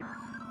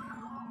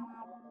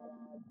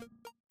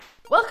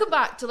Welcome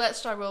back to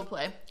Let's Try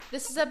Roleplay.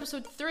 This is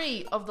episode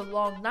 3 of The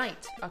Long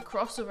Night, a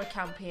crossover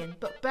campaign,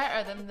 but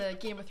better than the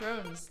Game of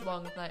Thrones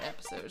Long Night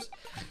episode.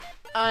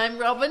 I'm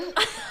Robin.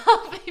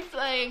 I'll be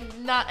playing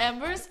Nat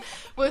Embers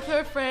with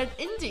her friend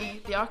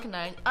Indy, the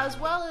Arcanine, as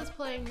well as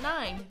playing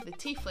Nine, the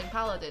Tiefling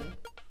Paladin.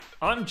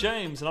 I'm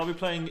James, and I'll be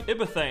playing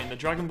Ibathane, the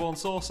Dragonborn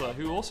Sorcerer,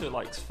 who also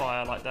likes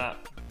fire like that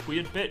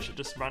weird bitch that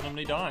just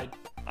randomly died.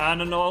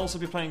 And I'll also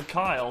be playing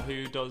Kyle,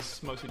 who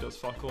mostly does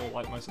fuck all,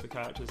 like most of the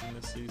characters in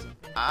this season.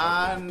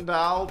 And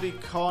I'll be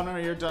Connor,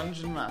 your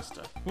dungeon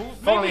master. Well,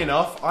 Funnily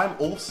enough, I'm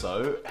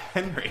also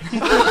Henry.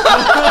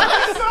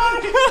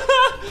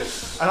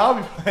 And I'll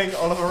be playing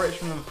Oliver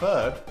Richmond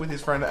III with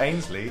his friend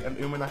Ainsley and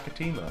Uma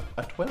Nakatima,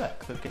 a Twi'lek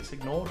that gets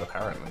ignored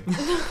apparently.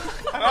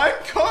 And I'm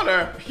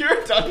Connor,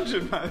 your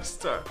dungeon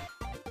master.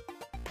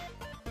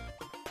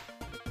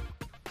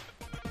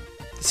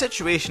 The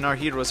situation our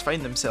heroes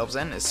find themselves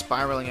in is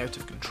spiralling out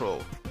of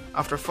control.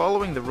 After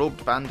following the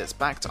robed bandits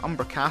back to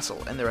Umber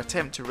Castle in their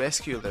attempt to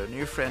rescue their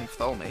new friend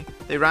Thalmy,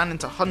 they ran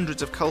into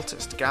hundreds of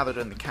cultists gathered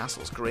in the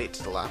castle's great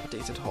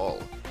dilapidated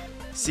hall.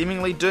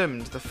 Seemingly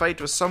doomed, the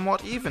fight was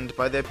somewhat evened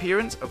by the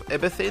appearance of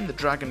Ibathane the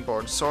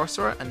Dragonborn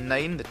Sorcerer and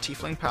Nine the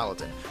Tiefling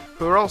Paladin,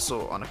 who are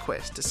also on a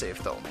quest to save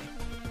Thalmy.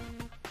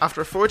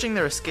 After forging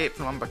their escape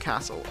from Umber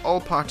Castle, all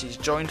parties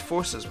joined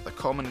forces with a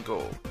common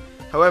goal.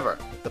 However,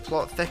 the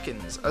plot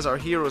thickens as our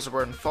heroes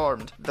were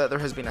informed that there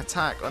has been an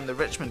attack on the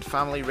Richmond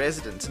family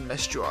residence in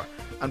Mistjuar,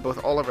 and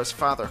both Oliver's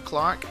father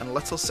Clark and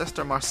little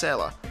sister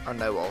Marcella are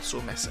now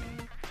also missing.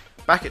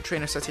 Back at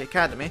Trainer City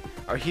Academy,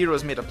 our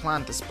heroes made a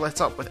plan to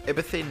split up with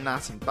Ibathane,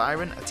 Nat and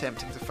Byron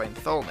attempting to find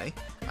Thalmy,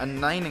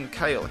 and Nine and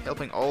Kyle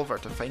helping Oliver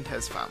to find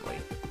his family.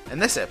 In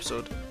this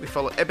episode, we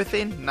follow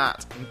Ibathane,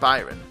 Nat and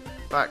Byron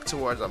back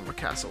towards Umber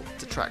Castle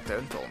to track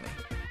down Thalmy.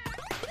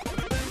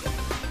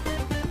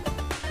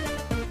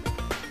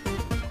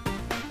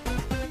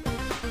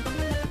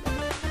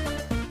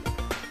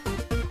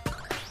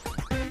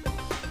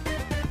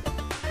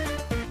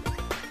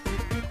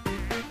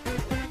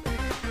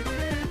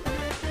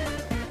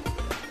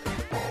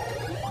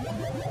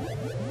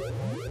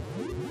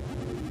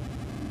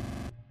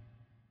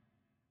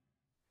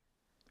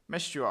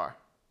 Mistjuar,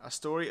 A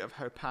Story of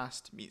How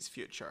Past Meets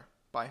Future,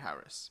 by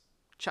Harris.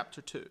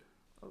 Chapter 2.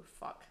 Oh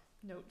fuck.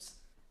 Notes.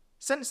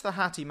 Since the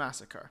Hattie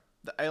massacre,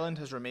 the island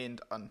has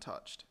remained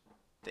untouched.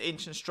 The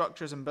ancient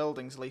structures and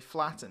buildings lay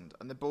flattened,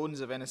 and the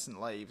bones of innocent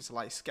lives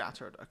lie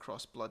scattered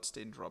across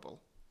blood-stained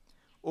rubble.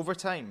 Over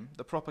time,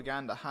 the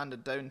propaganda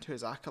handed down to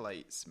his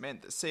acolytes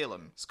meant that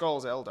Salem,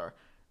 Skoll's elder,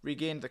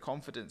 regained the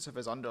confidence of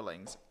his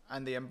underlings,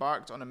 and they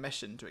embarked on a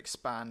mission to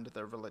expand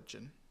their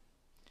religion.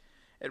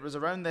 It was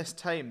around this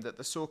time that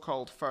the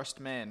so-called First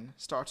Men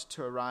started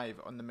to arrive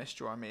on the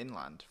Mistjuar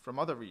mainland from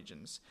other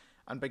regions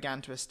and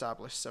began to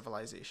establish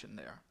civilization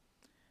there.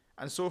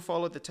 And so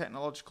followed the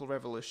technological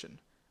revolution,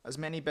 as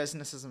many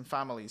businesses and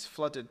families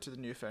flooded to the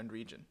newfound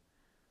region.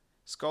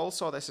 Skoll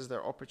saw this as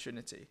their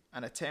opportunity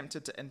and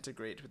attempted to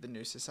integrate with the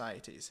new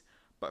societies,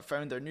 but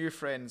found their new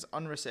friends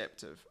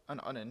unreceptive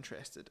and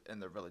uninterested in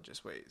their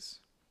religious ways.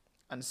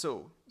 And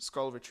so,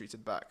 Skoll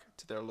retreated back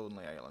to their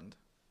lonely island.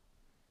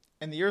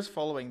 In the years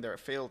following their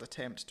failed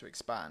attempt to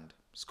expand,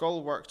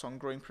 Skoll worked on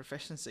growing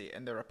proficiency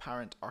in their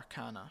apparent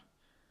arcana.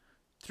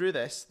 Through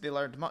this, they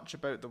learned much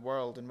about the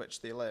world in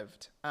which they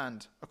lived,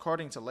 and,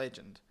 according to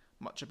legend,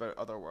 much about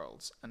other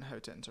worlds and how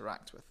to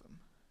interact with them.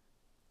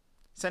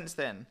 Since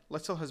then,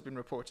 little has been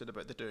reported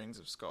about the doings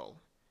of Skoll.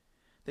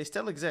 They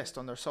still exist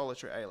on their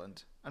solitary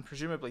island, and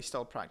presumably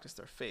still practice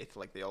their faith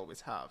like they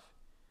always have.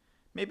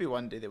 Maybe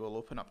one day they will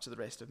open up to the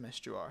rest of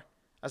Mistjuar,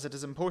 as it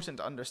is important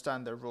to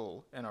understand their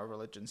role in our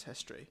religion's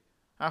history.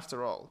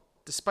 After all,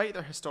 despite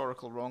their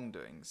historical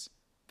wrongdoings,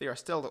 they are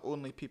still the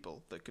only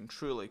people that can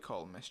truly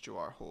call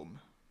Mistjuar home.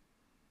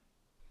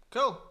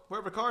 Cool,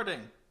 we're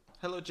recording.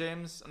 Hello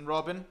James and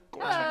Robin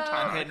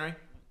and Henry.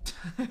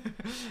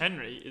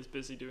 Henry is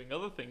busy doing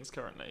other things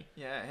currently.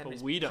 Yeah, Henry's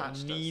but we don't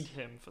patched need us.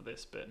 him for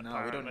this bit. No,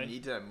 apparently. we don't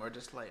need him. We're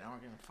just like, we're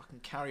gonna fucking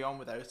carry on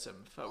without him.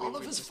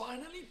 Oliver's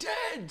finally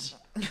dead.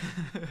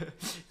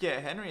 Yeah,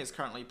 Henry is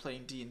currently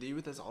playing D&D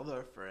with his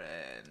other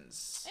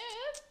friends.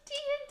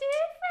 D&D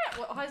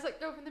friends. What, how's that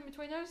going in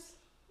between us?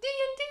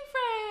 D&D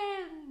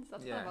friends.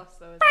 That's Yeah. one of us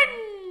though.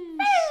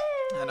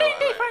 I know,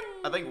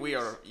 I think we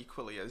are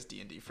equally as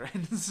D&D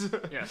friends.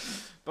 Yeah.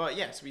 But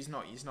yes, he's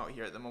not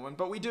here at the moment.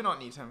 But we do not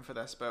need him for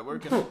this. But we're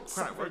gonna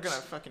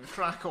fucking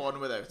crack on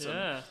without him.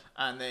 Yeah.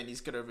 And then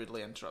he's gonna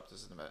rudely interrupt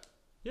us in a bit.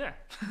 Yeah.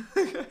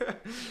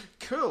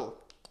 Cool.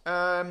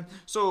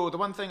 So the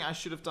one thing I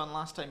should have done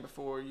last time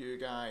before you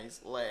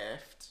guys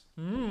left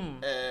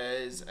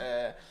is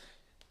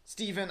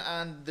Stephen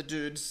and the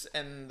dudes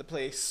in the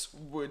place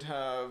would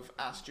have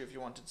asked you if you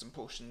wanted some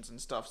potions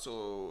and stuff,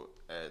 so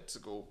to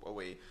go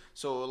away.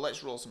 So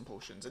let's roll some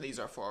potions, and these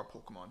are for our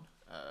Pokemon.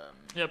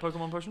 Yeah,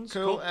 Pokemon potions.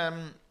 Cool.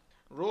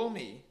 Roll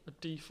me A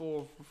D4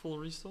 for full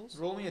restores. a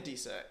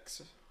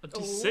D6. A D6 of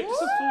full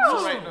Oh,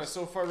 restores. right, no.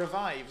 So for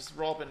revives,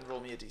 Robin, roll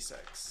me a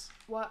D6.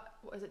 What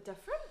is it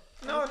different?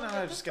 No,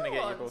 I'm just gonna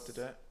get you both to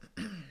do it.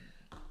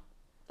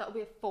 That'll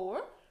be a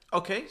 4.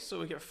 Okay, so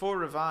we get 4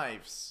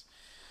 revives.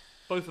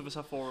 Both of us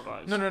have 4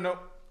 revives. No.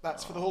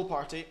 That's for the whole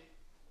party.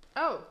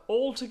 Oh,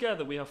 All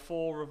together, we have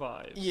 4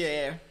 revives.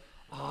 Yeah.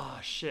 Ah,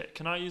 shit.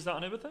 Can I use that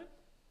on everything?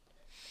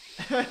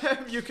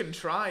 You can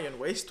try and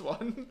waste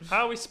one.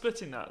 How are we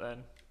splitting that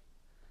then?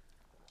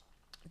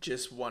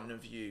 Just one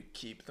of you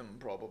keep them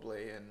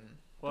probably, and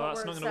Well, But that's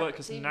we're not going to work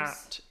because separate Nat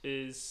teams.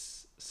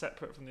 is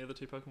separate from the other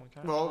 2 Pokemon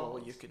characters. well,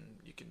 you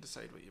can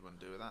decide what you want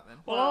to do with that then.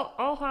 Well,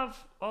 I'll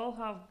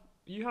have.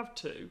 You have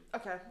 2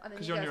 okay. And then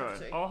because you you're on guys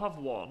your have own. 2. I'll have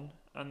 1,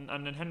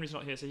 and then Henry's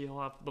not here, so he'll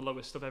have the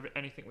lowest of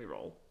anything we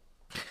roll.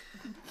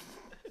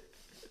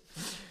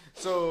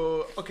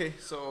 So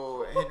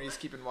Henry's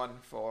keeping 1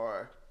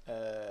 for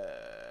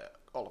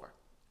Oliver.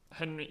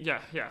 Henry,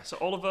 yeah. So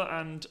Oliver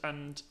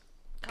and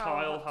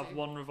Kyle have 2.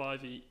 1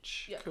 revive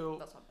each. Yeah, Cool.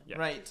 that's fine. Yeah.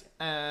 Right.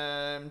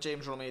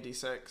 James, roll me a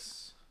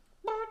d6.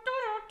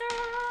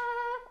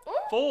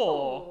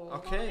 4.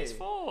 Okay. It's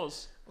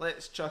 4s.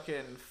 Let's chuck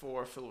in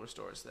 4 full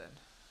restores then.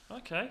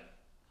 Okay.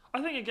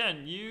 I think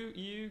again,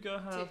 you go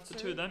have the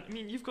 2 of them. I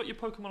mean, you've got your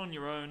Pokemon on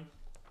your own.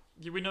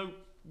 We know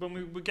when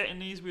we were getting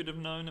these, we'd have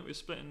known that we were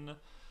splitting the.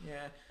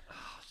 Yeah.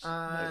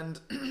 And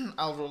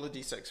I'll roll a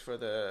d6 for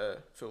the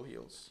full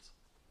heals.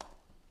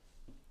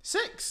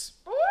 6.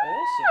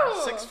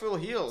 Awesome. 6 full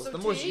heals. So the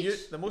to most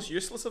each? the most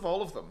useless of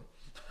all of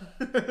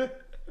them.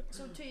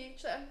 So 2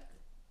 each then.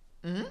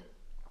 Mhm.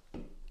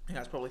 Yeah,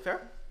 that's probably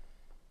fair.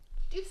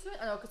 Do you think?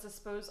 I know, because I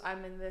suppose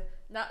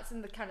Nat's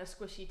in the kind of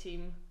squishy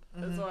team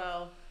as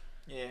well.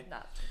 Yeah.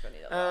 Nat's gonna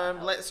need a lot of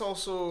help. Let's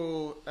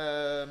also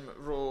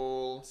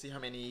roll. See how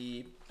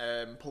many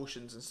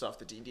potions and stuff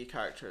the D&D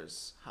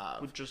characters have.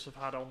 Would just have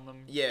had on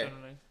them. Yeah.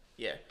 Generally.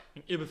 Yeah.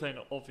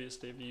 Ibathane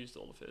obviously have used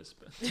all of his,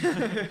 but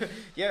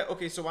Yeah.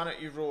 Okay. So why don't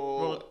you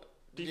roll? Roll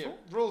D4. Yeah,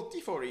 roll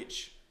d4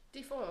 each.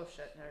 D4. Oh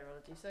shit! Now I roll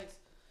a D6.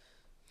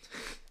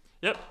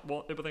 Yep.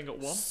 Well, Ibathane got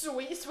 1.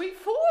 Sweet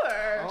 4.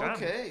 Damn.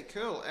 Okay.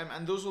 Cool.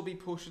 And those will be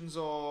potions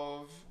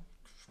of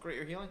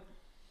greater healing.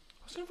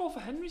 I was going to roll for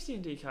Henry's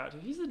D&D character.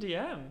 He's the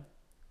DM.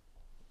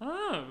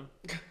 Oh.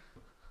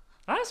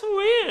 That's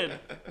weird.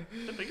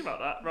 Didn't think about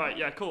that. Right,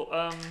 yeah, cool.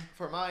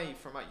 For my,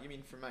 you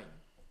mean for mine?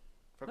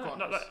 For No,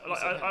 Connor's? like, You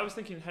said I Henry. was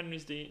thinking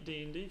Henry's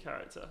D&D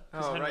character.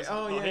 'cause Oh right. Henry's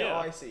Oh not yeah. here. Oh,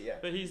 I see. Yeah.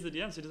 But he's the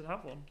DM, so he doesn't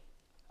have one.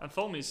 And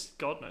Tholme's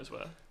God knows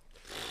where.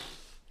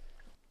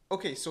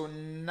 Okay. So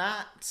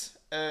Nat,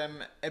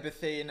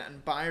 Ibathane,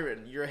 and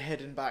Byron, you're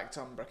heading back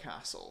to Umbra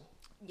Castle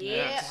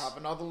Yeah. to have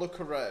another look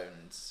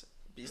around.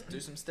 Do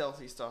some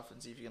stealthy stuff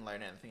and see if you can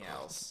learn anything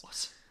else.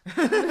 What?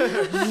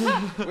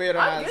 I'm good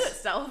at Whereas,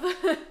 stealth.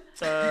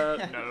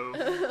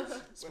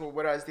 No.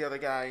 whereas the other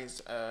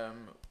guys,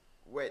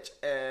 which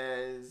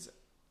is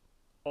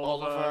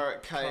Oliver,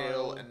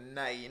 Kyle, and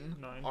Nine,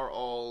 Nine. are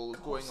all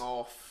going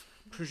off,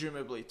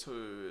 presumably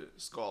to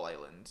Skull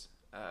Island.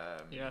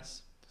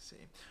 Yes. To see.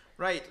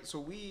 Right, so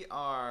we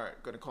are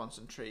going to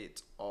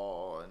concentrate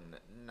on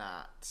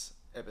Nat,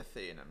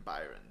 Ibathane, and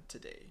Byron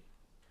today.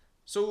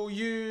 So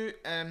you,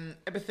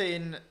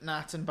 Ibathane,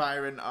 Nat, and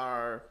Byron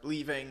are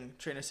leaving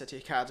Trainer City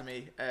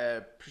Academy,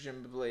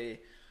 presumably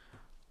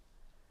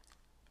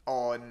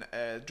on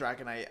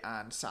Dragonite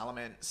and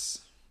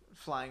Salamence,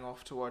 flying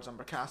off towards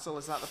Umbra Castle.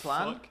 Is that the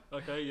plan? Fuck.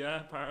 Okay,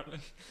 yeah, apparently.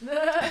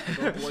 I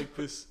don't like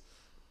this.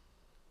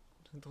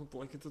 I don't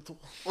like it at all.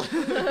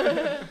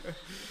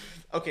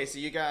 Okay, so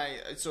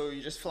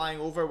you're just flying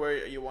over. Where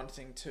are you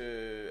wanting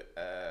to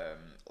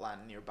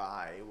land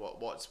nearby?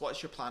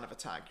 What's your plan of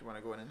attack? You want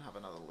to go in and have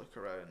another look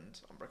around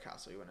Umbra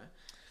Castle? You want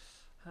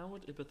to? How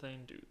would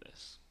Ibathane do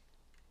this?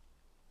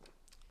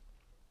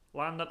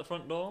 Land at the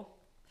front door?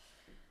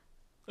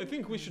 I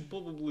think we should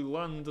probably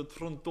land at the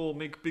front door,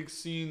 make big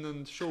scene,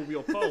 and show we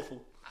are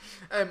powerful.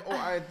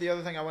 The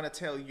other thing I want to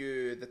tell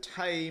you, the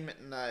time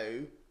now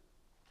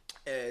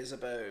is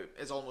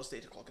almost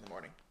 8 o'clock in the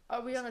morning.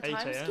 Are we on a 8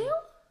 time a.m. scale?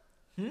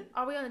 Hmm?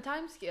 Are we on a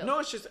time scale? No,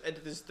 it's just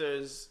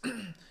there's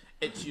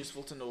it's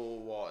useful to know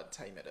what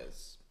time it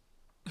is.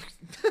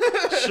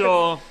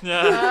 Sure,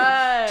 yeah.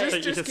 Right. I think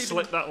you just could keep-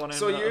 slip that one in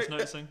so without you- us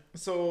noticing.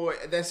 So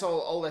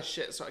all this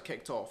shit sort of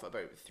kicked off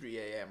about 3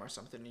 a.m. or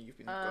something. And you've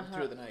been going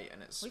through the night,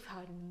 and it's We've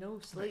had no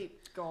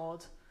sleep.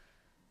 God.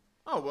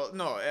 oh well,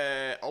 no.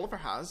 Oliver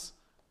has.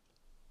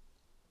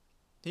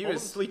 He was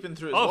Oliver- sleeping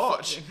through his Oh,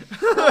 watch.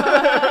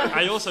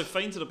 I also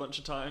fainted a bunch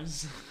of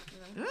times.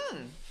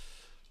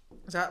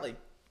 Exactly.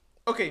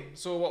 Okay,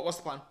 so what's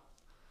the plan?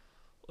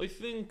 I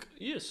think,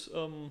 yes,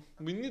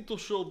 we need to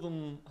show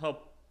them how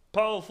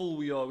powerful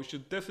we are. We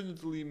should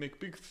definitely make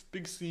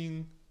big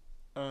scene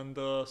and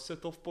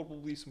set off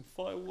probably some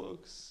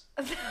fireworks.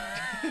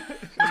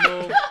 You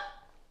know,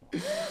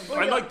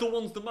 I like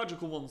the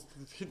magical ones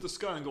that hit the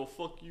sky and go,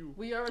 fuck you.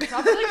 We are a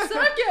Catholic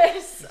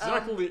circus.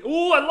 Exactly.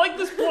 Oh, I like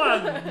this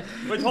plan.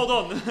 Wait, hold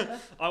on.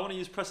 I want to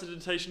use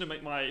prestidigitation to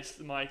make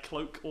my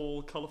cloak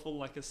all colourful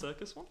like a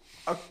circus one.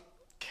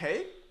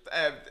 Okay.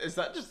 Is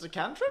that just a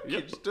cantrip? Can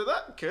Yep. you just do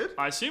that? Good.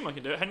 I assume I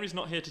can do it. Henry's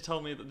not here to tell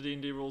me that the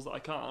D&D rules that I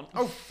can't.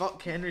 Oh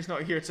fuck! Henry's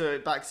not here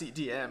to backseat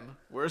DM.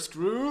 We're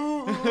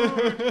screwed.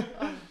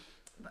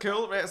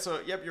 Cool, right,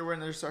 so, yep, you're wearing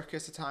their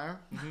circus attire.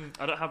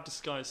 I don't have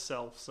disguise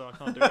self, so I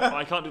can't do it.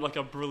 I can't do like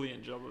a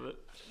brilliant job of it.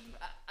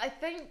 I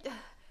think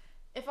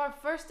if our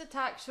first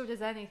attack showed us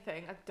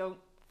anything, I don't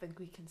think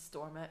we can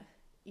storm it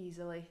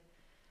easily.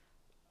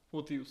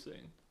 What do you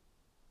think?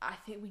 I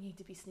think we need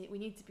to be we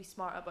need to be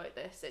smart about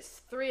this. It's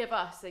 3 of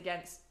us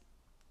against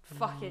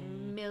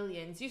fucking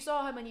millions. You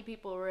saw how many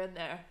people were in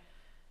there.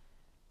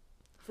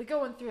 If we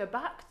go in through a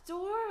back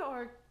door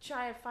or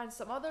try and find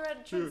some other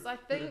entrance, I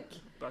think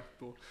Back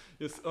door.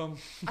 Yes. I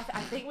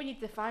think we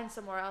need to find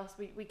somewhere else.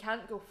 We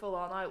can't go full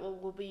on out.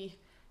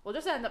 We'll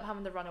just end up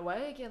having to run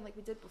away again like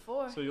we did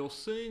before. So you're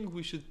saying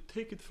we should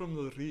take it from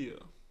the rear?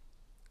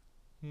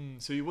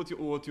 So what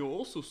you're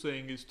also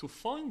saying is to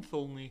find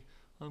Tholme,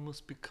 I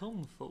must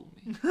become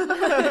Tholme.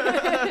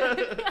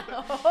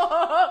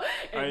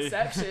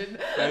 Inception.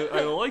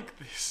 I like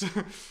this.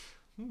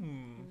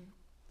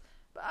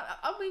 But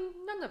I mean,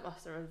 none of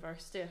us are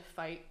averse to a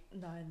fight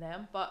now and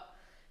then, but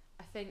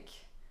I think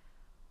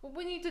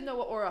we need to know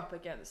what we're up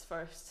against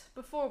first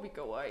before we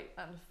go out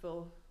and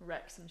full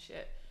wreck some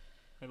shit.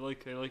 I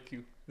like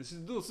you. Let's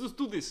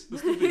do this.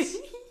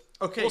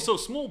 Okay. Also,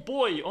 small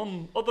boy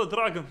on other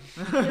dragon.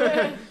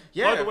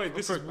 Yeah. By the way,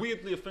 this is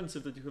weirdly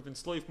offensive that you have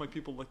enslaved my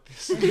people like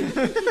this.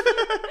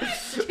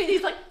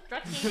 He's like, no,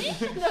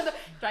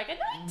 Dragon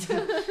Knight.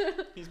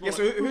 Yeah,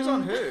 so who's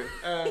on who?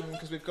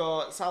 Because we've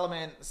got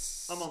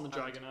Salamence. I'm on the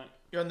Dragonite.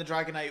 You're on the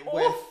Dragonite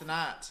with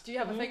Nat. Do you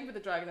have a thing for the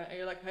Dragon Knight? Are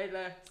you like, hey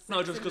there?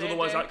 No, just because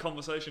otherwise that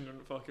conversation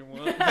didn't fucking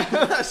work.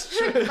 That's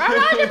true.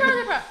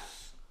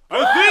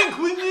 I think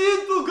we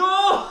need to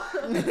go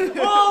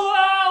all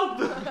out.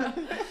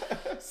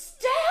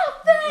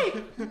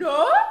 Stealthy!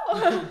 No!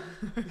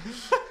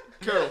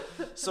 Cool.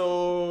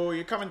 So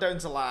you're coming down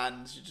to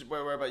land.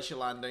 Whereabouts you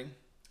landing?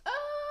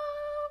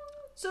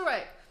 So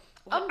right,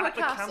 At Umbra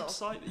the Castle.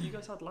 campsite that you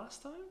guys had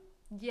last time?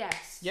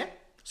 Yes. Yeah.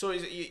 So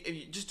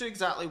you just do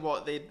exactly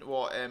what Nat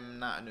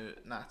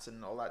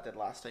and all that did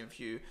last time. If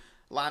you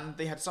land,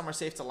 they had somewhere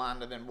safe to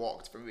land, and then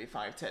walked for maybe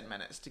 5-10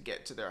 minutes to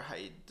get to their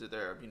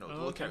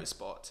lookout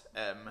spot.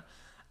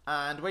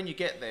 And when you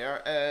get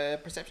there,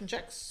 perception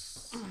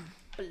checks.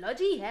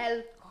 Bloody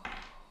hell.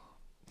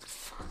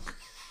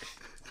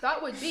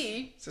 That would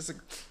be Is this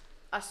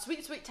a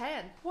sweet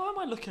 10. Why am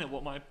I looking at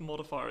what my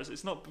modifier is?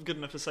 It's not good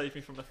enough to save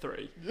me from a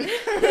 3.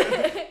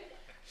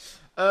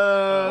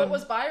 What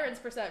was Byron's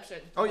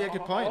perception? Oh yeah,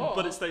 good point.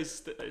 But it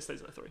stays at a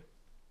 3.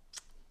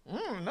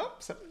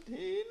 Nope,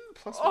 17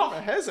 plus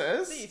whatever his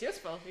is. He's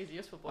useful. He's a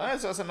useful boy.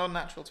 So that's a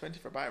non-natural 20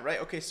 for Byron. Right,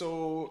 okay,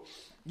 so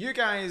you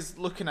guys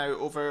looking out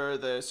over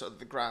the sort of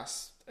the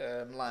grass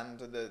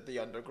land and the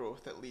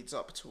undergrowth that leads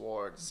up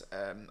towards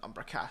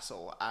Umbra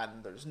Castle,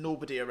 and there's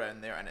nobody around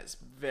there, and it's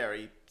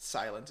very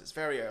silent. It's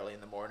very early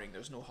in the morning.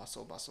 There's no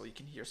hustle bustle. You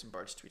can hear some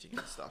birds tweeting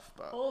and stuff,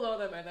 but Hold on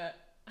a minute.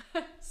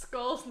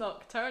 Skull's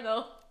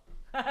nocturnal.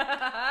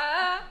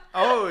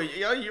 oh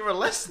yeah, you were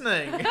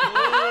listening.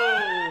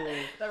 Oh,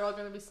 They're all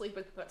going to be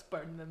sleeping. Let's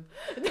burn them.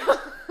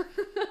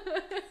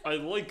 I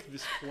like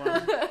this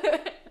plan.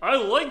 I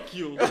like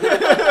you.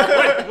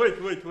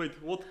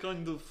 Wait. What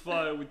kind of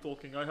fire are we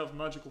talking? I have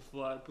magical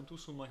fire. Put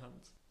this on my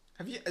hands.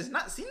 Has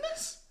Nat seen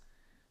this?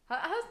 Has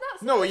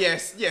that? No,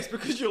 yes,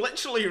 because you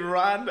literally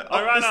ran up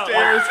I ran the out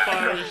stairs.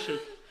 fire and shit.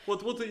 What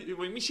do you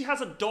I mean? She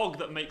has a dog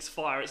that makes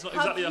fire. It's not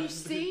Have exactly you a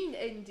seen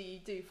Indy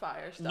do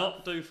fire stuff?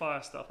 not do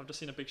fire stuff. I've just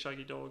seen a big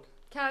shaggy dog.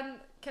 Can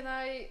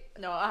I?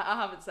 No, I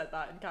haven't said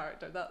that in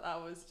character. That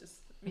was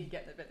just me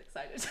getting a bit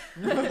excited.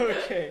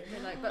 Okay. You're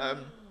like,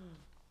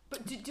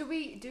 but do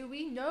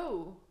we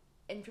know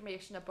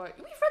information about?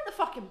 We've read the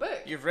fucking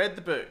book. You've read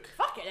the book.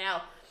 Fucking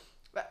hell.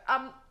 But,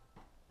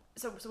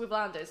 so we've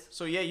landed.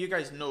 So yeah, you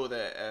guys know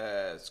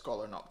that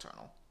Scholar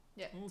Nocturnal.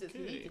 Yeah.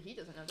 Okay. He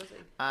doesn't know, does he?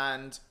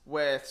 And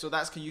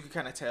that's you could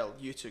kind of tell.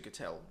 You two could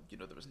tell.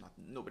 There was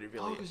nobody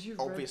really 'cause you've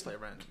obviously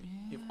read around.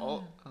 You've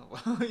all. Oh,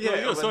 well,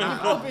 yeah, sorry.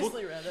 Nat.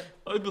 Obviously read it.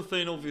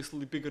 Ibethane,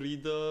 obviously big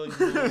reader.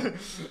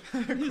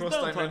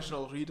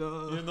 Cross-dimensional reader.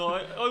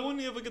 I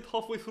only ever get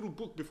halfway through a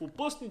book before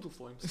bursting into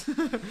flames.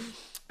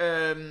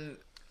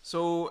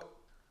 So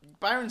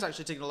Byron's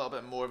actually taking a little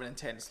bit more of an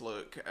intense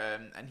look,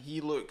 and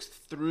he looks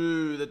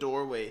through the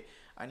doorway,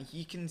 and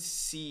he can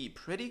see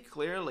pretty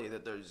clearly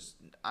that there's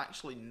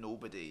actually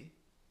nobody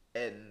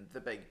in the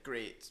big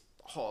great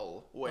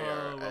hall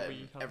where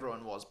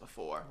everyone was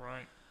before.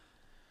 Right.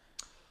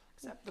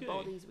 Except the Okay.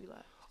 bodies we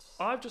left.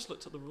 I've just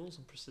looked at the rules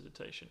on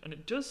precipitation, and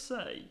it does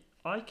say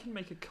I can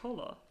make a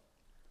colour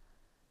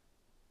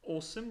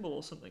or symbol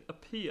or something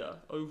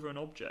appear over an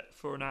object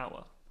for an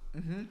hour.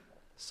 Mm-hmm.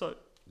 So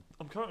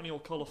I'm currently all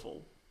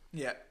colourful,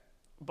 Yeah.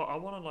 but I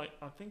want to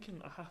I'm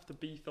thinking I have to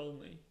be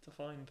Tholme to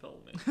find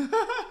Tholme.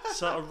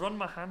 So I run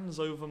my hands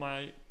over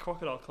my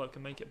crocodile cloak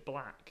and make it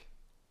black.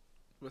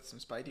 With some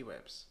spidey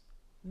webs.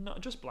 No,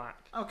 just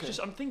black. Okay.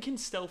 I'm thinking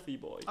stealthy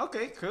boy.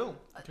 Okay, cool.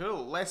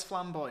 Less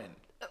flamboyant.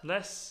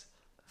 Less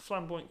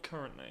flamboyant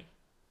currently.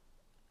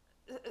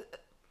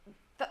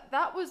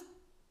 That was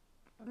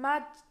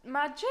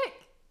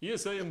magic.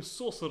 Yes, I am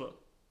sorcerer.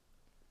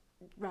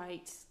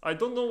 Right. I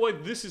don't know why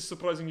this is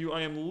surprising you.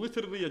 I am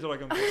literally a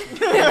dragon person.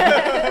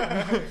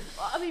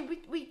 Well, I mean,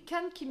 we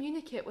can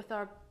communicate with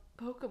our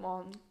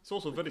Pokemon. It's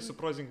also very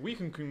surprising we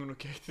can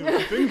communicate.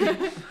 I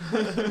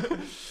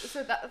think.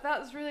 So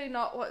that's really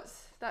not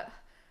what's that.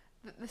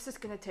 This is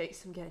gonna take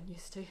some getting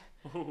used to.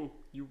 Oh,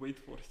 you wait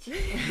for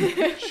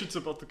it. Shit's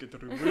about to get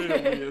real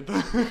weird.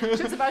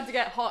 Shit's about to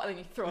get hot, and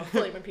then you throw a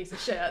flaming piece of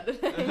shit at the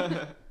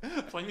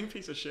thing. Flaming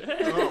piece of shit.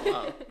 Oh,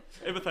 wow.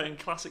 Everything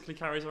classically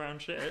carries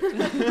around shit.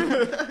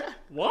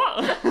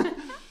 What?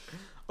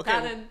 Okay,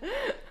 Cannon.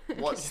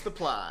 what's the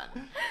plan?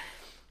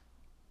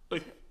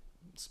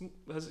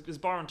 Has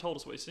Byron told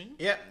us what he's seen?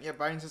 Yeah,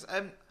 Byron says,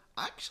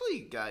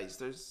 actually, guys,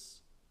 there's...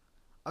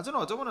 I don't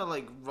know, I don't want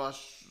to,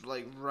 rush,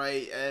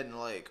 right in,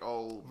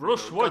 all...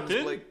 Rush guns right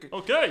in? blazing.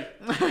 Okay.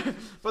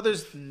 But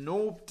there's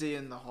nobody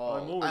in the I'm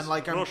hall, always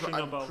and, rushing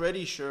I'm about.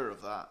 pretty sure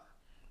of that.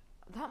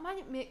 That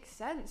might make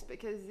sense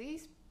because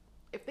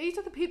if these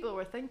are the people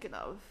we're thinking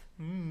of,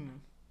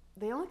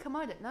 they only come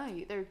out at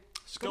night. They're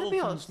gonna be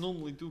Skeletons us.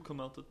 normally do come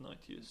out at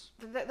night, yes.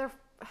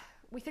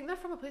 We think they're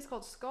from a place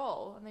called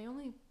Skull, and they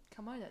only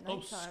come out at night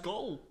Oh, time.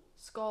 skull,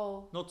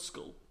 Skull, not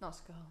skull. not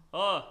Skull.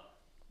 Ah,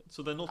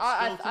 so they're not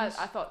I skeletons?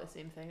 I thought the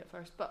same thing at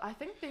first, but I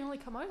think they only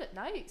come out at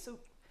night. So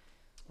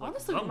Like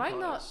honestly,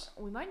 vampires.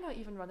 we might not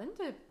even run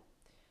into.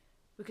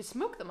 We could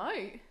smoke them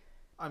out.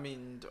 I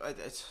mean,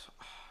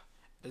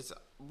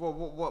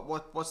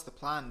 what's the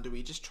plan? Do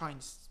we just try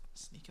and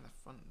sneak in the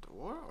front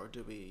door, or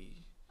do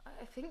we...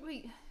 I think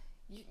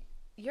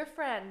your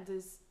friend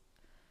is.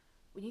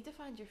 We need to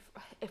find your.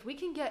 If we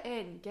can get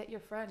in, get your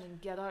friend and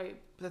get out.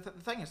 But the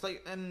thing is,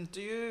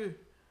 do you...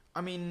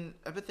 I mean,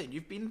 everything,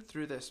 you've been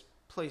through this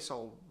place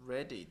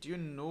already. Do you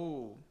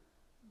know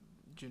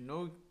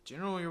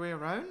your way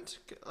around?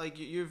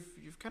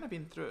 You've kind of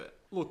been through it.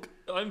 Look,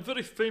 I'm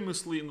very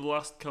famously in the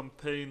last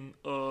campaign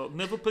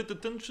never paid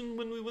attention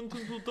when we went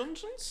into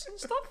dungeons and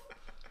stuff.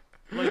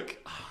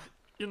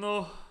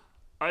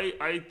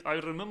 I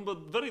remember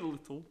very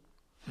little,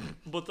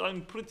 but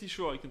I'm pretty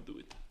sure I can do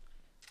it.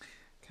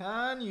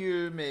 Can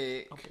you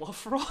make... A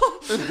bluff roll?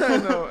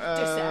 no,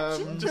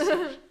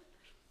 Deception.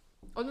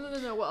 Oh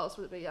no! What else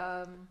would it be?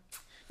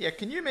 yeah,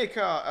 can you make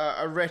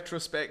a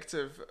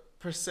retrospective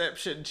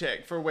perception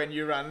check for when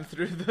you ran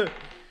through the...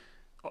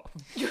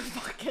 You're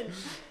fucking.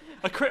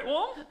 A crit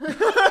one?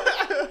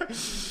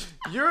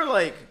 You're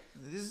like,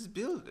 this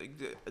building...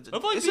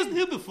 Have I been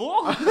here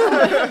before?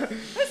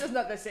 This is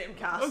not the same I do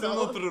castle.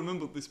 not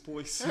remember this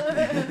place.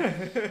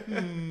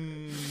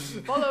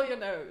 Follow your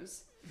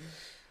nose.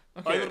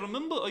 Okay. I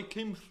remember I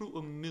came through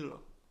a mirror.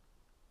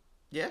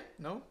 Yeah?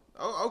 No?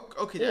 Oh,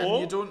 okay then.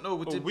 Or You don't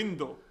know... a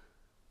window.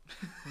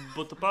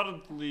 But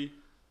apparently,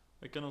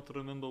 I cannot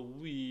remember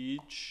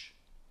which.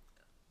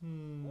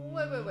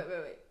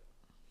 Wait.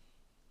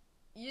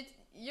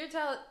 You're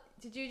telling?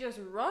 Did you just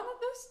run at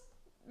this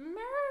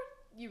mirror?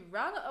 You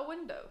ran at a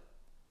window.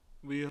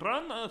 We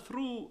ran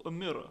through a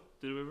mirror.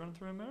 Did we run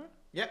through a mirror?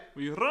 Yeah.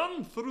 We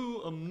ran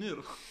through a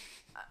mirror.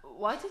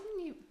 Why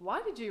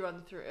did you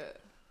run through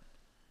it?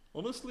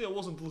 Honestly, I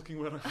wasn't looking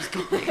where I was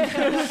going.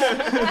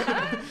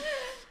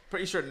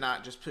 Pretty sure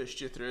Nat just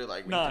pushed you through, we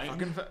need to 9.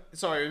 fucking...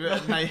 Sorry,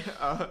 9.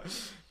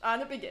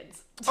 And it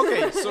begins.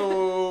 Okay,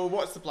 so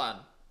what's the plan?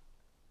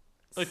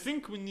 I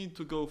think we need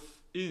to go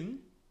in,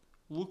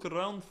 look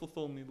around for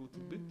Thorny a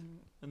little bit,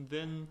 and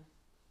then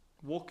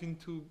walk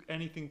into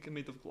anything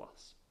made of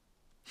glass.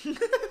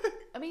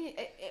 I mean,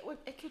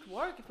 it could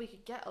work if we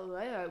could get a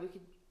layout. We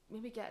could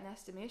maybe get an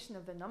estimation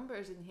of the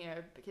numbers in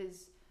here,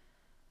 because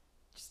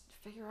just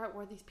figure out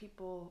where these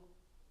people.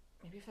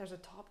 Maybe if there's a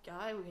top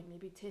guy, we could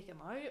maybe take him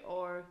out,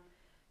 or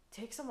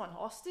take someone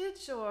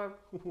hostage, or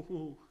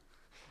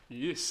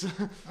Yes.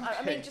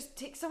 I mean, just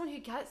take someone who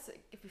gets.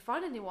 If we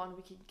find anyone,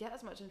 we can get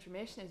as much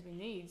information as we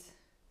need.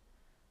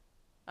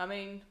 I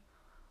mean,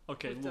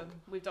 Okay, we've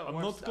look. done I'm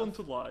worse not stuff. going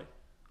to lie.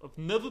 I've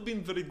never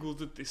been very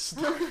good at this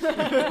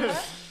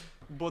stuff.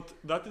 But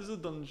that is a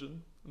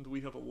dungeon, and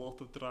we have a lot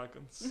of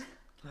dragons.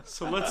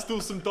 So let's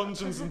do some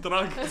Dungeons and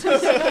Dragons.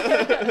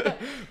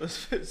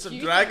 Let's put some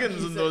You dragons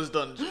can in use those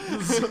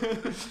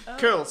dungeons.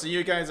 Cool, so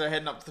you guys are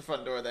heading up to the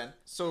front door then.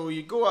 So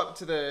you go up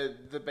to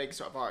the big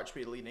sort of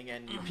archway leaning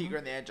in, you peek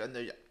around the edge, and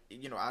there,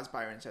 as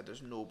Byron said,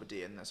 there's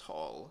nobody in this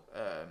hall.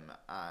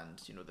 And,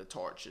 the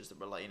torches that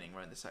were lining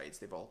around the sides,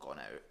 they've all gone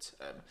out.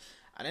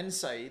 And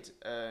inside,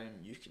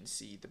 you can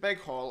see the big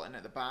hall, and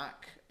at the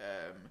back,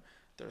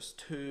 there's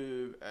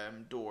 2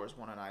 doors,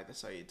 one on either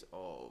side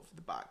of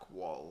the back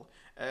wall.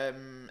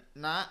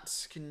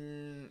 Nat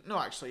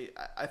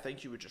I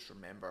think you would just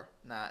remember,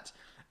 Nat.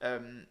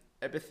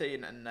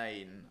 Ibethane and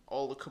 9,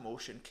 all the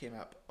commotion came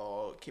up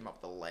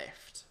the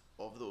left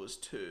of those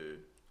 2.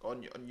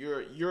 On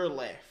your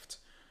left,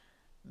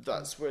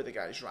 that's where the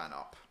guys ran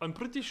up. I'm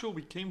pretty sure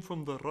we came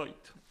from the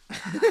right.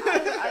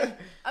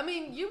 I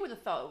mean, you would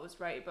have thought it was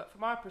right, but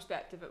from our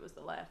perspective, it was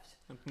the left.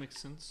 That makes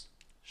sense.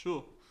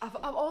 Sure. Are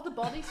all the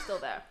bodies still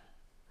there?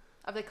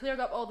 Have they cleared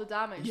up all the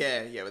damage?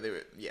 Yeah, well, they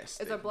were, yes.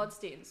 Is there blood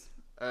stains?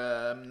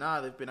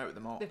 Nah, they've been out with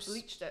the mops. They've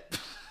bleached it.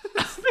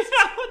 Yeah,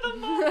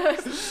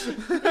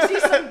 You see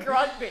some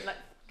grunt being like,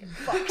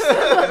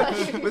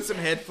 fuck. With some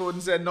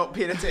headphones in, not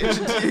paying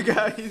attention to you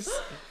guys.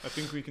 I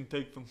think we can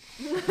take them.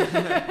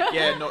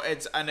 Yeah, no,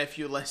 and if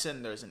you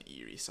listen, there's an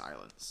eerie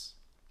silence.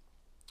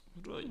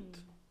 Right.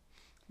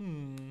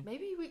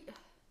 Maybe we.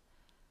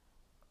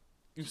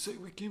 You say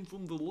we came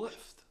from the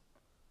left?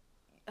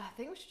 I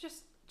think we should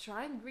just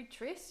try and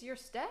retrace your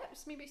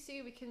steps. Maybe see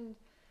if we can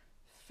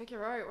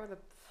figure out where the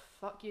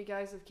fuck you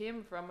guys have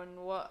came from and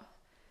what.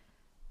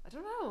 I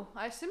don't know.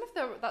 I assume if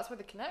that's where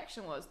the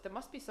connection was, there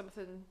must be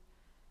something.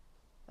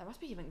 There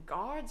must be even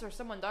guards or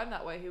someone down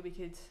that way who we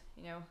could,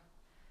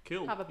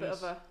 Kill. have a bit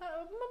of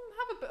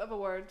a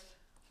word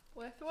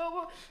with.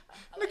 Well,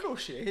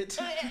 Negotiate.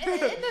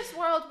 in this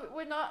world,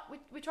 we're not.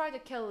 We try to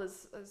kill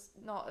as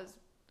not as.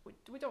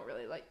 We don't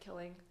really like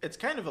killing. It's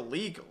kind of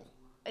illegal,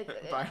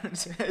 Byron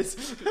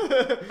says.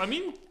 I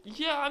mean,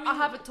 I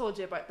haven't told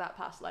you about that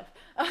past life.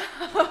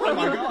 Oh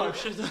my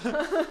gosh.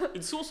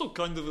 It's also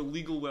kind of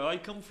illegal where I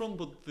come from,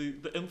 but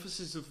the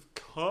emphasis of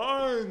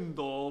kind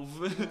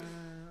of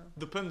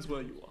depends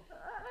where you are.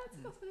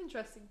 That's an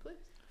interesting place.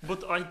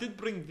 But I did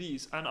bring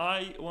these, and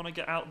I want to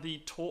get out the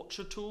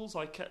torture tools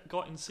I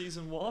got in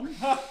season 1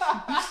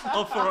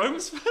 of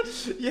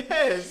Feromsford.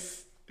 Yes.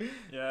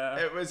 Yeah.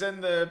 It was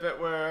in the bit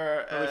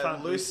where we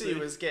found Lucy Lucy.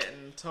 was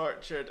getting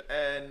tortured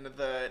in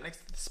the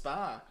next to the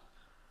spa.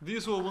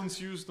 These were once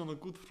used on a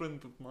good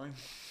friend of mine.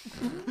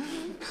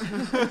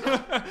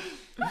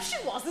 She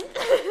wasn't.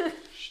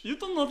 You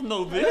do not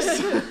know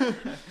this.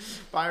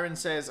 Byron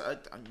says,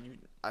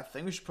 I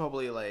think we should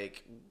probably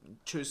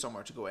choose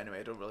somewhere to go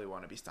anyway. I don't really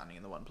want to be standing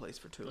in the one place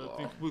for too I long.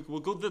 think we'll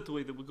go that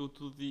way, then we'll go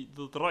to the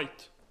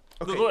right.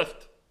 Okay. The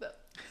left.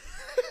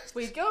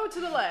 We go to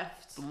the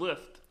left. The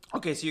left.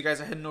 Okay, so you guys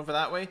are heading over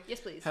that way? Yes,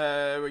 please. How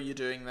are you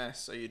doing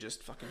this? Are you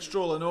just fucking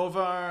strolling over,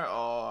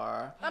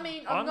 or... I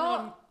mean, I'm I'm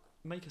gonna not.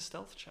 make a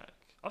stealth check.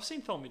 I've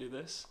seen Thelmy do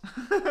this.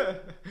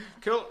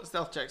 Cool,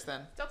 stealth checks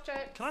then. Stop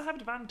check. Can I have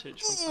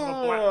advantage from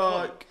a black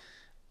cloak?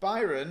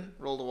 Byron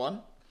rolled a 1.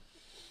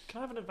 Can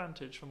I have an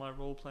advantage for my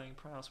role-playing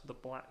prowess with a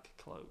black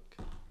cloak?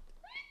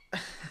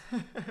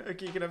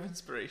 Okay, you can have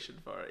inspiration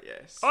for it,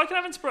 yes. Oh, I can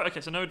have inspiration.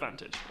 Okay, so no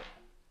advantage.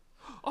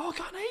 Oh, I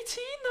got an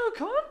 18 though,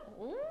 Con.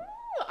 Ooh,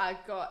 I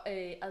got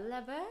a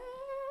 11.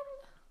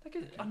 Like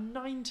a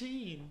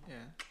 19. Yeah.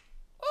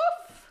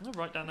 I'll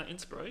write down that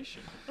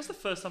inspiration. That's the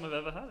first time I've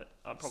ever had it.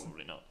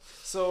 Probably not.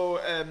 So,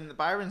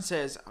 Byron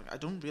says, I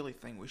don't really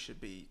think we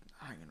should be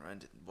hanging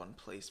around in one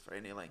place for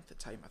any length of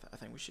time. I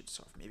think we should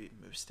sort of maybe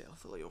move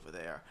stealthily over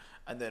there.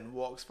 And then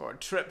walks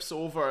forward, trips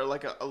over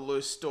like a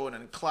loose stone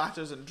and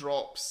clatters and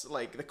drops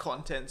like the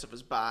contents of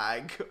his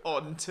bag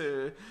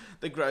onto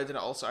the ground, and it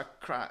also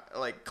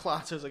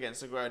clatters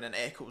against the ground and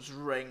echoes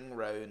ring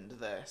round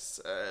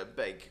this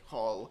big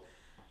hall.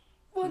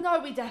 Well, no,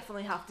 we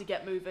definitely have to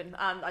get moving,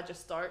 and I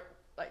just start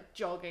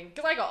jogging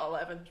because I got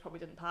 11, probably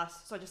didn't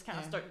pass, so I just kind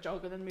of start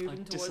jogging and I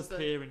moving towards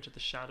disappear into the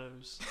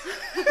shadows.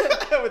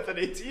 With an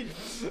 18.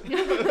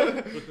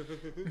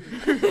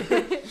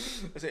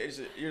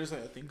 You're just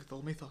like, think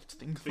Thelmy,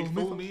 Think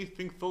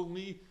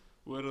Thelmy,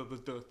 where are the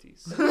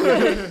dirties?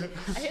 I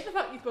hate the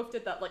fact you both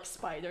did that like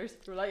spiders.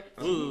 We're like,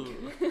 Ugh.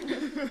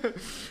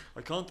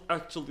 I can't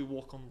actually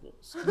walk on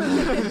walls.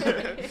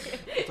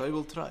 But I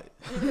will try.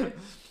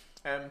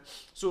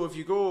 So if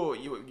you go,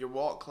 you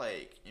walk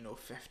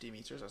 50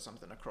 meters or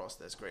something across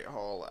this great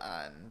hall,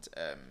 and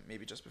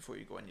maybe just before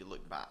you go in, you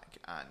look back,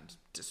 and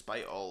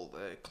despite all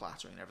the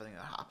clattering and everything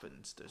that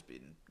happened, there's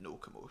been no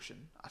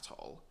commotion at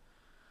all.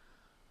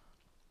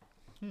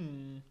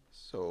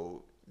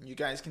 So you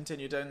guys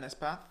continue down this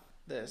path.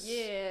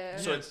 yeah.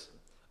 So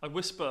I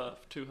whisper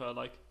to her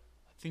I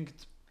think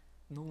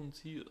no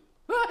one's here.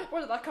 Where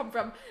did that come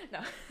from? No.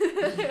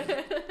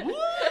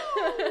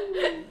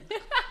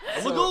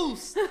 I'm a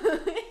ghost.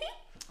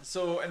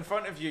 So in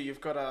front of you,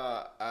 you've got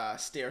a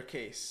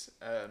staircase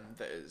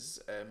that is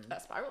A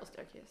spiral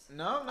staircase.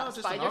 no, A just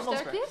a spider normal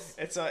staircase?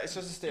 It's just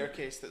a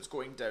staircase that's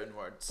going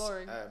downwards.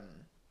 Boring.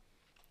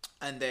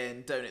 And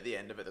then down at the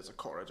end of it, there's a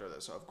corridor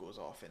that sort of goes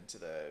off into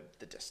the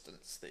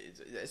distance.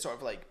 It's sort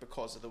of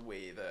because of the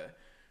way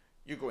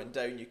you're going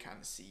down, you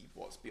can't see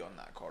what's beyond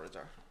that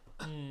corridor.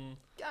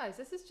 Guys,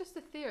 this is just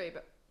a theory,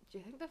 but do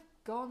you think they've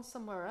gone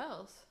somewhere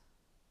else?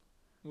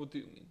 What do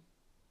you mean?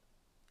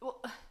 Well,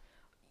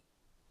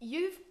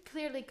 you've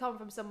clearly come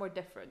from somewhere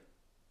different.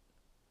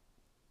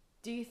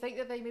 Do you think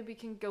that they maybe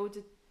can go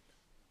to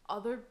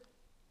other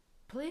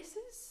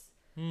places?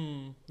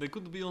 They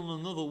could be on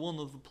another one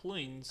of the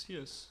planes,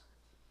 yes.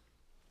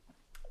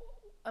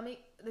 I mean,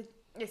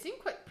 they seem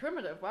quite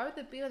primitive. Why would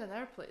they be on an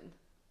airplane?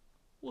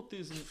 What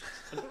isn't?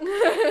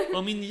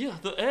 I mean, yeah,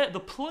 the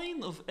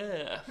plane of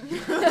air.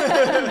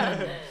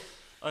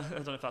 I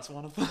don't know if that's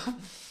one of them.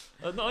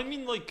 No, I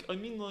mean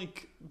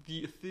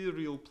the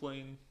ethereal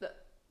plane.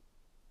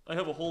 I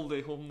have a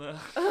holiday home there.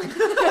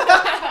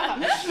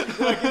 I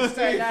can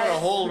stay Nice. for a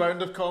whole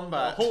round of A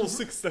combat. whole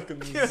 6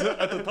 seconds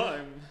at a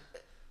time.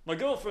 My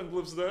girlfriend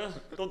lives there.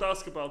 Don't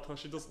ask about her.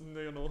 She doesn't,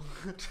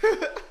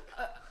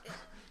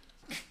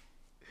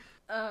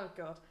 Oh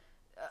god.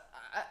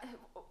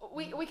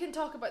 We can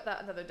talk about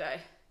that another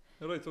day.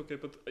 Right, okay,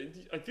 but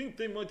I think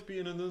they might be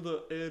in another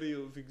area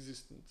of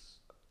existence.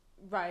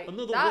 Right.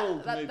 Another that,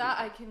 world, that, maybe. that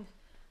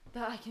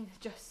I can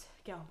just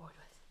get on board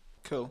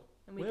with. Cool.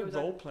 And We're go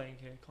down- role playing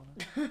here,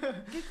 Connor.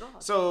 Good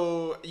god.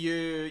 So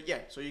you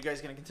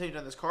guys gonna continue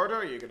down this corridor, or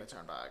are you gonna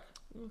turn back?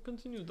 We'll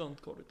continue down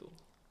the corridor.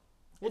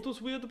 What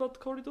was weird about the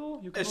corridor?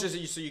 It's just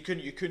you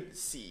couldn't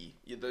see.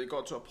 They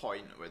got to a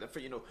point where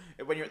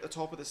when you're at the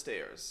top of the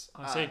stairs,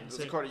 I see, there's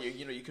I a see. corridor.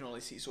 You can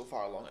only see so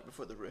far along it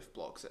before the roof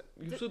blocks it.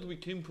 You said we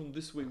came from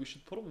this way. We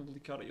should probably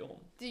carry on.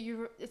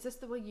 Is this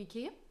the way you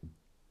came?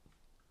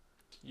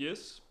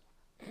 Yes.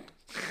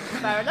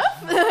 Fair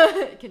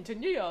enough.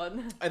 Continue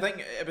on. I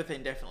think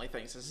Ibethane definitely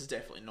thinks this is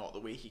definitely not the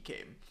way he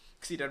came,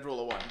 because he did roll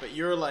a 1. But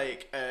you're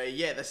like,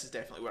 yeah, this is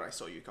definitely where I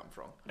saw you come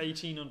from.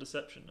 18 on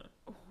deception now.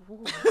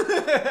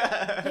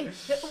 Hey,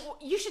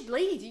 you should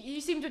lead.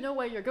 You seem to know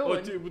where you're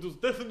going. It was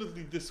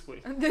definitely this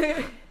way.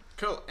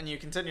 Cool. And you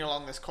continue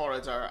along this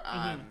corridor,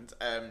 and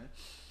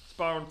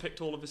Byron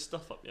picked all of his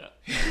stuff up yet?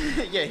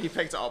 yeah, he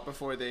picked it up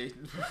before he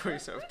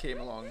sort of came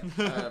along.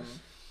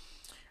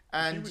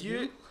 And He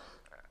was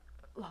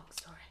Long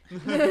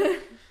story.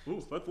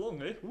 Ooh, that's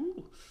long, eh?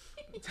 Ooh.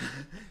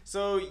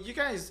 So you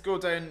guys go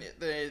down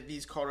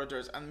these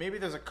corridors, and maybe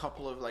there's a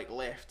couple of like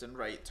left and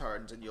right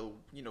turns, and you'll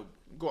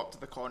go up to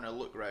the corner,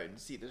 look round,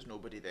 see there's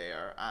nobody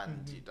there,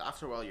 and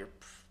after a while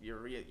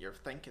you're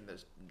thinking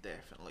there's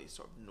definitely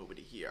sort of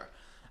nobody here,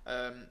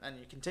 and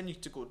you continue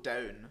to go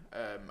down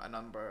a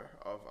number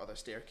of other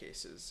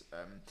staircases.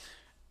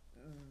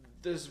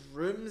 There's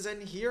rooms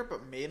in here,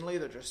 but mainly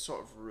they're just sort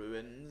of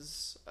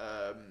ruins.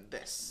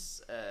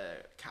 This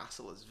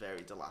castle is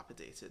very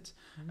dilapidated,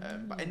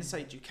 but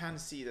inside you can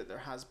see that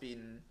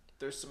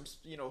there's some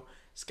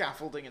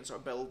scaffolding and sort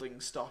of building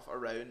stuff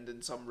around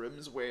in some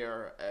rooms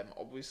where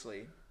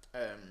obviously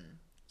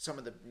some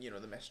of the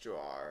the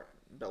Mistral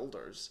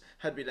builders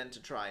had been in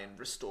to try and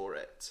restore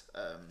it,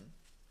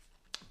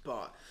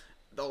 but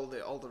all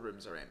the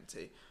rooms are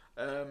empty,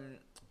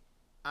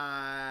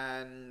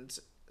 and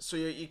so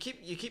you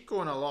keep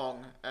going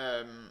along,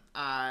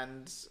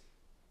 and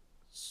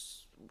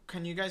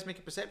can you guys make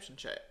a perception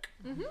check?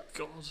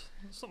 God,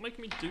 stop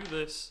making me do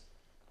this.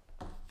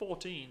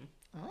 14.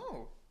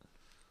 Oh.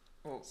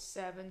 Well,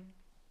 7.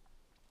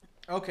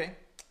 okay.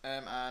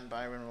 And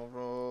Byron will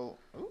roll.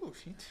 Ooh,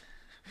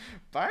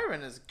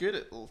 Byron is good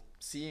at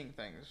seeing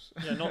things.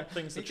 Yeah, not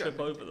things that He got trip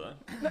over it.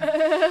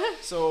 though.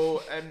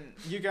 So,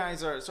 you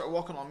guys are sort of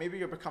walking along. Maybe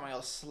you're becoming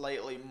a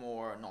slightly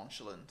more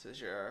nonchalant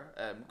as you're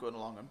going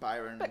along, and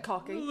Byron. Bit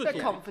cocky, Look bit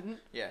at confident.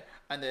 Yeah,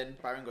 and then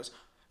Byron goes,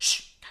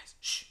 "Shh, guys,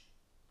 shh."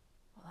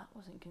 Well, that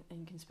wasn't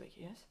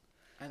inconspicuous.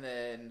 And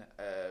then,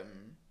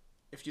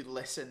 if you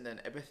listen,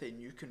 then everything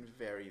you can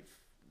very,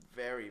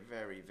 very,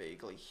 very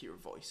vaguely hear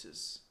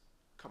voices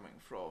coming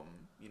from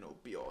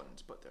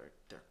beyond, but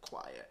they're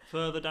quiet.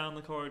 Further down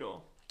the corridor.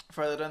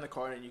 Further down the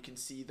corridor, you can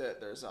see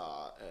that there's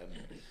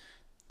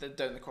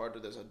down the corridor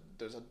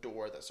there's a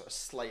door that's sort of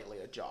slightly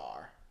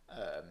ajar.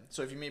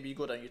 So if you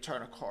go down, you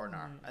turn a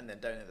corner, and then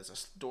down there's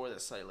a door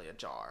that's slightly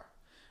ajar.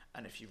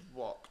 And if you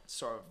walk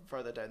sort of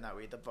further down that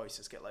way, the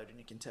voices get louder, and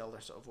you can tell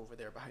they're sort of over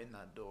there behind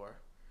that door.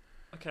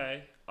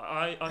 Okay,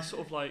 I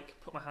sort of like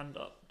put my hand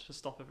up to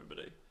stop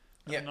everybody.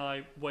 And Yeah. then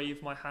I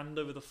wave my hand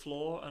over the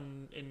floor,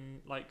 and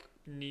in like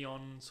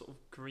neon sort of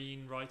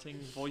green writing,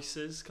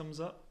 voices comes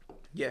up.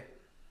 Yeah.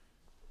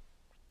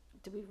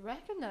 Do we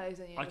recognise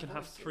any? I of the can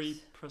have voices?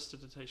 3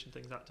 prestidigitation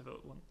things active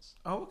at once.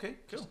 Oh, okay,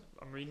 cool.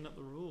 I'm reading up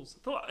the rules.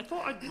 I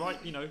thought I'd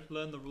write,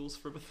 learn the rules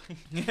for everything.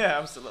 Yeah,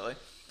 absolutely.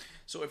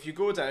 So if you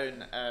go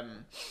down,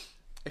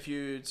 if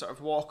you sort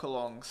of walk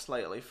along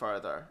slightly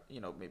further,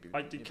 maybe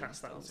I did maybe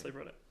cast that once see. they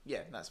read it.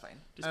 Yeah, that's fine.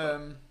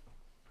 Dispel.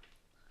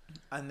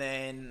 And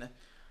then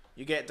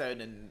you get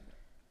down, and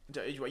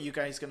are you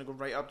guys gonna go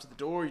right up to the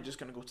door? Or are you just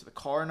gonna go to the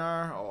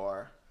corner,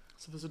 or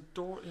So there's a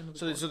door in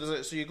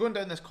the so you're going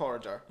down this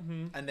corridor,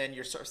 hmm and then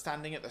you're sort of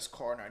standing at this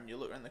corner, and you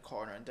look around the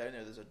corner, and down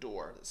there's a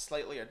door that's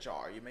slightly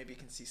ajar. You maybe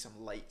can see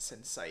some lights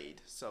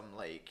inside, some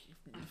like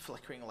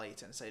flickering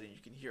light inside, and you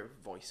can hear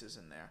voices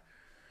in there,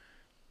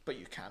 but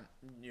you can't,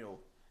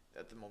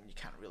 at the moment you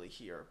can't really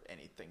hear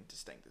anything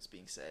distinct that's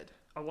being said.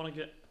 I want to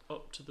get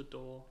up to the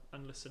door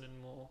and listen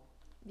in more.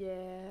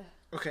 Yeah.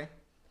 Okay.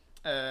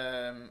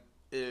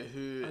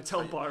 Who? I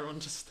tell Byron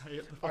to stay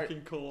at the Are-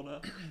 fucking corner.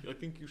 I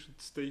think you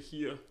should stay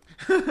here.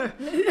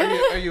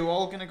 Are you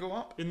all gonna go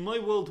up? In my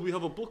world, we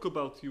have a book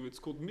about you. It's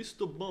called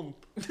Mr.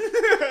 Bump.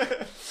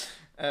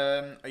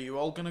 Are you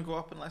all gonna go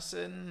up and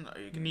listen?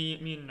 Are you gonna...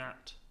 Me and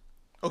Nat.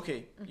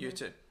 Okay, you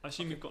two. I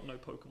assume you've got no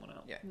Pokemon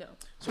out. Yeah. No.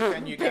 So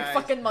can you Big guys?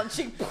 fucking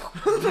munching.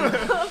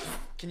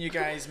 Can you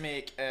guys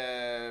make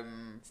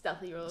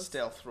Stealthy rolls.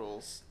 stealth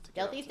rolls? to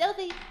get up Stealthy, to-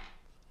 stealthy.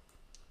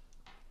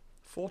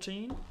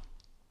 14?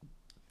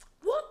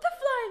 What the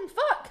flying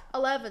fuck?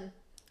 11.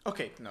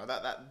 Okay, no,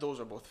 that those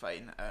are both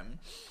fine.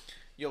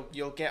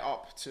 You'll get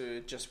up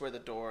to just where the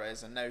door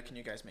is, and now can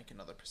you guys make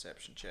another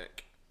perception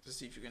check to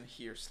see if you can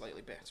hear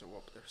slightly better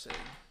what they're saying?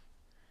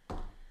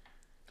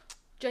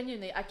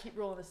 Genuinely, I keep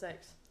rolling a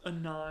 6. A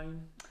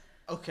 9.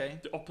 Okay.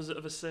 The opposite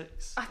of a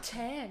 6. A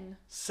 10.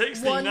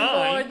 69.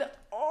 One more.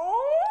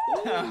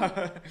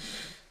 Oh!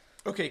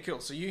 Okay, cool.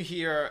 So you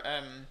hear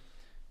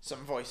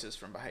some voices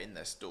from behind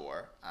this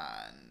door,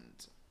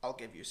 and I'll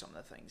give you some of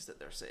the things that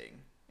they're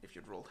saying. If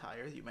you'd rolled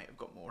higher, you might have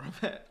got more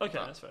of it. Okay,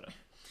 But that's fair enough.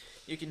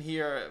 you can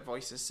hear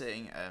voices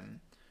saying,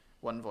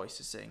 one voice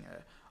is saying,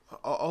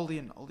 all the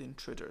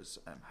intruders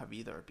have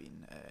either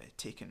been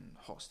taken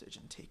hostage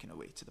and taken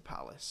away to the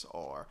palace,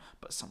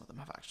 but some of them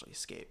have actually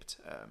escaped.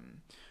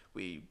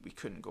 We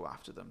couldn't go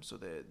after them, so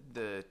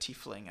the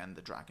tiefling and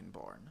the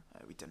dragonborn,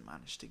 we didn't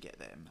manage to get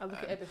them. I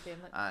look at everything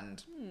like,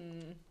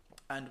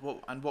 And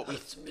what we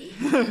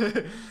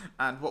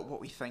and what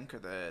we think are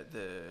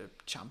the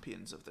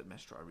champions of the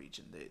Mistral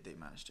region, they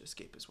managed to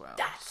escape as well.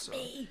 that's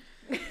me!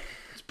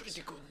 It's a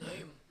pretty good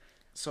name.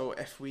 So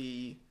if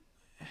we,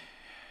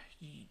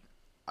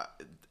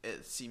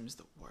 it seems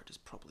that word has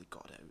probably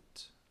got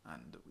out,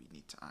 and that we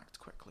need to act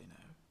quickly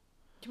now.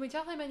 Can we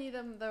tell how many of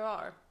them there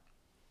are?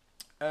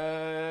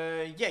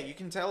 Yeah, you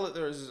can tell that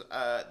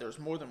there's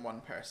more than one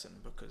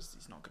person because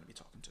he's not going to be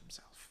talking to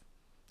himself,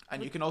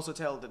 and you can also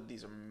tell that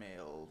these are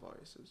male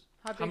voices.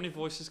 How, How big, many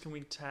voices can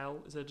we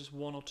tell? Is there just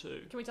 1 or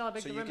 2? Can we tell how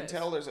big So the you room can is?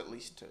 tell there's at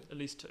least 2. At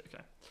least 2,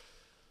 okay.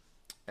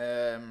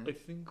 Um, I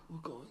think we're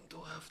going to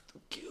have to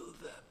kill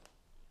them.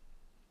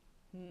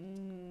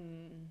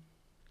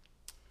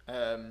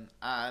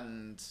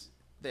 and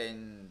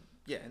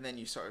then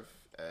you sort of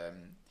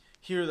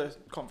hear the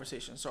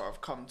conversation sort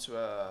of come to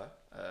a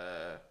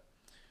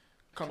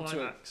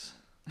Climax.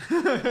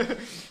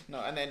 no,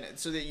 and then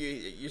so that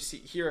you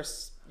hear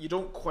us, you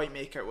don't quite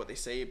make out what they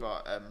say,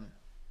 but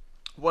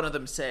one of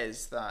them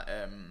says that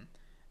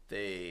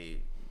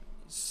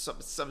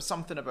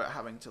something about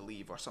having to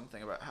leave, or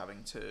something about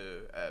having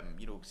to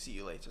see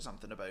you later,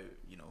 something about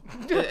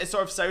it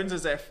sort of sounds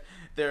as if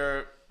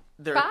they're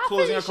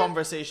closing a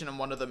conversation and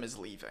one of them is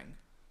leaving.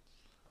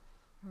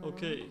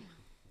 Okay.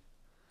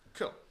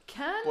 Cool.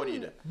 Can What do you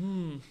do?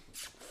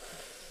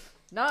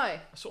 No. I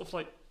sort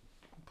of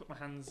put my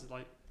hands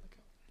like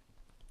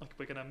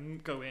we're gonna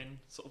go in,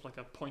 sort of like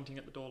a pointing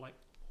at the door, like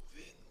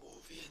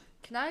move in.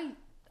 Can I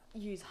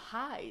use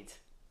hide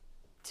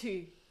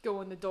to go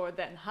in the door,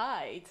 then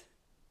hide?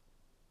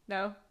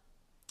 No.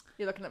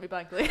 You're looking at me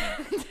blankly.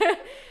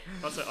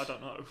 That's it. I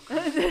don't know.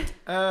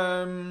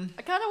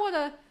 I kind of want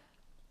to.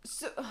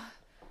 So,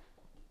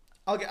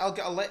 I'll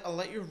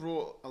let you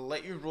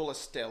roll a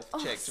stealth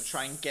check to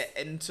try and get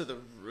into the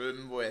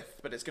room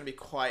but it's gonna be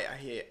quite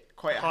a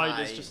Hide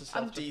high is just a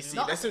stealth check, DC.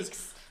 not This a is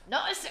 6.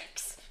 Not a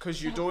 6.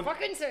 because you don't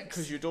Fucking 6.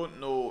 because you don't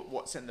know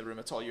what's in the room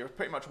at all. You're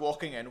pretty much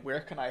walking in.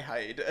 Where can I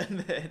hide? And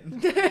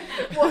then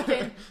Walk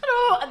in,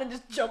 hello, and then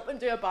just jump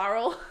into a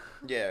barrel.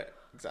 yeah,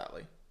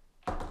 exactly.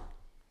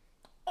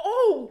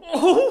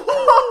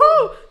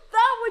 Oh!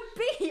 That would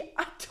be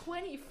a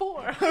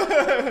 24.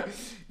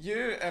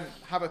 You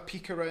have a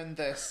peek around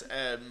this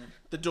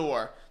the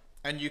door,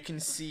 and you can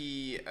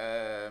see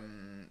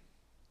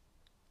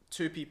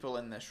 2 people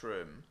in this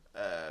room.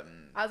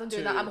 As I'm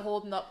doing that, I'm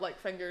holding up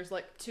fingers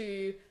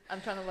to.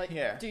 I'm trying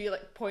to do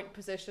point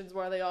positions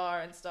where they are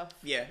and stuff.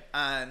 Yeah,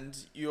 and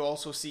you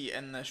also see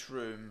in this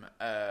room,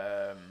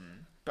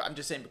 but I'm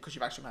just saying because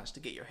you've actually managed to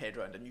get your head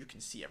around and you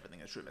can see everything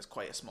in this room. It's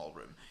quite a small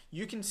room.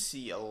 You can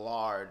see a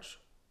large,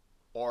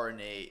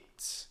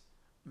 ornate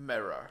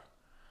mirror.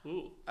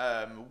 Ooh.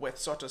 With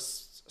sort of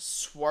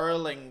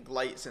swirling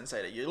lights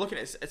inside it. You look at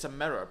it; it's a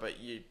mirror, but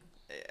you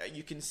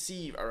can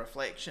see a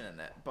reflection in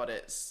it, but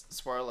it's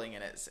swirling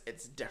and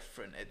it's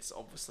different. It's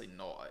obviously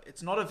not.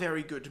 It's not a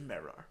very good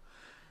mirror,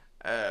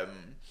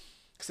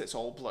 because it's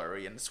all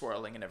blurry and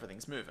swirling and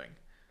everything's moving.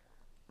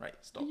 Right,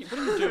 stop. What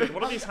are you doing?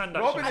 What are these hand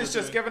actions? Robin is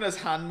just giving us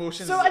hand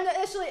motions. So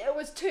initially it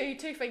was two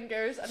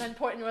fingers, and then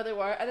pointing where they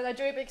were, and then I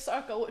drew a big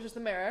circle, which was the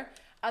mirror,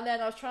 and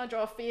then I was trying to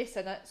draw a face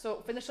in it.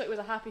 So initially it was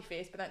a happy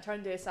face, but then it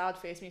turned into a sad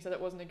face, and you said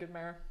it wasn't a good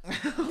mirror.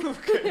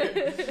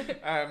 Okay.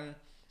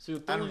 So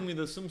you're telling me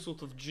there's some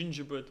sort of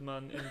gingerbread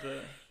man in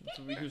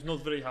there who's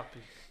not very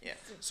happy. Yeah.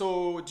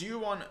 So do you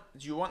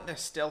want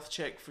this stealth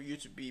check for you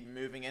to be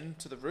moving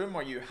into the room,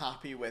 or are you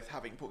happy with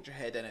having poked your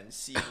head in and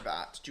seeing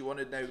that? Do you want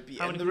to now be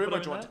in the room, or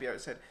do you want to be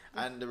outside?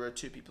 And there were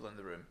 2 people in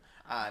the room,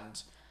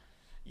 and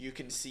you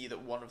can see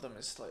that one of them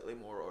is slightly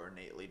more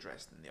ornately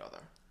dressed than the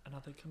other. And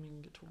are they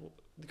coming toward...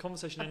 The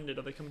conversation ended,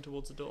 are they coming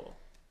towards the door?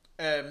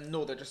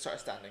 No, they're just sort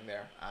of standing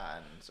there,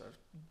 and sort of,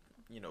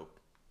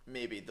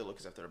 maybe they look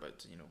as if they're about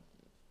to,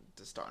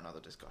 to start another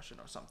discussion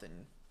or something.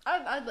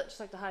 I'd just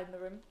like to hide in the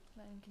room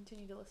and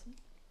continue to listen.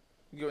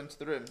 Go into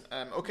the room.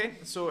 Okay,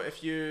 so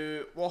if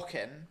you walk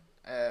in,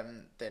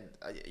 then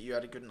you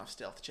had a good enough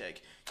stealth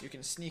check. You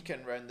can sneak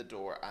in round the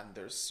door, and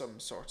there's some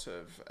sort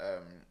of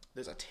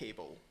there's a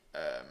table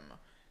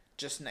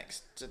just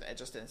next to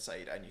just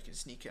inside, and you can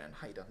sneak in and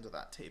hide under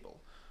that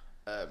table.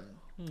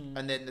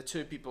 And then the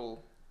 2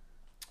 people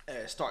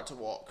start to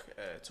walk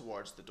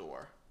towards the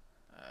door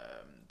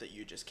that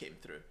you just came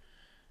through.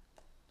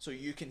 So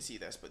you can see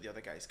this, but the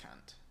other guys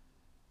can't.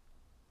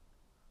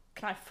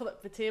 Can I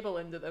flip the table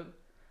into them?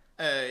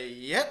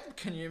 Yep.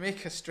 Can you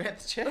make a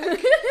strength check?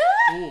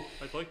 Oh,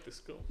 I'd like this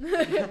goal.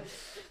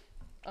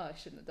 Oh, I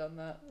shouldn't have done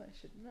that. I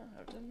should not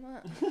have done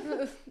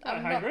that. Hi,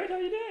 Hagrid, how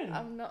you doing?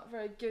 I'm not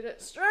very good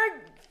at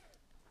strength.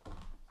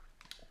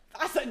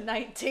 That's a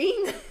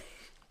 19.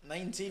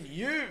 19.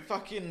 You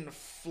fucking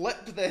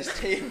flip this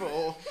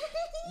table.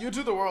 You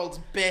do the world's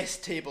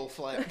best table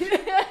flip.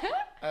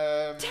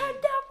 Turn down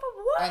for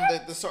what?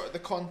 And the sort of the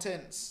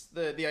contents,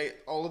 the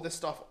all of the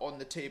stuff on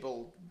the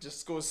table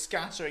just goes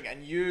scattering,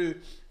 and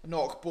you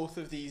knock both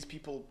of these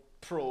people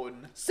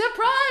prone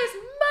Surprise,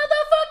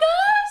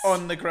 motherfuckers!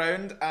 on the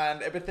ground,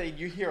 and everything.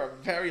 You hear a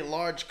very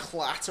large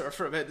clatter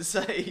from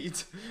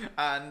inside,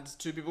 and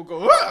two people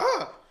go.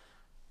 Ah!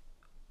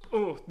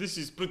 Oh, this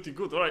is pretty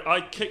good. Alright,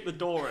 I kick the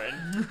door in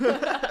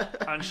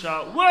and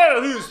shout,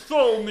 "Well, who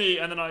stole me?"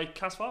 And then I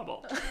cast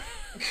Fireball.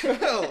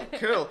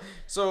 Cool.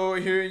 So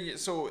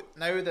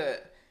now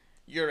that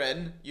you're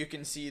in, you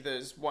can see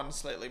there's one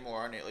slightly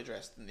more ornately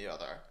dressed than the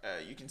other.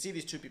 You can see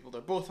these two people. They're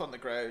both on the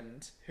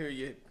ground. Who are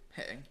you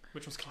hitting?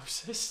 Which was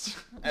closest?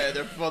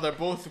 They're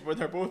both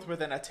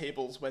within a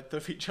table's width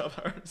of each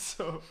other.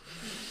 So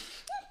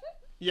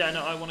Yeah,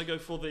 no, I want to go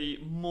for the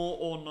more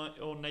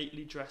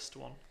ornately dressed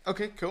one.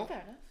 okay, cool.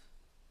 Fair enough.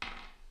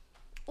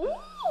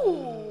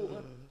 Ooh!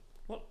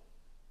 What?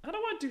 How do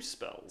I do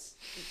spells?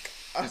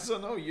 I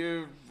don't know.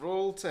 You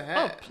roll to hit.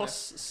 Oh,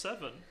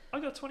 +7. I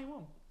got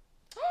 21.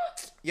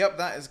 Yep,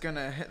 that is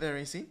gonna hit their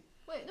AC.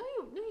 Wait, no,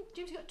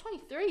 James, you got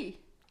 23.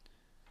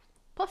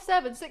 Plus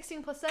 7,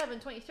 16 plus 7,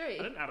 23.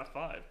 I didn't add a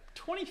 5.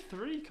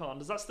 23, Con.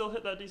 Does that still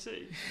hit their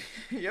DC?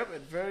 Yep,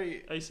 it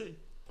very AC.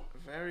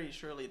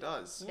 surely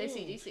does.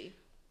 AC/DC.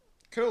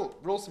 Cool.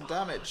 Roll some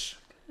damage.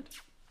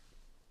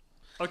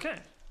 Okay.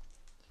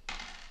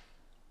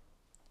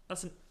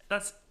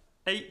 That's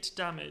 8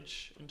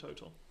 damage in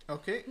total.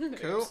 Okay,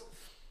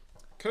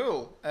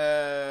 cool.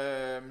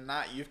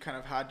 Nat, you've kind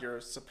of had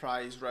your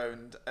surprise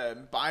round.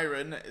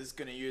 Byron is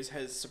going to use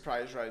his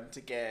surprise round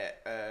to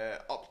get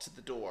up to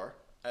the door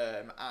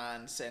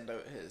and send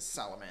out his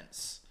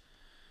Salamence,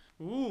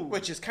 Ooh.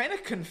 which is kind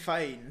of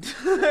confined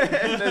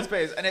in this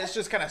place, and it's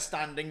just kind of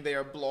standing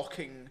there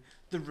blocking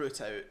the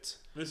route out.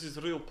 This is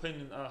a real pain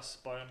in the ass,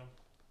 Byron.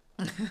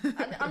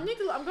 I'm going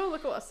to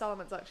look at what a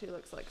Salamence actually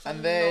looks like, 'cause And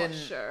I'm then- not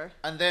sure.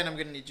 And then I'm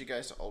going to need you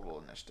guys to all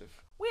roll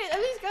initiative. Wait, are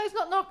these guys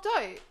not knocked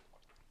out?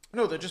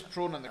 No, they're just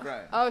prone on the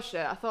ground. Oh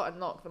shit, I thought I'd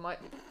knocked them out.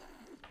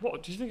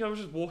 What? Do you think I was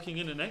just walking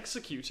in and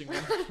executing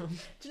them?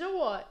 Do you know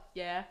what?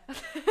 Yeah.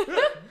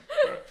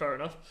 Fair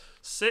enough.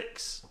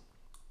 6.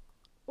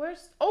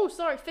 Where's... Oh,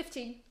 sorry,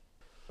 15.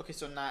 Okay,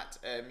 so Nat,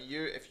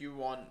 if you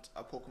want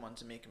a Pokemon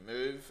to make a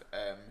move,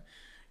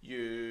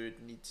 you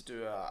need to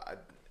do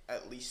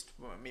at least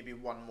maybe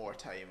one more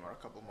time or a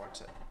couple more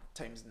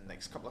times in the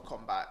next couple of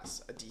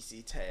combats, a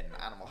DC 10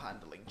 animal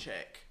handling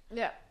check,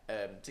 Yeah.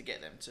 to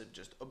get them to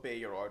just obey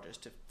your orders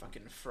to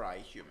fucking fry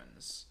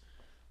humans.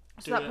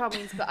 So Do that it. probably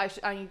means that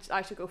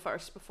I should go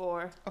first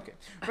before... Okay,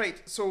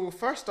 right, so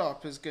first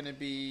up is going to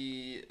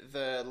be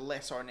the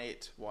less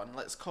ornate one.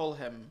 Let's call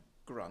him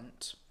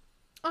Grunt.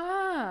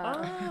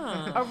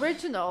 Ah.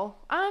 Original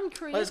and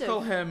creative. Let's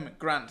call him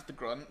Grant the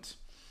Grunt.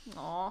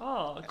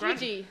 Aw. Oh, Grant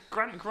GG.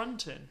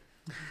 Grunting.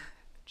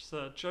 Just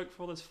a joke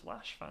for all those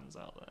Flash fans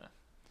out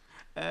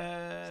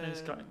there. His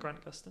name's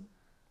Grant Gustin.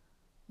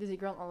 Does he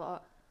grunt a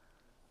lot?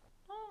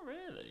 Oh,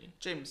 really?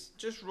 James,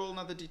 just roll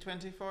another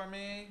d20 for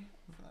me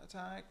for that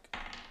attack.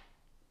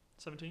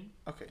 17?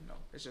 Okay, no,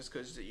 it's just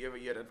because you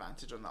had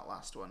advantage on that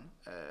last one,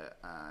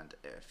 and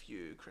if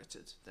you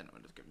critted, then it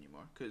would have given you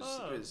more because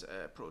it was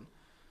prone.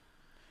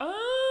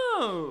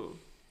 Oh!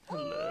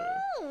 Hello.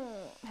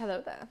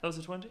 Hello there. That was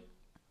a 20?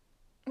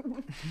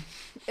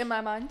 In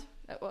my mind,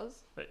 it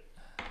was.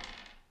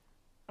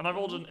 And I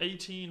rolled an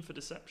 18 for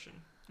deception,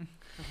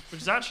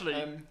 which is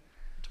actually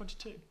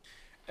 22.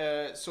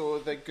 So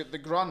the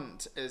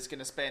grunt is going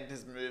to spend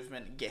his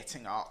movement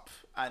getting up,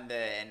 and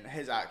then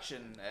his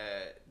action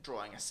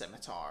drawing a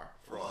scimitar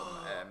from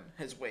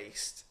his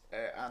waist,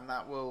 and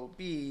that will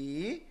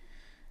be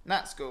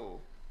Nat's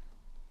go.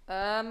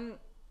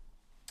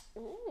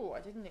 Oh,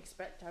 I didn't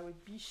expect I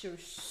would be so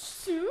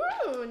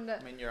soon.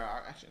 I mean, your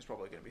action is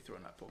probably going to be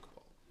throwing that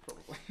Pokeball,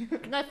 probably.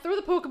 Can I throw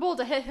the Pokeball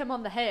to hit him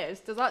on the head?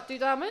 Does that do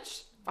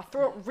damage? I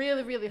throw it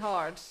really, really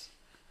hard.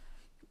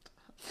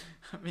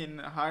 I mean,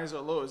 highs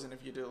or lows, and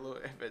if you do low,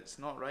 if it's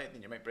not right,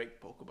 then you might break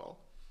the Pokeball.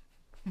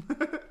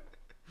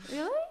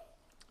 Really?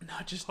 No,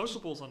 just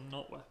Pokeballs are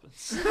not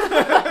weapons.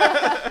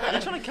 Are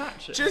you trying to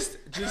catch it? just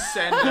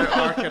send out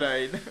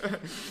Arcanine.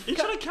 Are you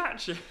trying to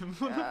catch him?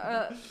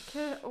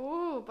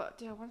 But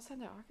do I want to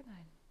send out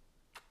Arcanine?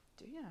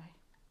 Do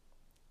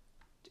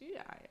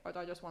I? Or do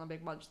I just want a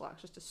big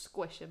Munchlax just to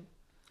squish him?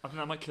 I think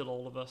that might kill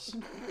all of us.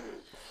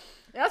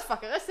 Yeah, let's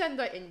fuck it. Let's send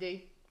out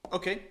Indy.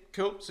 Okay,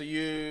 cool. So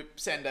you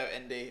send out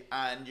Indy,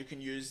 and you can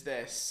use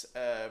this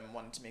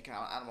one to make an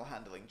animal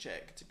handling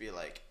check to be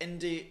like,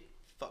 Indy,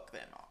 fuck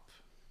them up.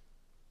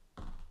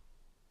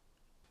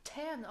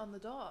 10 on the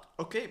dot.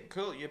 Okay,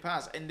 cool. You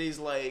pass. Indy's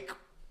like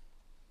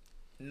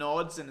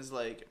nods and is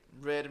like,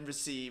 read and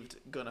received,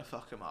 gonna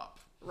fuck him up.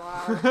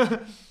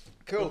 Rawr.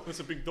 Cool. It's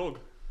a big dog.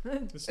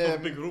 It's not a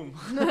big room.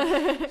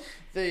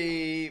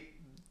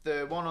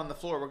 The one on the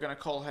floor, we're going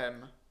to call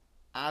him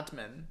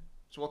Admin.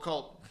 So we'll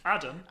call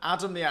Adam.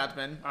 Adam the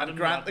admin Adam and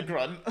Grant the the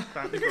grunt.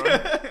 Grant the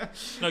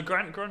grunt. No,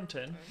 Grant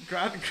Gruntin.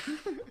 Grant,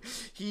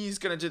 he's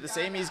going to do the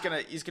same. He's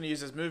going to use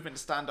his movement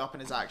to stand up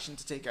and his action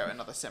to take out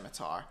another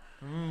scimitar.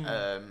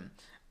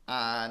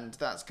 And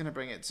that's going to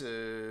bring it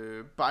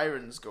to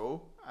Byron's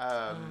go.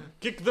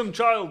 Kick them,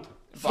 child.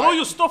 Throw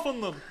your stuff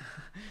on them.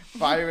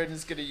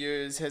 Byron's going to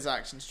use his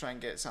action to try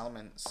and get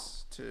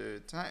Salamence to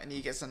attack, and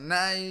he gets a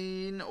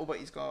 9. Oh, but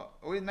he's got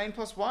 9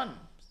 plus 1.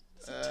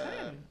 It's a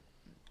 10.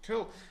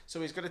 Cool.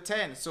 So he's got a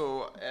 10.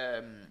 So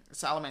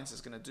Salamence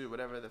is going to do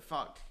whatever the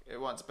fuck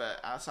it wants,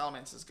 but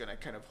Salamence is going to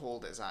kind of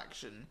hold his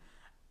action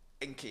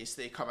in case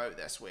they come out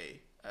this way.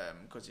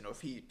 Because,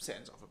 if he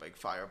sends off a big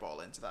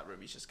fireball into that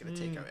room, he's just going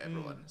to take out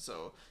everyone.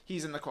 So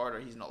he's in the corner,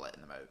 he's not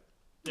letting them out.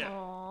 Yeah.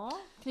 Aww.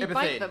 Can you Ibathane.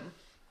 bite them?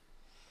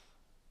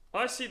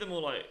 I see them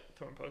all like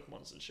throwing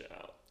Pokemons and shit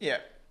out. Yeah.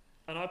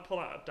 And I pull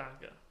out a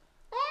dagger.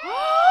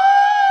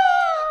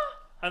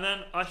 And then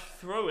I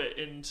throw it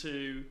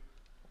into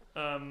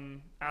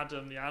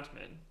Adam the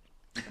admin.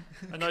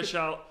 And I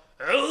shout,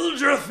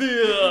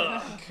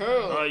 Eldrathir!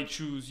 Cool. I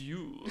choose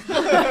you.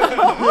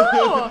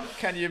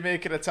 Can you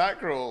make an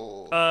attack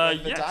roll? Yes.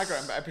 With the dagger?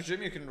 I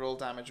presume you can roll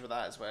damage with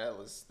that as well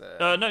as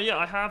the... No, yeah,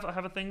 I have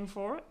a thing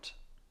for it.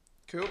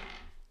 Cool.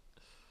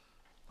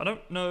 I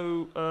don't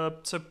know.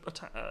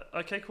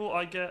 Okay, cool.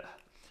 I get.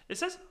 It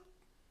says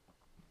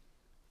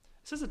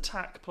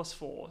attack plus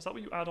 4. Is that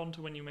what you add on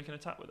to when you make an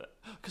attack with it?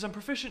 Because I'm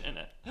proficient in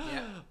it.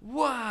 Yeah.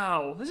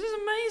 Wow, this is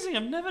amazing.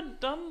 I've never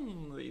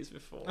done these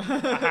before. I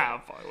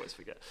have. I always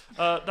forget.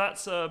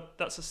 That's a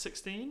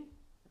 16.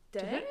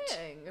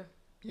 Dang.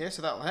 Yeah,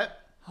 so that'll hit.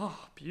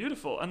 Oh,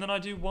 beautiful. And then I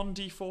do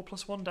 1d4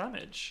 plus 1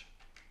 damage.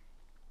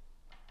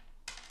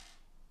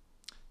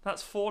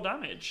 That's 4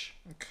 damage.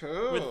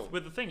 Cool.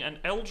 With the thing. And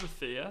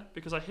Eldrathir,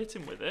 because I hit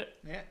him with it,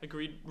 Yeah.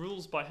 agreed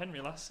rules by Henry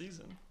last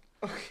season.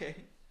 Okay.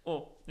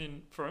 Or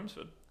for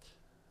Elmsford.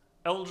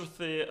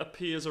 Eldrathir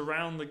appears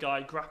around the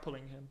guy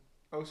grappling him.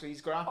 Oh, so he's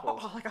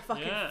grappled. Oh, like a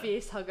fucking Yeah.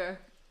 face hugger.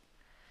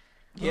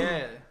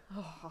 Yeah.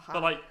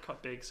 They're like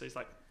quite big, so he's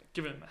like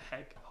giving him a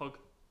hug.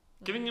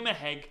 Giving him a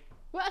hug.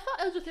 Well, I thought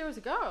Eldrathir was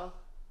a girl.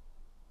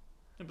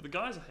 Yeah, but the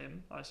guy's a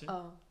him, I assume.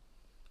 Oh.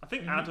 I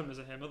think Adam is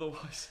a him,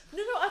 otherwise. No,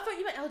 I thought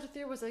you meant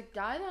Eldrathir was a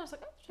guy. Then I was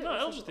like, oh shit. No,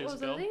 it was Eldrathir's a was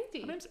girl.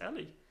 lady. Her name's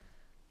Ellie.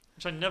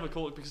 Which I never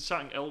call it because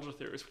shouting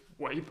Eldrathir is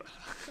way better.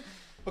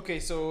 Okay,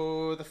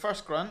 so the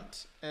first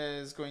grunt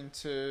is going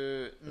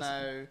to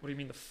now... What do you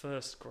mean the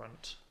first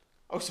grunt?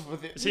 Oh, so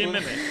the... Is he a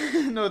mimic?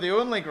 No, the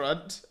only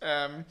grunt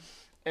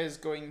is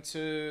going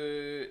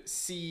to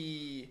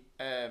see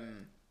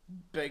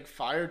Big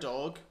Fire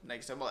Dog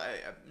next to him. Well,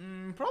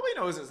 probably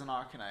knows it's an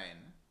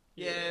Arcanine.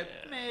 Yeah,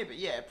 maybe.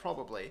 Yeah,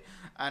 probably.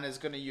 And is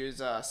going to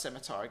use a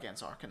scimitar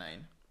against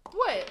Arcanine.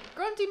 Wait,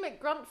 Grunty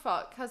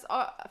McGruntfuck has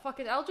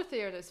fucking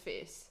Eldrathir in his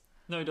face.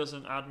 No, he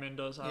doesn't. Admin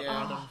does.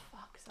 Yeah. Adam. Oh,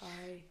 fuck,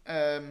 sorry.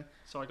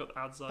 So I got the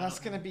ad sign. That's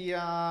going to be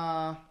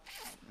a...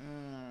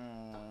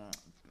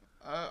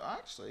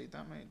 actually,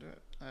 that might do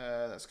it.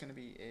 That's going to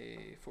be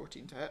a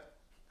 14 to hit.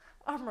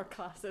 Armor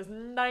class is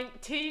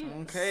 19.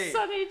 Okay.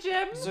 Sonny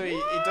Jim. So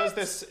he does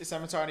this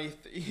scimitar and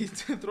he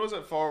throws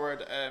it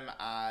forward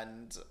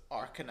and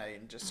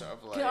Arcanine just sort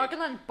of like... Can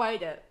Arcanine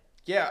bite it?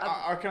 Yeah,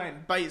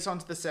 Arcanine bites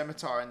onto the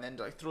scimitar and then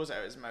like throws it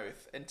out his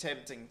mouth,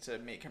 attempting to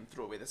make him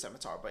throw away the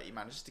scimitar, but he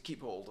manages to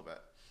keep hold of it.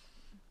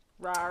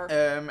 Rar.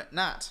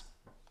 Nat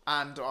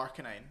and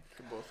Arcanine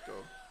can both go.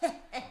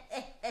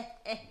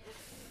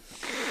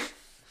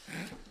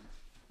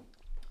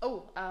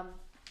 Oh,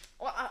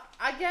 well,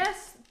 I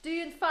guess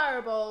doing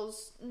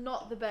fireballs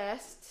not the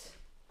best.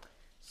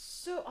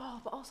 So,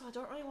 but also I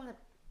don't really want to.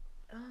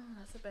 Oh,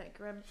 that's a bit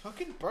grim.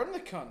 Fucking burn the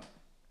cunt.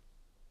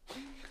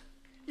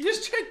 You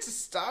just tried to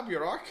stab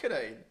your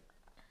Arcanine.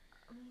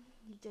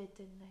 You did,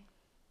 didn't I?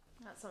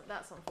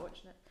 That's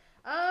unfortunate.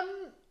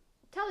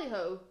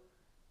 Tally-ho,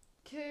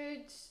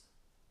 could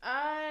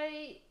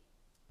I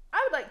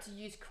would like to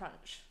use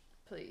Crunch,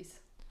 please.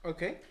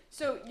 Okay.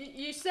 So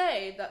you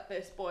say that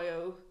this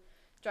boyo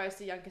tries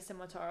to yank a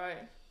scimitar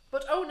out,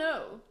 but oh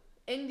no,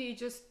 Indy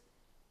just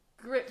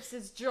grips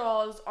his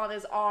jaws on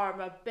his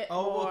arm a bit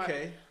more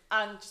okay.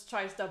 and just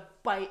tries to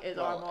bite his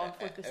arm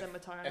off with the if-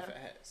 scimitar. If it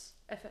hits.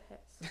 If it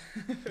hits.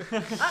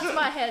 That's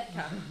my head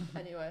count.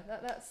 Anyway,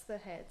 that's the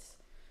heads.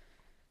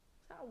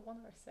 Is that a 1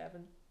 or a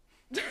 7?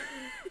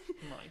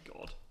 My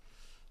God.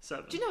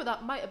 7. Do you know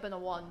that might have been a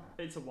 1?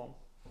 It's a 1.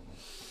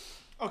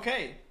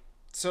 Okay.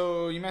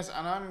 So you miss,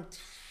 and I'm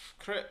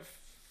crit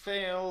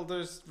fail.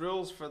 There's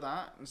rules for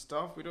that and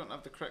stuff. We don't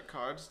have the crit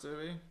cards, do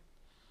we?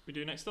 We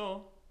do next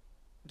door.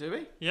 Do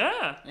we?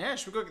 Yeah. Yeah,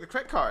 should we go get the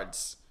crit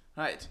cards?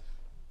 Right.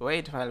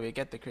 Wait while we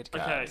get the crit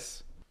Okay.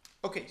 cards.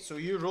 Okay, so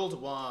you rolled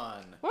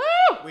 1. Woo!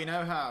 We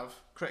now have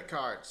crit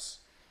cards.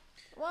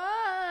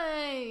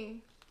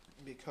 Why?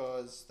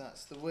 Because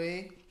that's the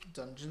way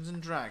Dungeons and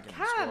Dragons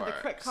Can works. the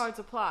crit cards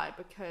apply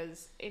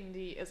because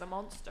Indy is a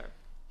monster?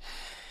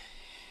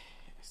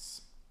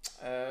 Yes.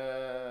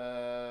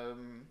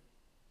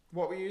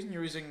 What were you using?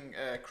 You're using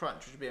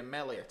Crunch, which would be a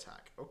melee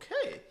attack.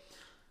 Okay.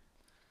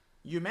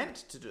 You meant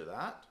to do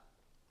that.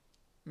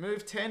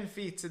 Move 10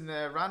 feet in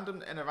a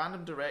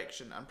random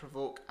direction and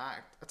provoke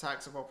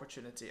attacks of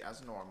opportunity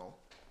as normal.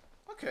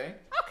 Okay.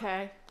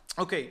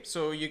 Okay,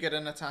 so you get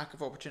an attack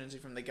of opportunity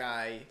from the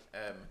guy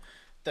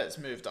that's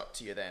moved up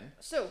to you then.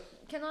 So,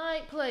 can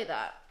I play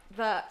that?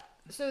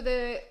 So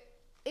the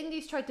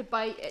Indy's tried to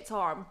bite its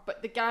arm,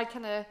 but the guy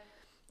kind of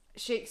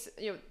shakes,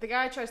 the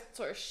guy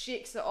sort of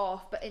shakes it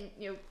off, but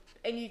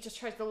Indy just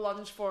tries to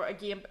lunge for it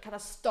again, but kind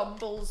of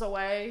stumbles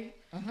away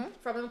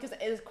from him because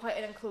it is quite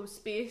an enclosed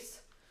space.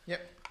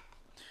 Yep.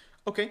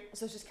 Okay.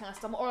 So it's just kind of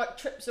stumble, or like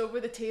trips over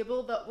the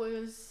table that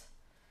was,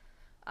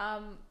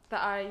 that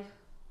I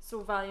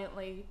so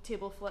valiantly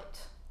table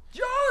flipped,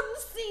 John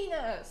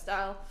Cena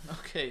style.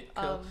 Okay,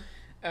 cool.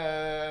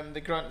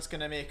 The grunt's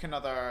gonna make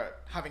another.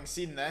 Having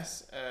seen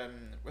this,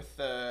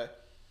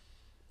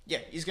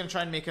 he's gonna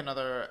try and make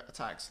another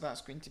attack. So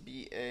that's going to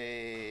be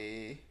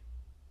a.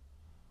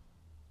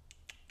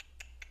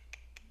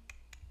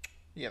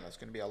 Yeah, that's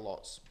going to be a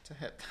lot to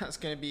hit. That's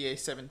going to be a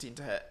 17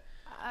 to hit.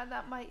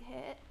 That might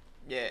hit.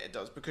 Yeah, it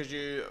does, because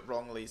you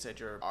wrongly said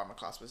your armor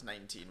class was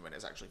 19 when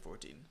it's actually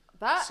 14.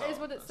 That So is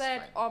what it that's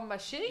said fine. on my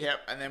sheet.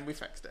 Yep, and then we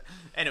fixed it.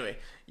 Anyway,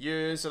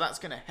 so that's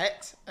going to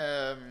hit,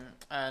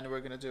 and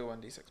we're going to do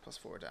 1d6 plus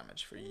 4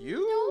 damage for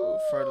you,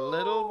 for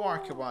little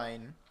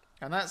Warkawine.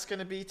 And that's going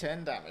to be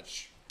 10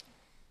 damage.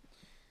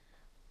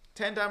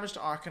 10 damage to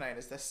Arcanine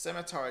as this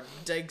scimitar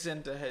digs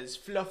into his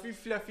fluffy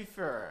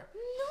fur.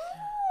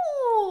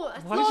 No!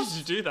 It's Why lost,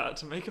 did you do that?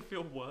 To make her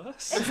feel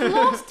worse? it's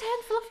lost 10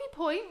 fluffy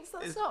points.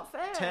 That's It's not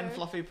fair. 10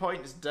 fluffy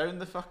points down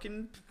the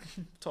fucking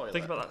toilet.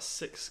 Think about that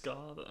 6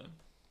 scar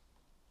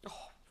though.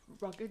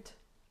 Rugged.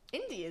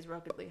 Indy is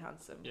ruggedly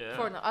handsome. Yeah.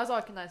 For as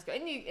Arcanine's got.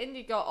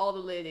 Indy got all the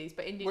ladies,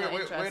 but Indy not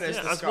Where interested. is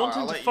Yeah, the as scar? wanting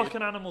I'll to let fuck you-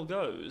 an animal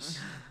goes.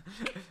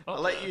 I'll Up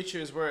let there. you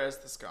choose where is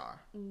the scar.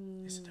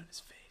 Is it down his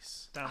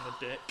face? Down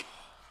the dick.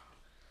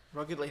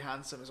 Ruggedly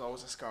handsome is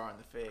always a scar on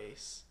the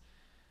face.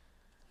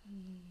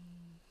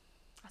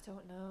 I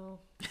don't know.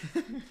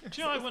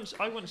 Do you know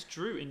I once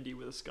drew Indy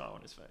with a scar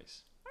on his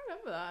face? I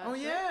remember that. Oh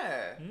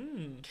yeah,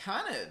 Hmm.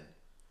 canon.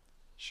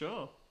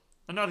 Sure.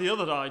 And now the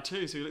other died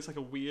too, so he looks like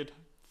a weird,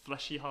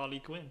 fleshy Harley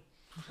Quinn.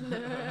 So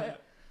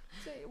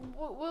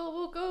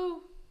we'll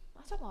go.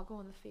 I don't want to go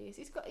on the face.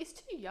 He's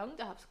too young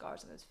to have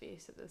scars on his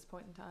face at this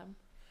point in time.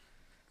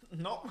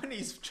 Not when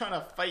he's trying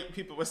to fight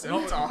people with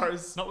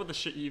scimitars. Not with the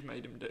shit you've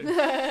made him do.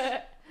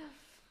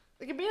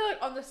 It could be like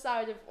on the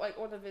side of like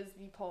one of his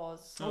wee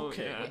paws. Oh,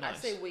 Okay. yeah, I nice.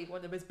 say wee,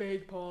 one of his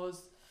big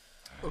paws.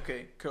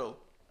 Okay, cool.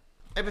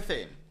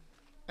 Ibethane.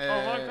 Oh,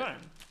 okay.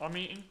 I'm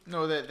eating.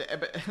 No,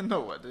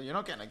 no, you're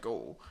not getting a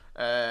go.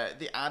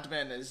 The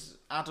admin is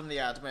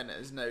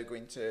now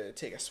going to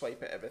take a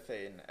swipe at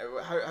Ibethane.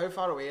 How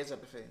far away is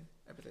Ibethane?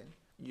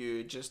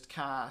 You just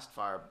cast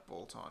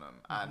Firebolt on him,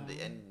 and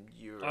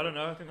you're I don't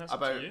know. I think that's up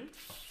about to you.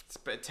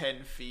 about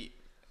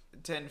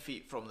 10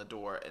 feet from the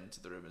door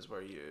into the room is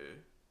where you.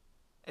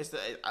 In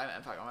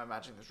fact, I'm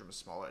imagining this room is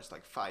smaller. It's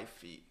like 5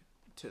 feet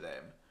to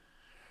them.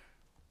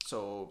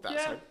 So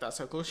that's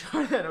how close you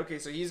are then. Okay,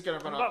 so he's gonna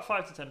I'm run about up.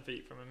 5 to 10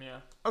 feet from him. Yeah.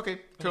 Okay,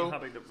 Depending cool. on how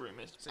big the room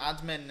is. So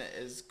admin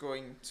is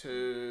going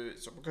to,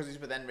 so because he's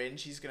within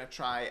range, he's going to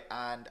try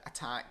and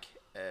attack.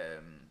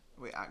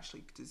 Wait,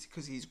 actually,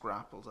 because he's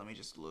grappled, let me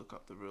just look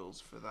up the rules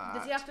for that.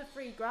 Does he have to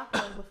free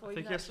grappling before I you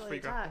think can he has to actually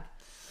free attack?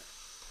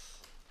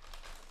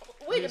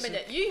 Wait a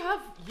minute, you have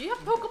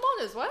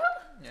Pokemon as well?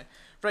 Yeah.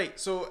 Right.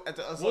 So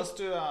let's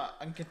do a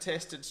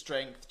uncontested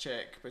strength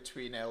check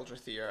between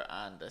Eldrathir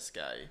and this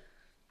guy.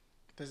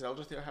 Does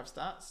Eldrathir have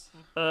stats?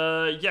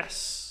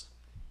 Yes.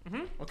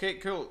 Mm-hmm. Okay,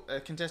 cool.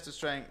 Contested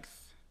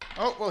strength.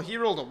 Oh well, he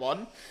rolled a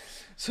 1.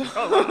 So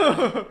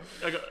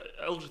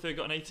Eldrathir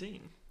got an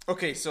 18.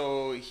 okay,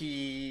 so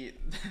he,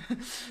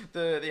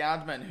 the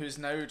admin who's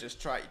now just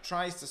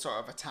tries to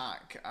sort of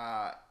attack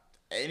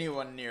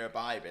anyone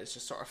nearby, but it's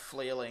just sort of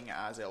flailing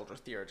as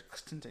Eldrathir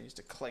continues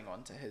to cling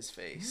onto his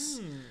face,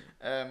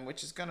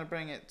 which is going to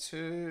bring it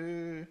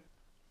to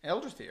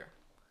Eldrathir.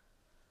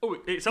 Oh,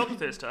 it's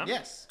Eldrathir's turn?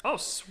 Yes. Oh,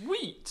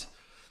 sweet.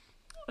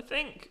 I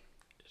think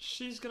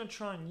she's going to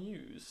try and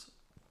use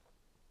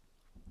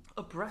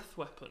a breath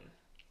weapon.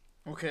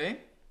 Okay.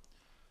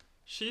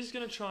 She's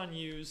going to try and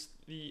use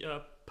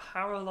the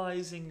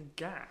paralyzing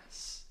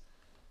gas.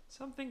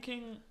 So I'm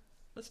thinking,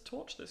 let's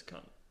torch this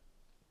cunt.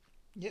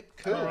 Yep.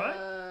 Cool. All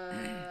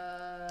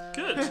right.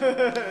 Good.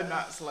 And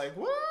that's like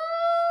what?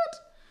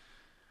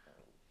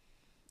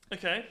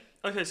 Okay,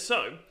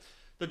 so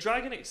the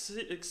dragon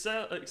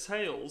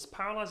exhales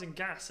paralyzing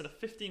gas in a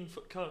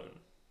 15-foot cone.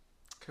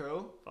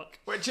 Cool. Fuck.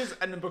 Which is,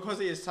 and because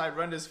he is tied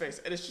around his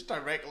face, it is just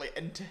directly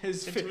into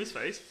his Into face. his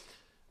face.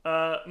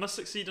 Must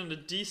succeed on a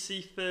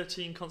DC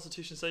 13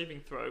 Constitution saving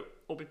throw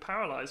or be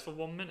paralyzed for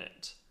 1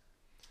 minute.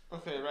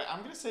 Okay, right.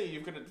 I'm gonna say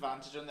you've got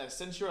advantage on this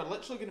since you're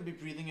literally gonna be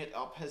breathing it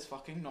up his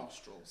fucking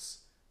nostrils.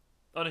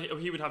 Oh, no,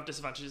 he would have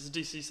disadvantage. It's a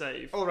DC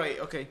save. Oh right.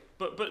 Okay.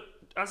 But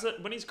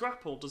when he's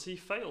grappled, does he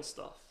fail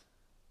stuff?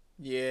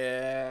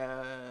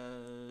 Yeah.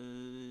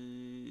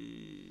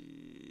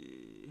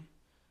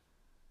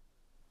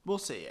 We'll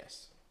say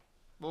yes.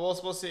 We'll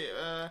say.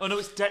 Oh no,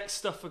 it's dex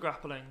stuff for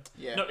grappling.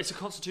 Yeah. No, it's a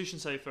Constitution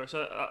save first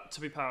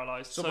to be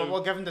paralysed. So, but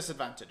we'll give him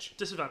disadvantage.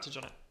 Disadvantage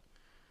on it.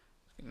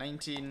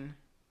 19,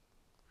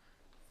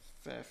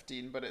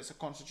 15, but it's a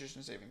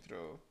Constitution saving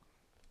throw.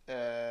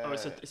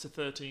 It's a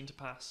 13 to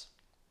pass.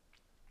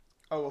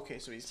 Oh, okay.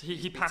 So he's So he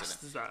beaten it.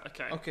 passed that.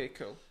 Okay. Okay,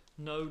 cool.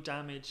 No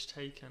damage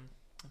taken.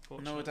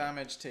 Unfortunately. No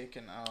damage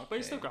taken. Oh, okay. But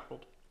he's still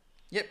grappled.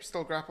 Yep,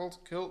 still grappled.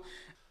 Cool.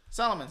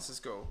 Salamance's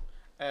go.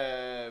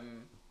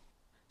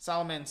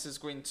 Salamence is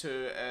going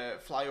to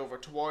fly over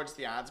towards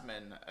the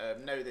admin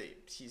now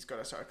that he's got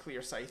a sort of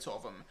clear sight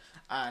of him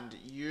and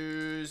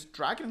use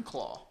Dragon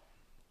Claw,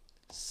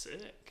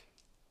 Sick.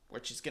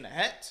 which is going to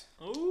hit.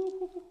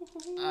 Ooh.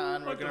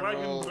 And we're my going to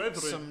dragon roll brethren.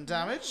 some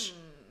damage.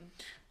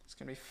 It's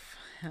going to be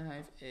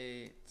 5,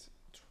 8,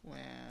 12.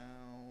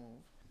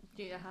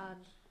 Do your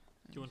hand.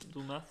 Do you want to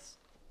do maths?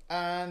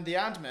 And the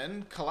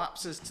admin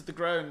collapses to the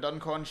ground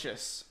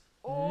unconscious.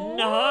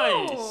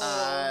 Nice.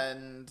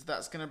 And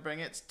that's going to bring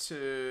it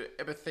to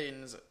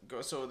Ibethane's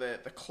go. So the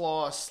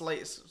claw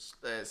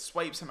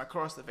swipes him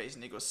across the face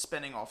and he goes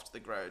spinning off to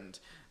the ground.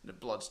 And the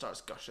blood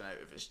starts gushing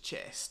out of his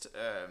chest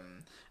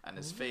and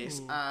his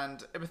face.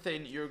 And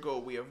Ibethane, your go.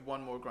 We have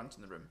one more grunt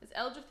in the room. Is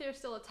Eldrathir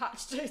still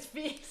attached to his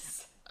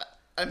face?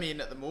 I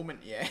mean, at the moment,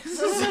 yes.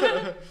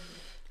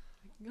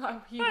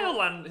 No, He'll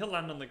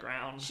land on the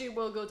ground. She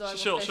will go down.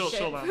 She'll with this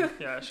ship. land.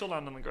 Yeah, she'll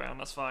land on the ground.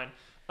 That's fine.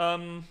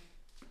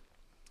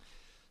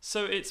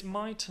 So it's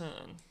my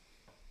turn.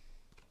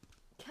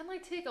 Can I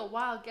take a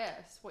wild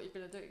guess what you're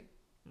gonna do?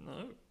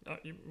 No,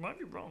 you might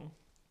be wrong.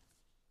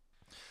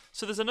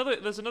 So there's another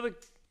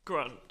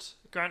grunt.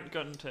 Grant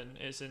Gunton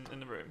is in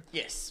the room.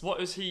 Yes.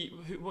 What's he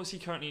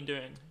currently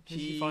doing? Who's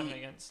he fighting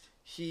against?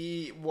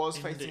 He was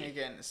fighting Indy.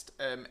 against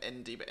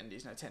Indy, but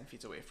Indy's now 10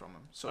 feet away from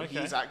him. So Okay.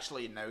 he's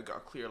actually now got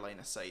a clear line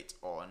of sight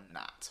on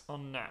Nat.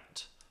 On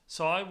Nat.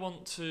 So I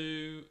want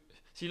to...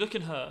 Is he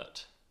looking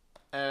hurt?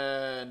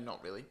 Not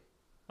really.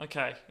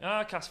 Okay.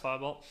 Cast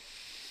Firebolt.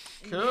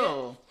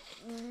 Cool.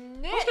 I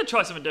was going to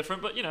try something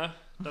different, but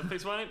don't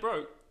fix what ain't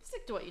broke.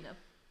 Stick to what you know.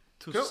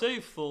 To Cool.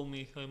 save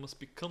Fulmy, I must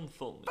become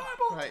Fulmy.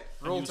 Right,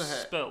 And roll use to hit.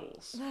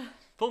 spells.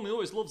 Fulmy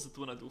always loves it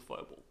when I do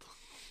Firebolt.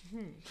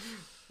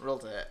 Roll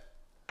to hit.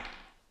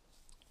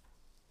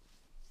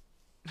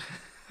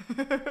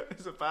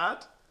 Is it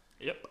bad?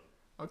 Yep.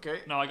 Okay.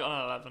 No, I got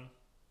an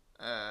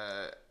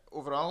 11.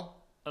 Overall?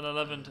 An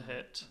 11 to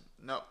hit.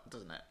 No,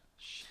 doesn't it?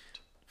 Shit.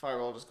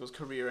 Fireball just goes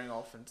careering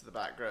off into the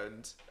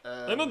background.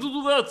 I meant to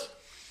do that!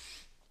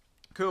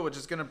 Cool, which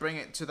is going to bring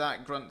it to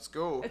that grunt's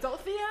go. It's all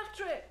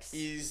theatrics.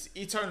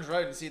 He turns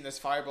around and seeing this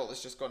fireball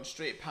that's just gone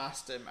straight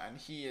past him, and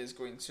he is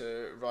going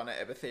to run at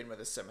Ibethane with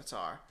his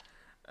scimitar.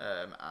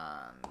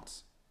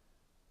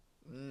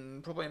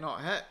 Probably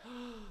not hit.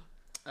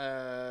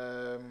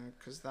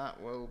 Because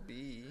that will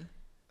be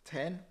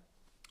 10.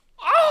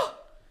 Oh!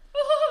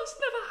 It's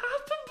never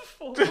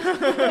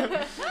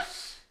happened before!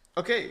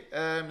 Okay,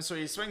 so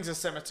he swings his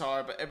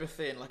scimitar, but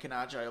Ibethane, like an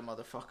agile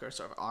motherfucker,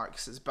 sort of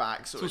arcs his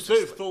back. So To it's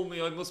save just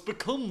Fulmy, I must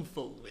become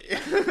Fulmy.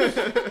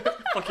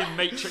 Fucking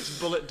Matrix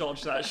bullet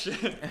dodge that shit.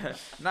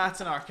 Nat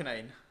and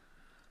Arcanine.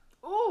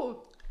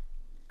 Oh,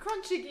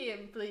 crunchy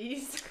game,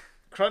 please.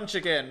 Crunch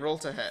again, roll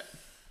to hit.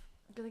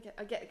 I'm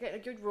gonna get a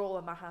good roll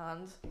in my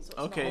hand. So it's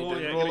Okay, Oh,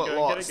 then yeah, roll get it it going,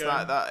 lots.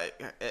 get it That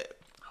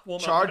it Warm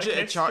up, charge get a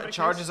it, kiss, get a kiss.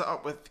 charges it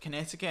up with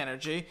kinetic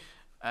energy,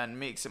 and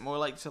makes it more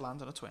likely to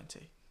land on a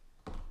 20.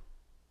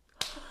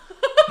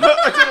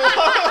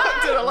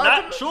 I did a lot.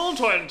 Natural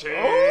 20!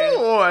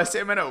 Oh, I see.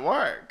 I mean, it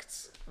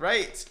worked.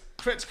 Right,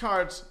 crit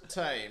card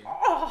time.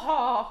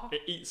 Oh,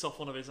 It eats off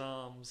one of his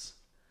arms.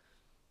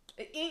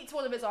 it eats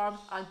one of his arms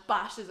and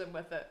bashes him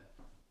with it.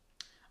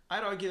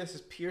 I'd argue this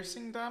is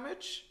piercing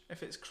damage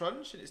if it's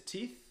crunch in its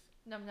teeth.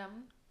 Num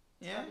num.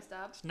 Yeah. Stabby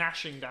stab. It's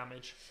gnashing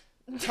damage.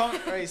 Tongue.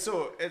 Right,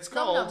 so it's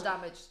Num num called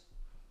damage.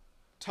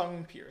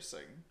 tongue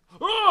piercing.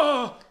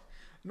 Ah!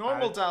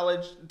 Normal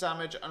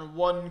damage and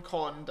 1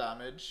 con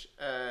damage.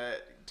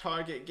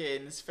 Target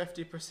gains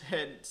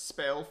 50%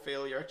 spell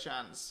failure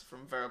chance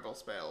from verbal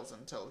spells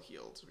until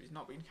healed. So he's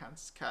not been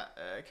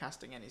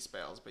casting any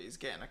spells, but he's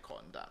getting a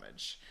con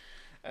damage.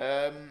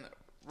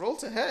 Roll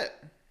to hit.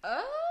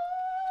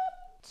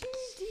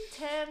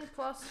 2d10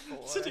 plus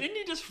 4. So didn't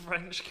you just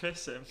French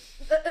kiss him?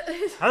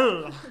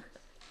 Oh.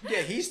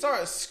 Yeah, he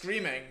starts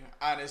screaming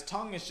and his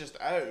tongue is just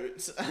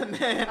out, and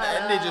then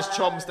Indy just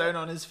chomps down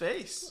on his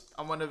face,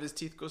 and one of his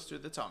teeth goes through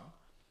the tongue.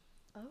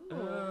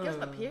 Oh, gives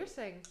him a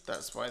piercing.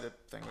 That's why the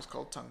thing was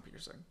called tongue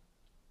piercing.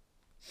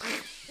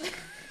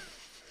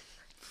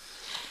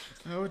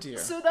 Oh dear.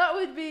 So that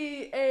would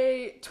be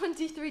a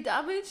 23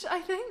 damage, I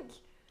think.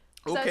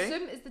 So I Okay.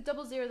 assume it's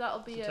the 00. That'll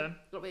be It's a 10.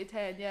 That'll be a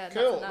 10. Yeah. and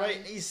Cool, that's a 9.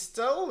 right, he's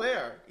still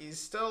there. He's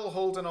still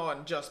holding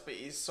on just, but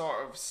he's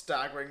sort of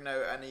staggering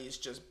now and he's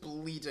just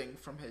bleeding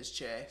from his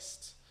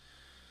chest.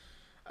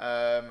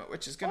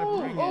 Which is going to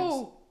bring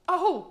us...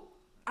 Oh,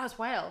 as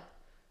well.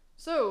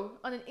 So,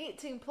 on an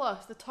 18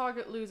 plus, the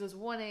target loses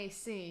 1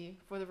 AC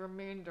for the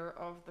remainder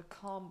of the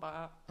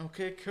combat.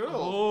 Okay, cool.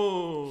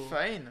 Oh.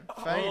 Fine.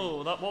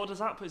 Oh, what does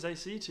that put his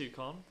AC to,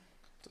 Con?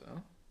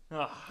 Dunno.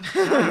 Ah.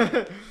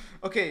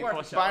 Okay, Worth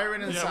a shot.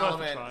 Byron and Yeah, worth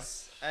a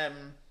Salamence.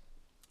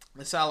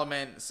 The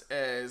Salamence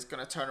is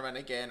going to turn around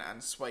again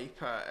and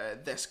swipe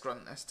at this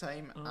grunt this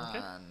time. Okay.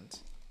 And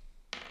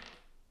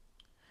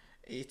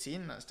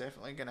 18, that's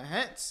definitely going to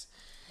hit.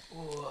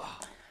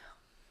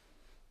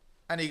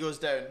 And he goes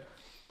down.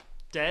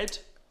 Dead?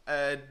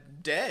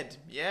 Dead.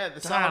 Yeah, the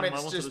Damn, I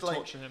Salamence wanted just to like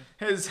torture him.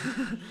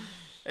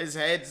 his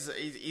head's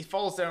he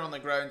falls down on the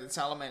ground, and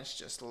Salamence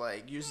just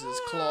like uses his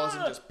claws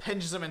and just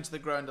pinches him into the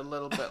ground a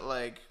little bit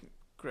like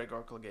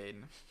Gregor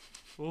Clegane.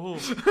 Ooh.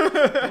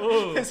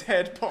 Ooh. His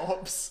head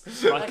pops.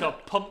 Like a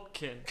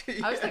pumpkin.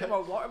 I was thinking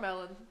more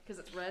watermelon because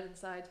it's red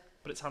inside.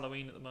 But it's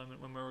Halloween at the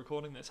moment when we're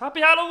recording this.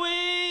 Happy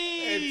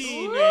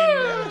Halloween!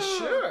 Yeah,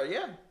 sure,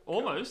 yeah.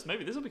 Almost.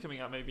 Maybe this will be coming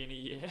out maybe in a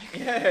year.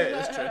 Yeah,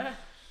 that's true.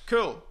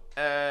 Cool.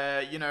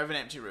 You now have an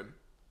empty room.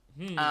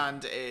 Hmm.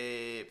 And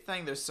a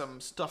thing, there's some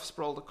stuff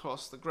sprawled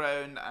across the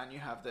ground, and you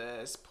have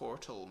this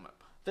portal.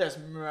 There's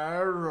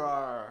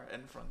mirror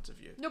in front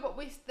of you. No, but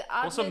the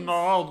What's a admin's,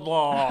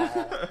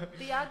 Nardlar?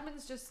 the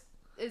admin's just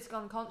is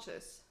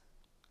unconscious.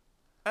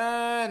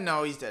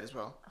 No, he's dead as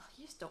well. Oh,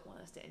 you just don't want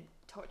us to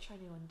torture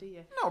anyone, do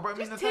you? No, but I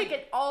mean Just the take thing.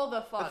 it all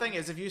the fun. The thing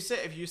is, if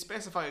you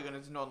specify you're going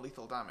to do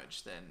non-lethal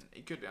damage, then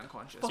he could be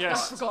unconscious. Fuck,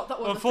 Yes. I forgot that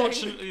was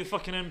Unfortunately, the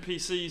fucking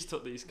NPCs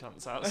took these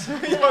cunts out. So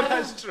Well,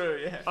 that's true.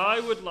 Yeah. I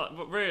would like,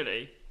 but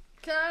really,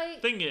 Can I?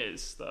 thing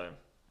is though,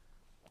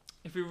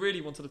 if we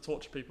really wanted to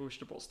torture people, we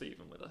should have brought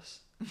Stephen with us.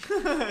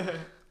 I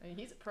mean,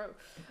 he's a pro.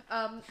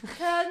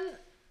 Can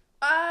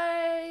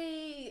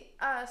I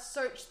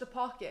search the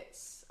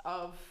pockets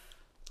of?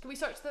 Can we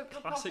search the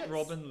Classic pockets?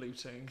 Robin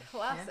looting.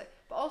 Classic.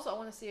 But also, I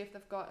want to see if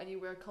they've got any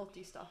weird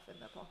culty stuff in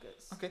their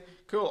pockets. Okay,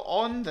 cool.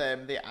 On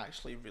them, they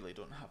actually really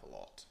don't have a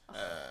lot.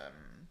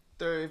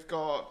 They've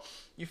got.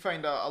 You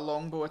find a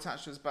longbow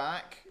attached to his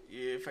back.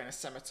 You find a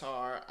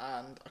scimitar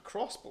and a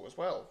crossbow as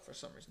well for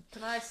some reason.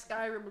 Can I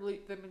Skyrim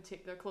loot them and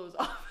take their clothes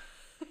off?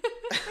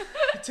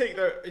 Take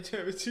their.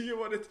 Do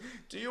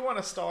you want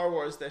to Star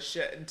Wars this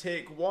shit and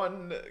take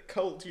one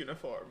cult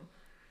uniform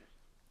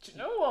Do you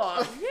know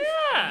what?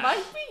 Yeah.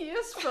 Might be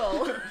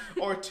useful.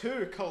 or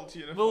two cult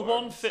uniforms? Will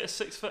one fit a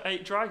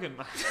 6'8" dragon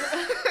man?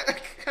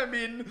 I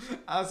mean,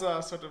 as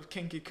a sort of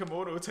kinky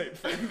kimono type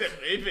thing, then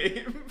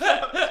maybe.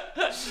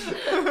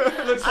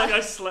 Looks like I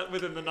slept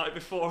with him the night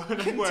before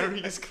and I'm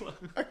wearing his clothes.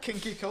 A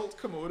kinky cult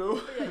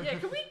kimono. yeah.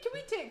 Can we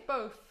take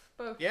both?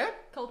 Both. Yeah.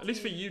 Culty. At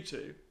least for you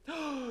two.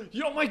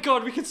 Oh my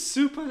god, we could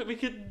super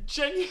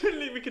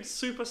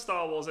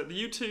Star Wars it.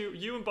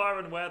 You and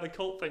Byron wear the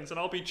cult things and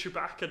I'll be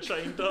Chewbacca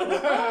chained up.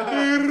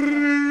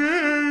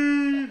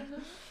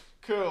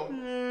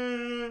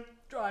 Cool.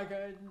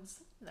 Dragons.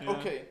 No. Yeah.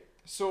 Okay,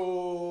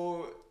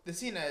 so the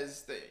scene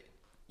is that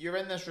you're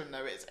in this room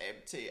now, it's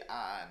empty,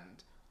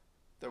 and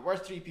there were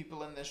 3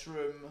 people in this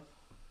room.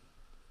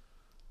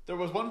 There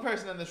was one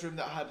person in this room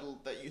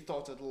that you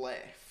thought had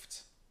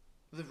left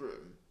the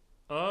room.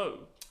 Oh.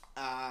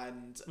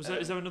 And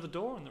Is there another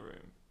door in the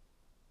room?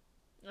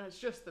 It's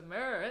just the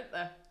mirror, isn't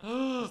there?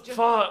 just-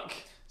 Fuck!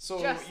 so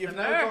just you've the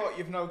now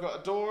mirror. got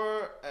a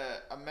door,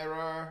 a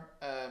mirror,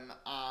 and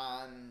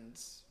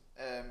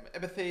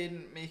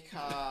Ibethane, make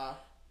a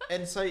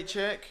insight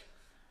check.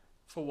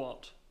 For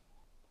what?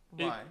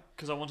 Why?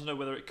 Because I want to know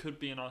whether it could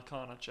be an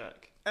Arcana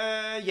check.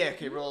 Yeah,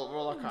 okay,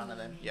 roll Arcana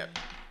then. Yep.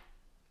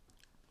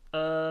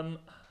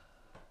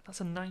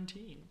 That's a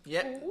 19.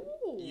 Yep.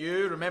 Ooh.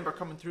 You remember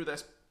coming through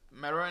this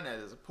mirror and it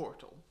is a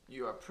portal.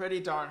 You are pretty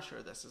darn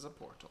sure this is a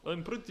portal.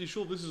 I'm pretty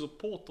sure this is a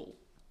portal.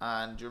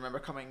 And you remember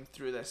coming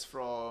through this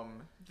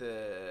from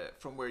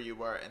where you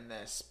were in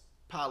this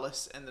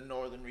palace in the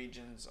northern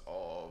regions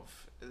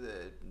of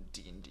the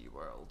D&D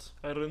world.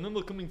 I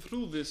remember coming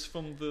through this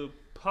from the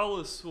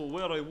palace, or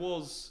where I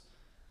was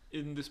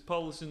in this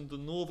palace in the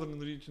northern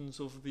regions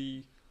of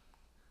the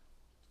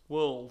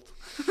world.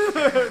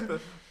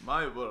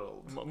 My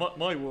world.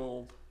 My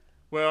world.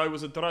 Where I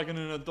was a dragon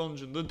in a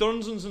dungeon. The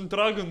Dungeons and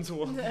Dragons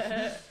world.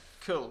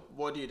 Cool.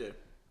 What do you do?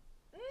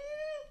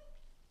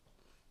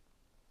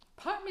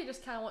 Part of me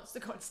just kind of wants to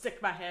go and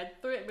stick my head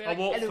through it and be I like,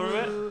 walk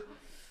 "Hello."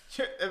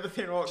 through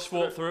Everything walks Just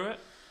walk through it.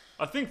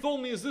 I think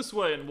Thormy is this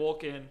way and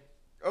walk in.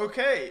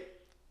 Okay.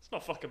 It's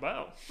not fuck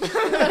about.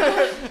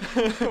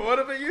 What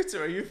about you two?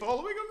 Are you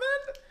following him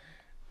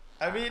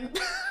then? I mean,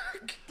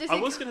 Does I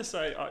he- was gonna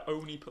say I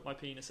only put my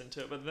penis into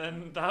it, but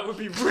then that would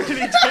be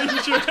really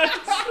dangerous.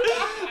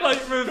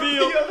 Like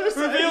reveal the other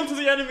side. reveal to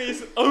the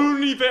enemies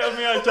only bit of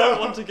me I don't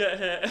want to get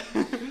hit.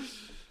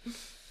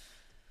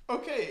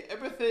 okay,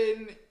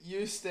 everything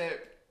you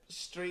step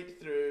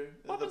straight through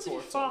What the happens if you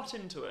portal. fart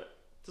into it?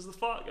 Does the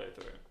fart go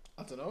through?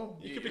 I don't know.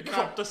 You could be you're gonna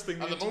crop have-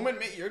 dusting At the into- moment,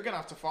 mate, you're gonna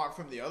have to fart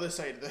from the other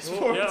side of this Oh,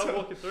 portal. yeah, I'm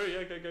walking through.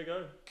 Yeah,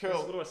 go. Cool.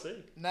 What do I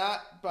see? Nat,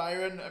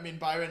 Byron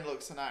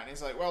looks at Nat and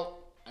he's like, well,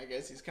 I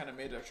guess he's kind of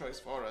made a choice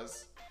for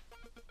us.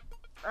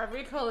 Are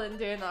we calling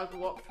Dan? I'll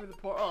walk through the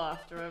portal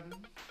after him.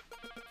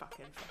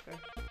 Fucking fucker.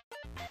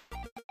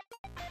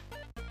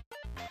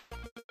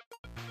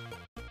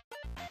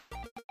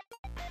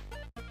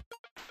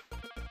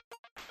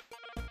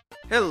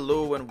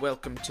 Hello and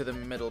welcome to the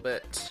middle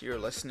bit. You're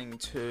listening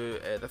to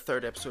the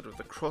third episode of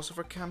the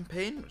crossover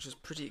campaign, which is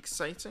pretty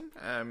exciting.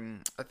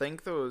 I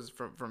think those,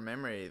 from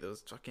memory,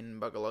 those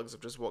fucking bugalugs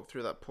have just walked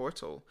through that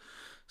portal.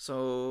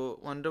 So,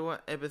 wonder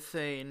what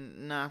Ibethane,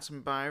 Nat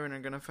and Byron are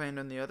going to find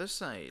on the other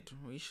side.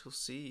 We shall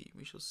see,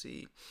 we shall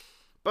see.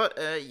 But,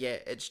 yeah,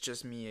 it's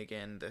just me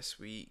again this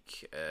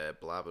week,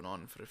 blabbing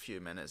on for a few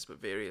minutes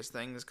about various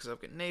things, because I've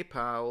got nae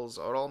pals,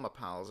 or all my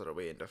pals are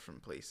away in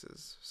different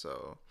places,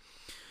 so...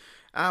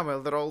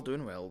 well, they're all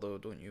doing well, though,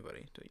 don't you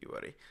worry.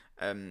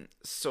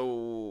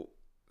 So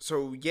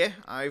yeah,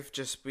 I've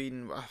just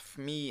been,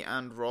 me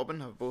and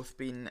Robin have both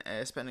been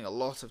spending a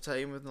lot of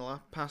time within the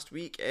past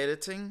week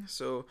editing,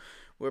 so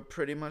we're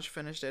pretty much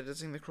finished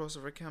editing the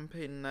crossover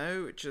campaign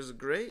now, which is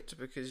great,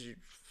 because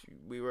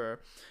we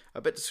were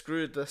a bit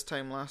screwed this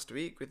time last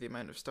week with the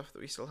amount of stuff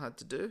that we still had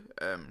to do,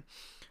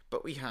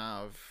 but we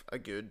have a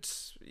good,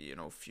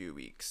 few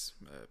weeks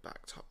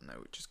backed up now,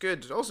 which is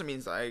good. It also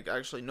means that I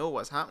actually know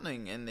what's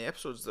happening in the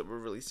episodes that we're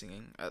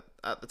releasing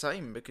at the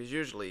time, because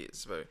usually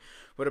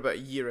we're about a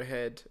year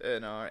ahead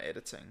in our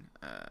editing.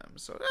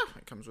 So yeah,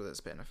 it comes with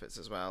its benefits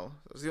as well.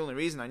 That's the only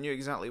reason I knew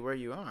exactly where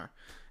you are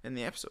in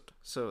the episode.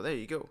 So there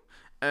you go.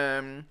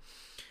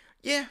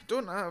 Yeah,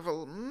 don't have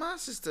a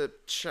masses to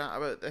chat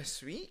about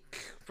this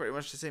week. Pretty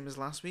much the same as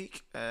last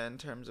week in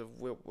terms of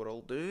what we're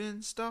all doing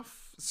and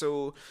stuff.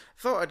 So,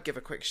 thought I'd give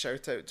a quick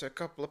shout out to a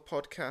couple of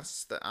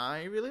podcasts that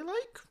I really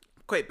like.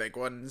 Quite big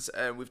ones.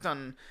 We've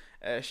done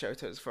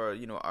shout outs for,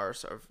 our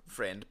sort of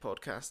friend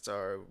podcasts,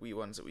 our wee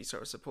ones that we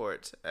sort of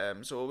support.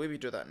 So, we'll maybe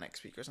do that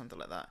next week or something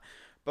like that.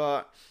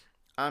 But...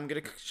 I'm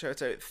going to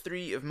shout out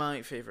 3 of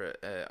my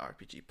favourite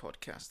RPG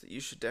podcasts that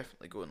you should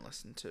definitely go and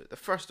listen to. The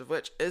first of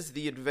which is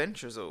The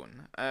Adventure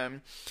Zone.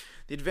 The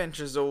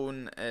Adventure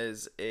Zone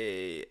is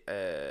a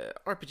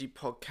RPG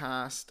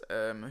podcast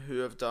who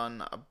have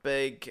done a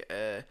big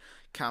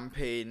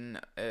campaign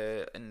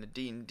in the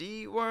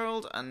D&D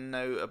world, and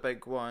now a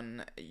big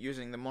one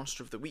using the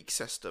Monster of the Week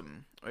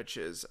system, which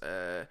is...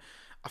 a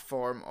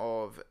form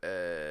of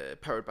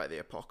Powered by the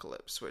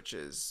Apocalypse, which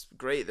is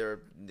great.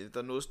 They've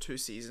done those 2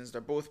 seasons. They're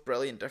both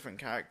brilliant, different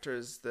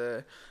characters.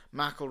 The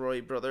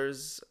McElroy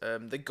brothers,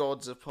 the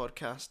gods of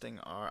podcasting,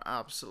 are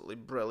absolutely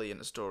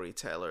brilliant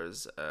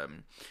storytellers.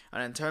 And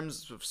in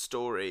terms of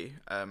story,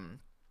 and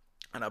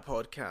a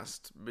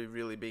podcast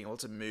really being able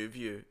to move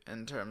you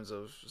in terms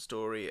of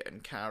story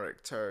and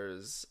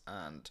characters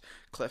and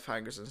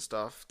cliffhangers and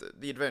stuff,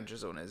 the Adventure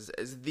Zone is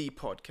the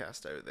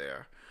podcast out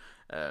there.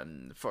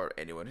 For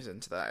anyone who's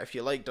into that. If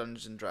you like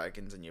Dungeons and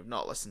Dragons and you've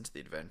not listened to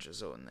the Adventure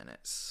Zone, then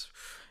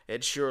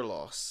it's your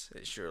loss.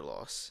 It's your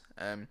loss.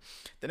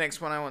 The next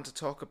one I want to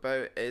talk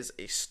about is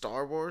a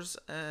Star Wars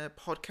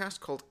podcast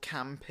called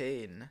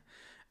Campaign.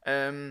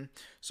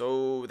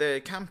 So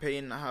the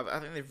Campaign I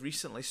think they've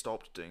recently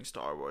stopped doing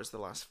Star Wars. The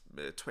last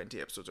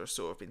 20 episodes or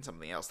so have been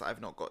something else that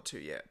I've not got to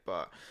yet,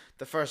 but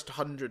the first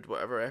 100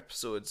 whatever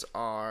episodes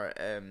are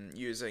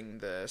using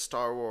the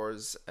Star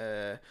Wars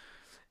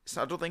so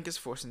I don't think it's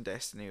Force and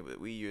Destiny that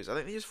we use. I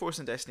think they use Force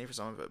and Destiny for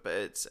some of it, but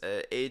it's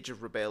Age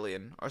of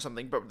Rebellion or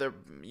something. But they're,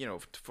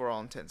 for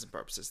all intents and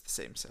purposes, the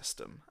same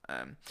system.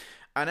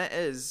 And it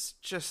is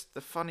just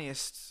the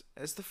funniest.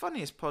 It's the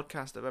funniest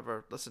podcast I've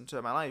ever listened to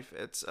in my life.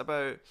 It's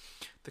about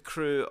the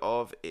crew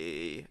of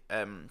a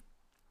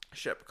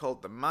ship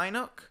called the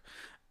Minok,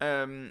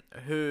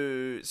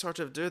 who sort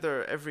of do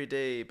their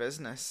everyday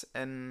business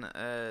in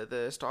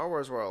the Star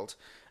Wars world.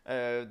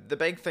 The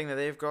big thing that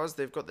they've got is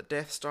they've got the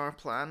Death Star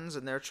plans,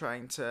 and they're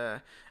trying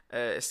to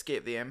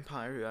escape the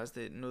Empire, who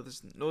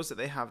knows that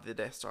they have the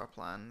Death Star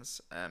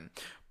plans.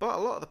 But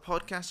a lot of the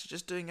podcasts are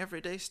just doing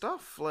everyday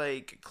stuff,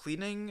 like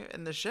cleaning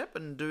in the ship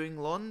and doing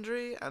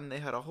laundry, and they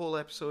had a whole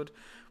episode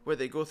where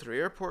they go through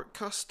airport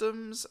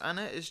customs, and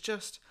it's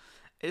just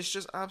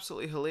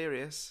absolutely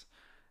hilarious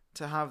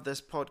to have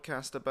this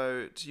podcast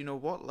about,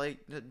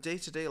 what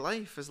day-to-day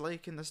life is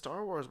like in the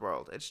Star Wars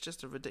world. It's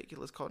just a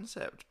ridiculous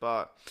concept,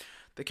 but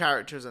the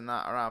characters in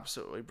that are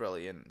absolutely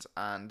brilliant,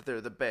 and they're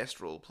the best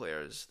role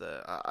players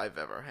that I've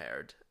ever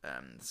heard.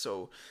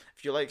 So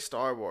if you like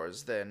Star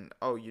Wars, then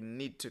you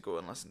need to go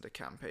and listen to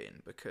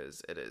Campaign,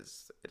 because it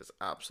is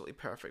absolutely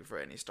perfect for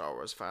any Star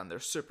Wars fan. They're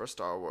super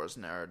Star Wars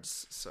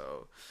nerds,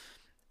 so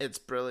it's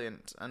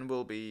brilliant, and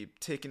we'll be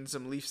taking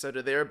some leaves out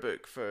of their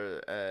book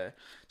for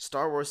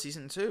Star Wars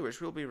Season 2,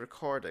 which we'll be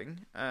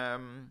recording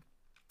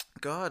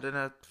in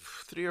a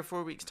 3 or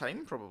 4 weeks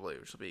time probably,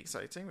 which will be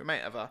exciting. We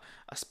might have a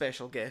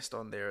special guest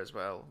on there as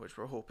well, which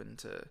we're hoping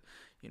to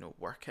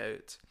work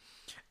out.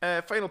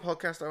 Final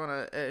podcast I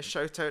want to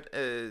shout out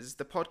is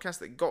the podcast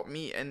that got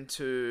me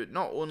into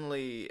not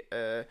only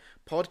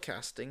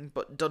podcasting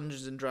but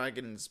Dungeons and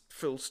Dragons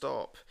full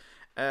stop.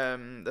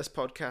 This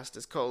podcast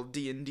is called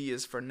D&D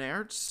is for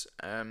Nerds,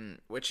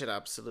 which it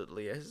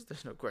absolutely is.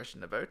 There's no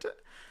question about it.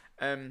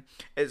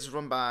 It's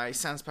run by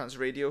Sanspants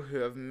Radio, who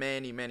have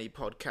many, many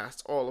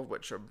podcasts, all of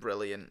which are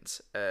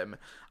brilliant.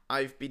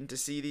 I've been to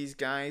see these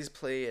guys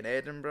play in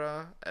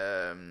Edinburgh.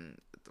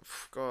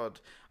 God,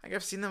 I think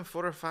I've seen them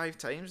 4 or 5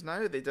 times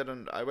now.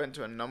 I went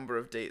to a number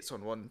of dates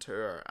on one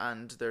tour,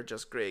 and they're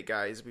just great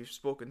guys. We've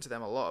spoken to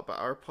them a lot about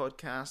our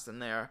podcast,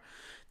 and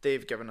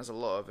they've given us a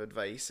lot of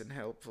advice and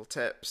helpful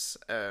tips.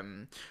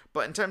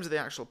 But in terms of the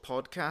actual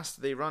podcast,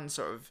 they run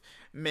sort of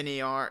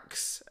mini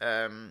arcs.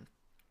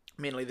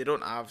 Mainly, they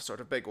don't have sort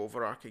of big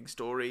overarching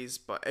stories,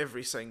 but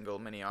every single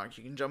mini arc,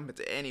 you can jump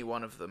into any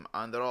one of them,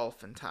 and they're all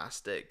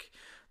fantastic.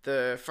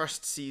 The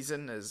first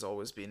season has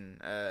always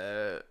been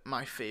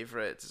my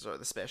favourite, sort of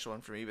the special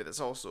one for me, but it's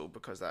also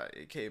because that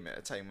it came at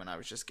a time when I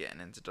was just getting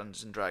into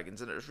Dungeons and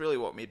Dragons, and it was really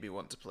what made me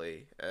want to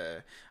play,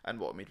 and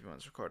what made me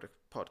want to record a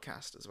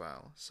podcast as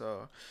well.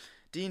 So,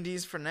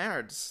 D&D's for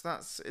Nerds.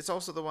 It's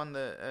also the one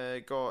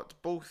that got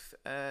both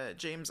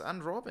James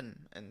and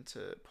Robin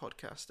into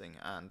podcasting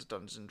and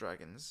Dungeons and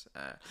Dragons.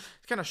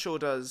 It kind of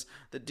showed us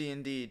that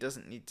D&D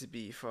doesn't need to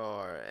be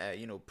for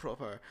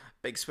proper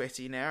big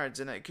sweaty nerds,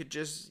 and it could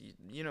just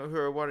who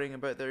are worrying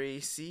about their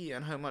AC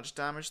and how much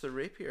damage the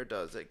rapier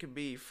does. It can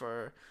be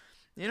for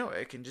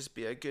it can just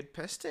be a good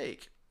piss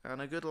take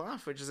and a good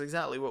laugh, which is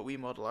exactly what we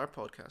model our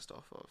podcast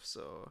off of.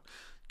 So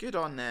good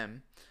on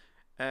them.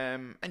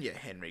 And yeah,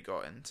 Henry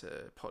got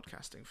into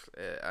podcasting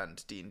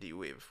and D&D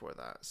way before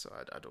that, so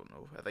I don't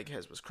know. I think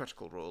his was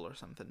Critical Role or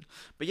something.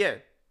 But yeah,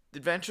 the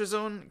Adventure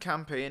Zone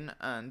campaign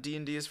and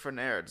D&D is for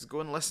Nerds. Go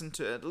and listen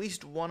to at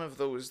least one of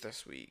those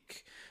this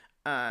week,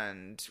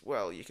 and,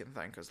 well, you can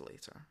thank us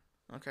later.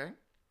 Okay?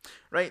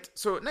 Right,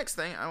 so next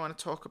thing I want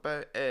to talk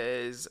about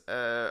is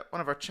one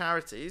of our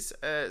charities,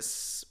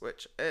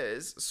 which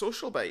is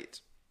Social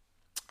Bite.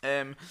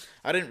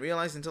 I didn't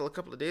realise until a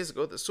couple of days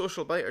ago that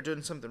Social Bite are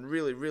doing something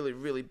really, really,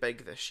 really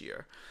big this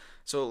year.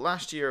 So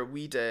last year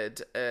we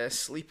did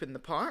Sleep in the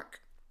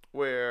Park,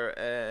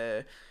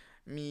 where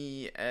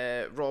me,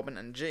 Robin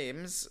and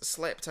James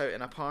slept out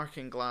in a park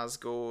in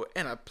Glasgow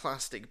in a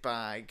plastic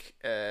bag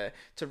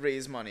to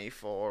raise money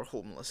for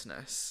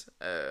homelessness,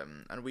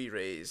 and we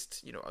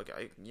raised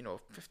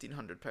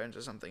 £1,500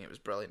 or something. It was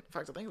brilliant. In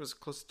fact, I think it was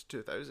close to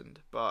 2,000.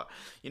 But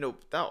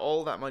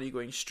all that money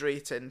going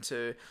straight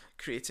into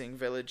creating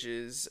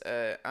villages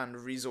and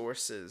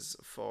resources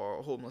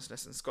for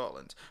homelessness in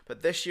Scotland.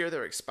 But this year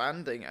they're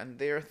expanding, and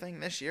their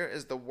thing this year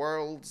is the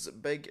world's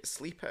big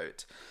sleep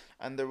out.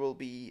 And there will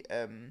be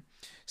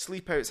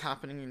sleepouts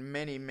happening in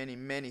many, many,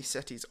 many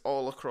cities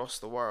all across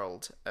the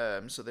world.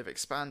 So they've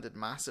expanded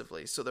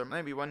massively. So there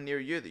might be one near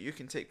you that you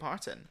can take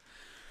part in.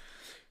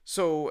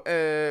 So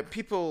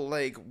people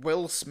like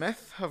Will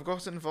Smith have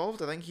got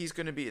involved. I think he's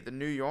going to be at the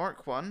New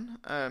York one.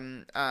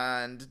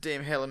 And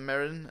Dame Helen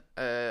Mirren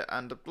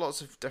and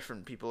lots of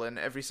different people in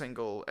every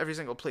single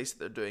place that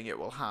they're doing it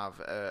will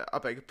have a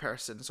big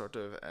person sort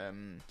of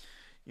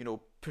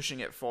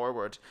pushing it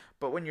forward.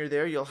 But when you're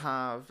there, you'll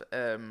have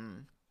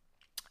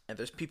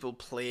there's people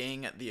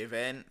playing at the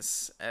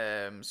events,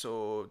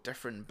 so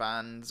different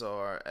bands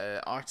or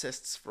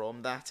artists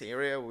from that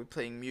area will be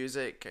playing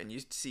music, and you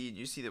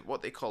see that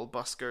what they call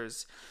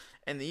buskers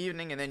in the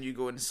evening, and then you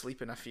go and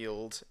sleep in a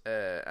field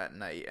at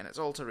night, and it's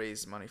all to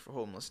raise money for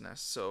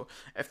homelessness. So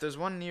if there's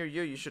one near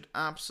you, you should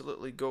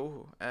absolutely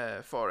go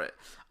for it.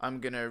 I'm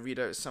going to read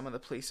out some of the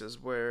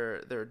places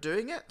where they're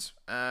doing it,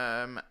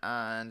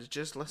 and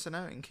just listen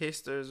out in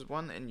case there's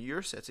one in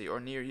your city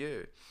or near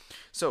you.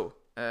 So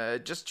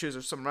just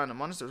choose some random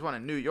ones. There's one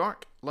in New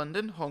York,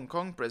 London, Hong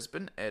Kong,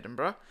 Brisbane,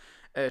 Edinburgh,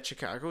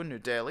 Chicago, New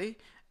Delhi,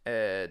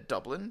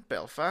 Dublin,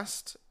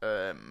 Belfast,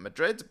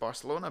 Madrid,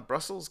 Barcelona,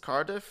 Brussels,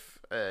 Cardiff,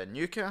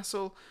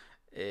 Newcastle.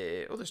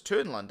 There's 2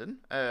 in London.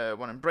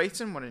 One in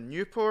Brighton, one in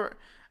Newport,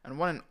 and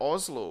one in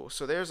Oslo.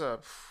 So there's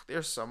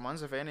some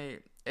ones. If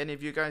any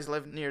of you guys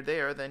live near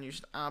there, then you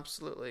should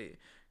absolutely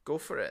go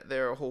for it.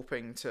 They're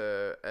hoping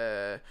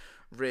to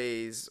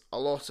raise a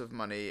lot of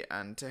money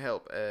and to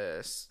help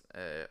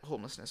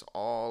homelessness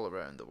all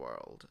around the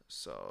world.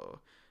 So,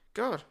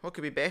 God, what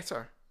could be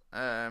better?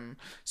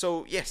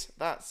 So yes,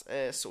 that's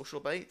Social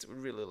Bite. We'd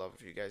really love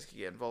if you guys could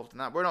get involved in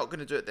that. We're not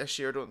going to do it this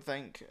year, I don't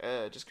think.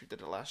 Just 'cause we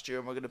did it last year,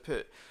 and we're going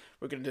to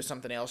do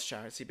something else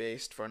charity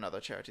based for another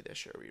charity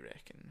this year, we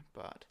reckon.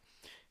 But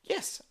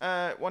yes,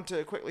 want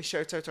to quickly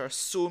shout out our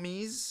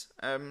Somies.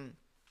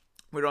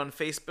 We're on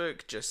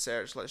Facebook, just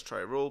search Let's Try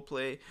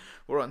Roleplay.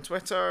 We're on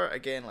Twitter,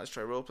 again, Let's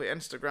Try Roleplay.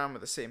 Instagram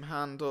with the same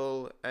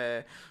handle.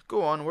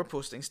 Go on, we're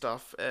posting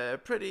stuff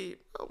pretty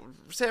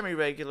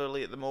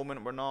semi-regularly at the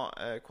moment. We're not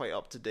quite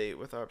up to date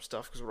with our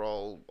stuff because we're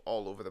all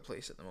over the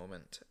place at the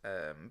moment.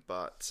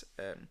 But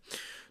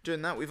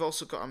doing that, we've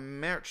also got a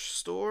merch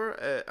store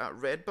at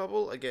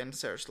Redbubble. Again,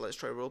 search Let's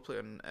Try Roleplay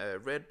on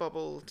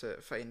Redbubble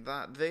to find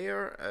that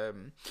there.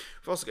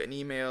 We've also got an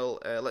email,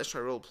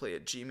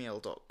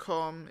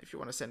 letstryroleplay@gmail.com. If you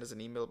want to send us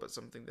an email about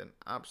something, then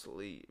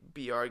absolutely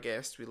be our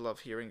guest. We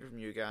love hearing from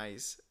you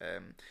guys.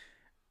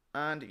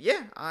 And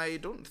yeah, I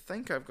don't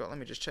think I've got, let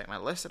me just check my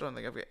list. I don't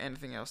think I've got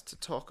anything else to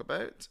talk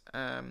about.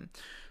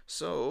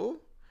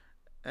 So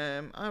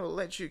I will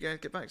let you guys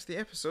get back to the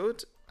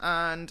episode.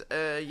 And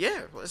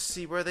yeah, let's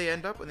see where they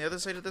end up on the other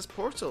side of this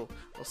portal.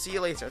 I'll see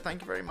you later.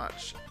 Thank you very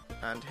much.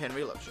 And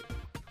Henry loves you.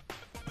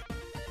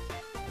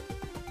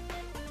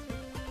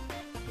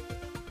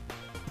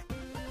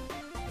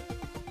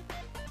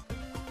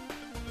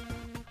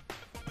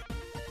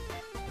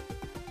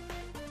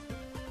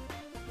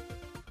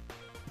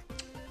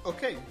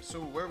 Okay, so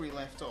where we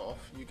left off,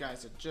 you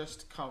guys had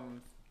just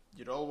come.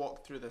 You'd all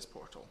walked through this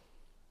portal.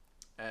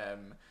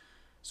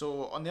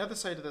 So on the other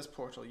side of this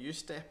portal, you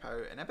step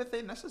out, and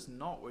everything. This is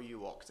not where you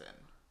walked in.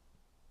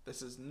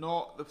 This is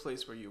not the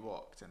place where you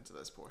walked into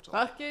this portal.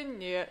 Fucking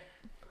knew it.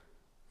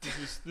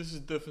 This is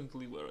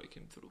definitely where I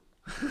came through.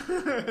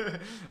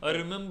 I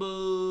remember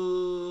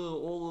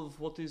all of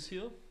what is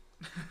here.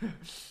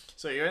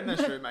 So you're in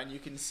this room, and you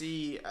can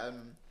see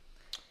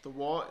the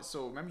wall.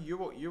 So remember,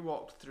 you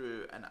walked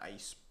through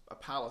a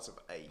palace of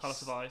ice.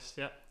 Palace of Ice,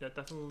 yeah,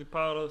 definitely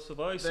Palace of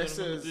Ice. This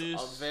I remember is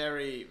this. a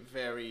very,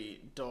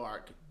 very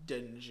dark,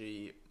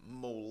 dingy,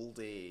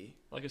 mouldy.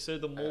 Like I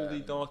said, the mouldy,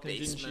 dark and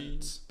dingy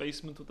basement.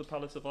 basement of the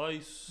Palace of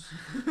Ice.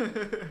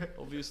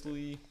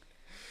 Obviously.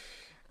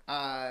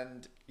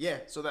 And yeah,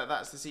 so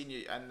that's the scene.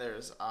 And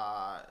there's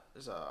a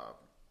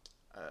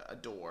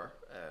door,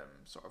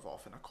 sort of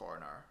off in a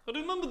corner. I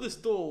remember this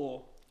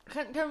door.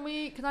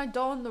 Can I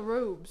don the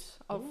robes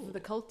of Ooh.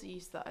 the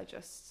culties that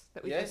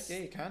we Yes, just yeah,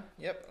 you can.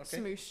 Yep, okay.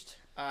 smooshed?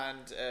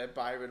 And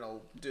Byron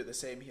will do the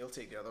same. He'll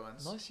take the other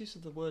ones. Nice use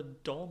of the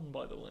word Don,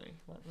 by the way.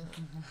 Like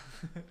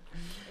that.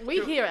 We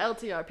Cool. here at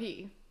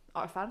LTRP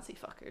are fancy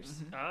fuckers.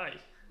 Aye.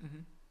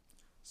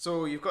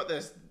 So you've got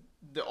this.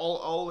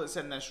 All that's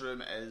in this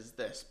room is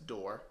this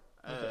door.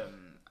 Okay.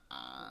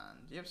 And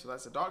yep, so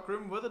that's a dark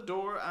room with a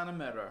door and a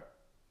mirror.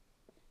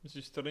 This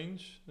is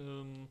strange.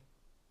 I'm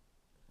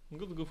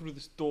going to go through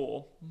this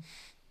door.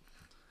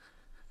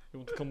 You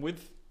want to come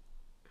with?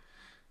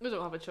 We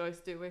don't have a choice,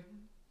 do we?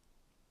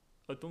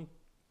 I don't.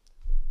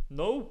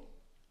 No.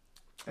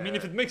 I mean,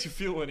 if Uh, it makes you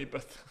feel any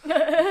better.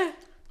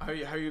 How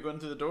are you going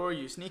through the door? Are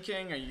you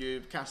sneaking? Are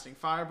you casting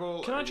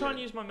firebolt? Can I Are try you- and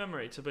use my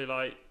memory to be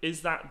like,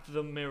 is that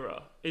the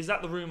mirror? Is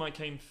that the room I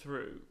came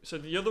through? So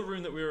the other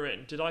room that we were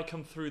in, did I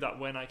come through that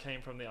when I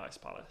came from the Ice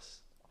Palace?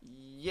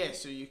 Yeah,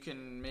 so you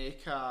can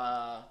make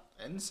a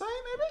insight,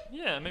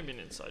 maybe? Yeah, maybe an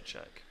inside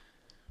check.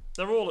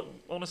 They're all,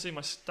 honestly,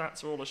 my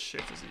stats are all as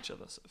shit as each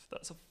other, so if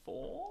that's a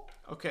 4?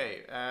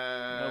 Okay.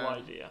 No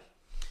idea.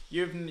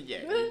 You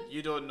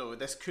don't know.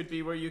 This could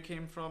be where you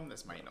came from.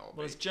 This might not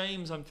Well, be. as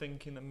James, I'm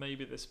thinking that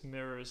maybe this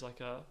mirror is like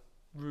a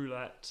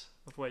roulette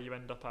of where you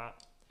end up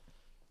at.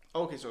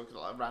 Okay, so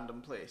a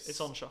random place.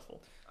 It's on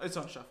shuffle. It's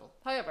on shuffle.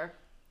 However,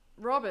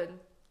 Robin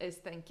is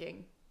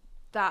thinking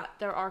that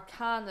there are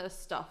arcana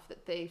stuff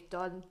that they've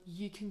done.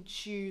 You can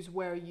choose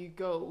where you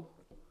go.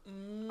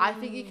 I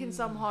think you can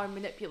somehow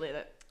manipulate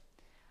it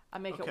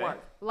and make it Okay. work.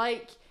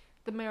 Like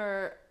the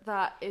mirror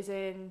that is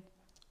in.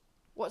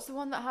 What's the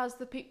one that has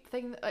the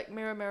thing that, like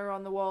mirror, mirror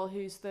on the wall?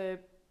 Who's the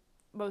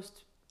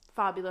most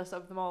fabulous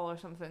of them all, or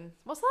something?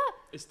 What's that?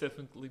 It's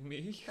definitely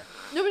me.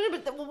 No,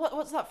 but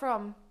what's that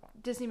from?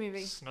 Disney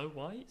movie. Snow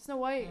White? Snow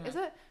White, Yeah. is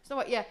it? Snow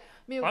White, yeah.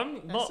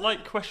 I'm not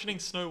like questioning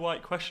Snow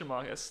White an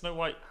mark. It's Snow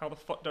White, how the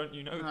fuck don't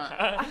you know Right.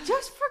 that? I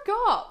just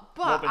forgot,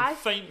 but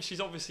Robin,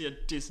 she's obviously a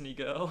Disney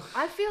girl.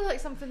 I feel like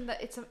something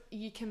that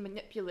you can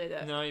manipulate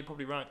it. No, you're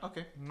probably right.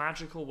 Okay.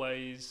 Magical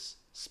ways,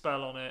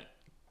 spell on it,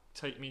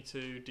 take me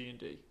to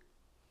D&D.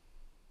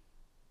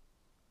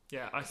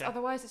 Yeah, 'Cause okay.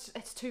 otherwise,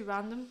 it's too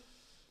random.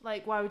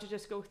 Like, why would you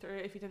just go through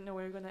it if you didn't know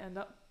where you're going to end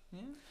up?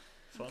 Yeah.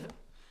 Fun.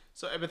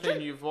 So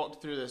everything you've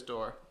walked through this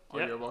door, or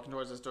Yeah. you're walking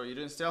towards this door. You're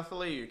doing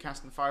stealthily. You're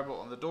casting firebolt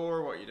on the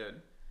door. What are you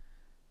doing?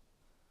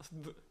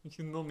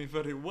 You know me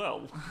very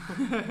well.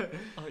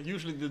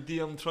 Usually the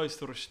DM tries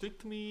to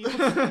restrict me.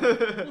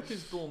 What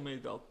is door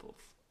made out of?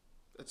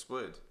 It's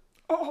wood.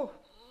 Oh!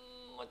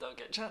 I don't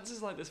get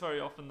chances like this very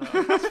often though.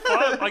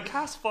 I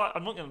cast fire.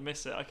 I'm not going to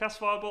miss it. I cast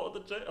firebolt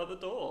at the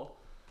door.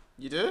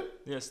 You do?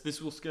 Yes,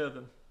 this will scare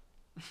them.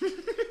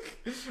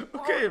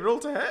 Okay, roll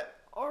to hit.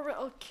 Or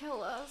it'll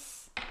kill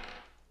us.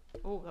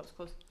 Oh, that was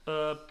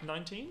close.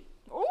 19?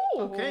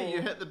 Oh! Okay,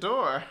 you hit the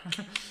door.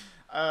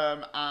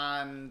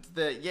 And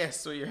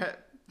so you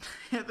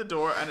hit the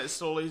door, and it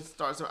slowly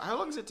starts. How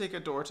long does it take a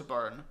door to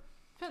burn?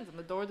 Depends on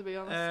the door, to be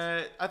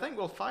honest. I think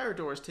fire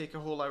doors take a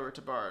whole hour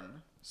to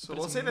burn. So But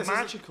we'll it's say this is.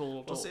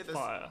 magical we'll say this-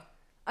 fire.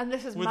 And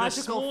this is With a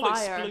magical small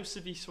fire.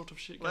 explosive-y sort of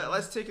shit going on.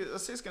 Let's take it.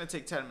 Let's say it's going to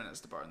take 10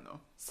 minutes to burn, though.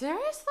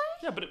 Seriously?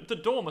 Yeah, but the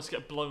door must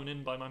get blown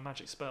in by my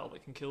magic spell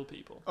that can kill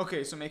people.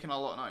 Okay, so making a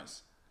lot of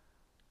noise.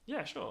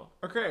 Yeah, sure.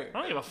 Okay. I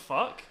don't give a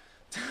fuck.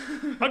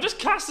 I've just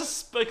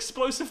cast an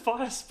explosive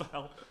fire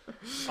spell.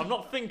 I'm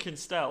not thinking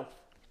stealth.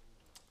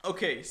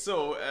 Okay,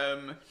 so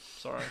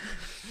Sorry.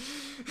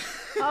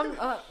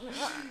 Uh,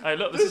 Hey,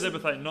 look, this is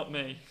Ibathane, not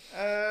me.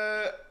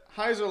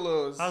 highs or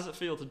lows? How does it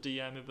feel to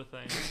DM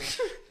Ibathane?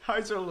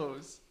 Highs or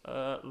lows?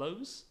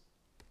 Lows?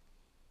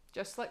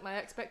 just like my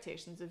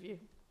expectations of you.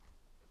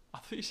 I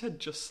thought you said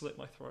just slit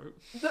my throat.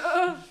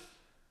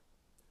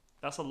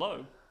 That's a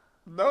low.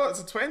 No, it's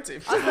a 20.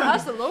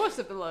 That's the lowest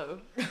of the low.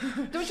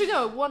 Don't you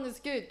know? 1 is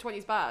good, 20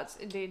 is bad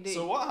in D&D.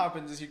 So what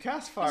happens is you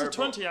cast It's fire. a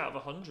 20 out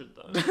of 100,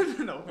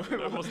 though. No.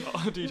 It was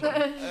not a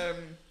D20.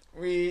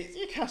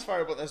 You cast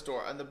firebolt at this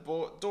door, and the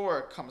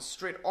door comes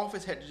straight off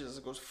its hinges as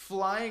it goes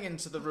flying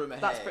into the room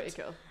ahead. That's pretty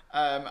cool.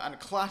 And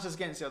clatters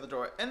against the other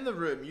door. In the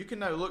room, you can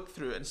now look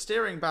through, and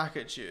staring back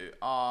at you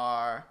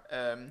are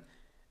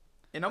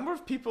a number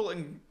of people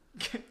in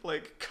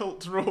like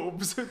cult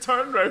robes who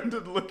turn round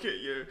and look at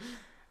you,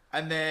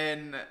 and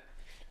then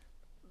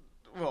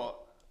what?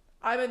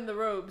 I'm in the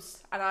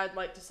robes, and I'd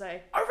like to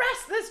say,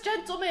 arrest this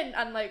gentleman,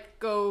 and like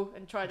go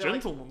and try to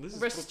Gentleman, this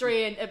is like,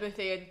 restrain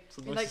Ibuthane. It's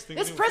the Be like, nicest thing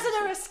this anyone can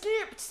prisoner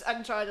escaped,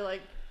 and try to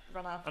like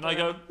run after. And I him.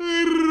 go.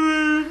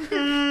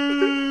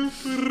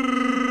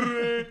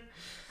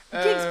 He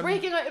keeps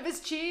breaking out of his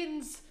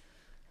chains.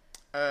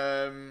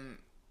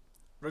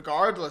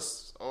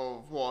 Regardless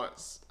of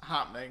what's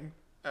happening,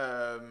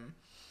 I'm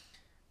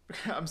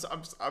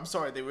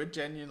sorry, they would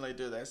genuinely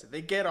do this.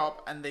 They get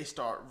up and they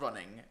start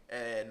running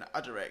in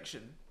a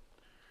direction.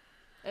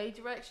 A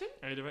direction?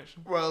 Any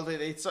direction? Well,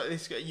 they start.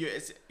 It's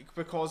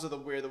because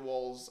of where the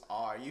walls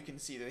are. You can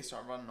see they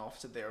start running off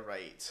to their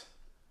right.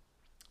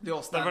 They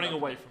all stand They're running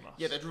up. away from us.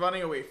 Yeah, they're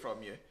running away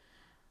from you.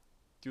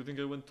 Do you think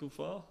I went too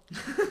far?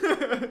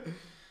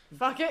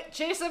 Fuck it,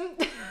 chase him.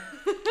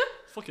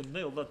 Fucking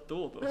nailed that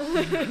door though.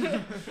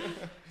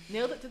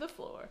 Nailed it to the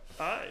floor.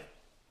 Aye.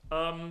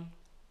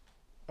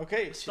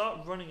 Okay.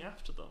 Start running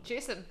after them.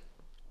 Chase him.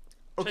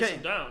 Chase Okay.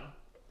 them down.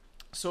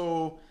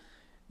 So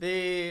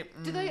they.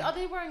 Are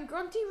they wearing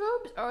grunty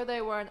robes? Or are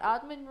they wearing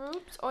admin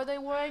robes? Or are they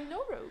wearing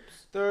no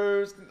robes?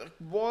 There's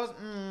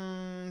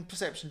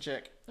perception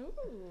check.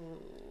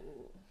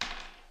 Ooh.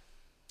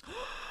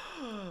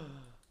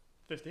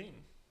 15.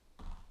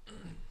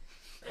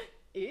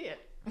 Yeah.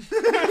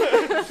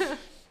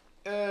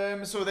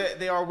 So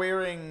they are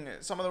wearing.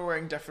 Some of them are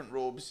wearing different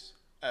robes.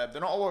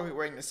 They're not all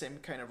wearing the same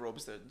kind of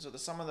robes. So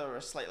some of them are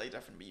slightly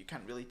different, but you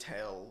can't really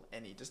tell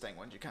any distinct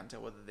ones. You can't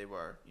tell whether they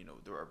were,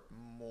 there were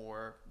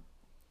more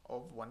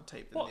of one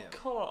type than the What other.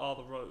 colour are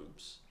the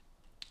robes?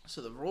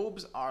 So the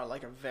robes are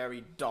like a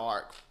very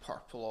dark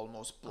purple,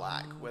 almost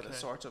black, with a okay.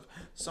 sort of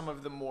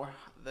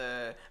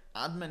the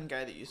admin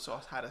guy that you saw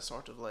had a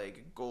sort of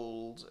like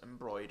gold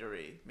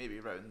embroidery, maybe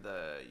around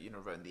the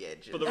around the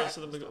edges. But the rest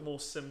of them have got more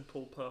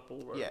simple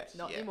purple robes. yeah,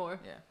 Not yeah, anymore.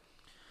 Yeah.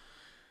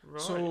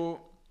 Right.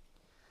 So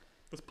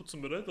let's put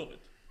some red on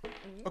it.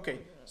 okay,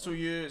 so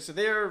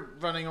they're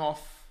running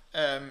off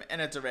in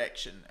a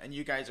direction, and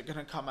you guys are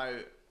gonna come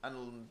out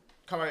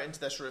into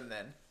this room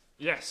then.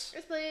 Yes.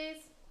 Yes, please.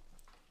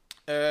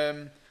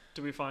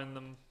 Did we find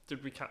them?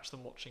 Did we catch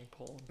them watching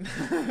porn?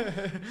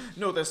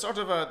 No, there's sort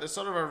of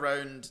a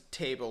round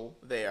table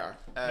there.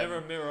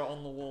 Mirror, mirror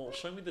on the wall.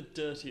 Show me the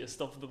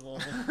dirtiest of them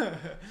all.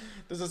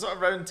 There's a sort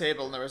of round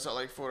table, and there are sort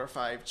of like 4 or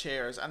 5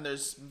 chairs, and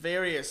there's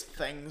various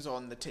things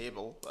on the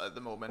table at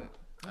the moment.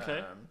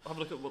 Okay. Have a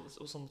look at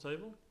what's on the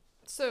table.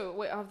 So,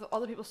 wait, have the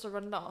other people still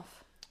running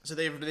off? So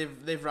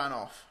they've ran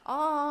off.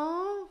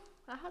 Oh,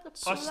 I had a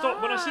plan. I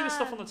stop when I see the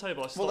stuff on the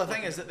table. I stop. Well, the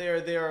thing looking is at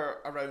that they're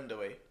a round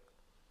away.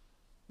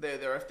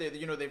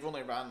 They've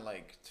only ran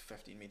like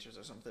 15 meters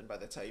or something. By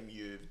the time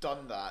you've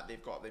done that,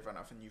 they've run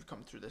off, and you've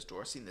come through this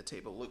door, seen the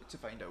table, looked to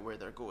find out where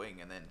they're going,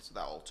 and then so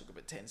that all took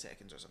about 10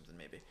 seconds or something,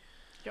 maybe. Do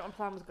you know what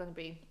my plan was going to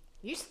be?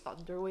 Use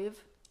Thunderwave.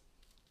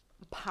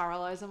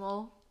 Paralyze them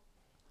all.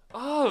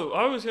 Oh,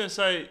 I was going to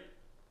say,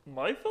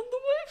 my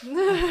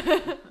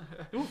Thunderwave?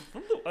 Ooh,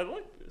 I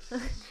like this.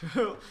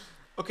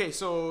 Okay,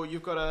 so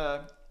you've got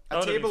a That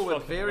would be table with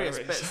fucking various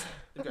hilarious. bits.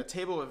 You've got a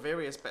table with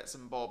various bits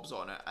and bobs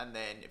on it, and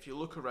then if you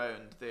look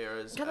around,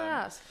 there's. Can I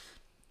ask?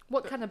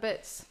 What kind of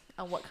bits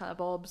and what kind of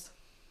bobs?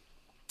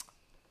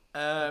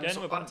 Again,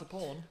 so we're back to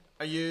porn.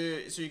 So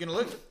you're gonna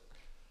look?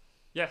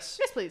 Yes.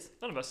 Yes, please.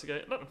 Don't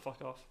investigate. Let them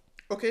fuck off.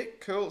 Okay,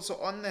 cool. So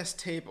on this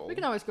table, We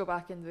can always go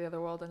back into the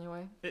other world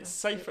anyway. It's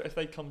safer if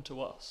they come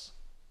to us.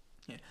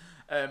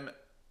 um,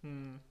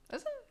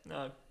 Is it?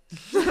 No.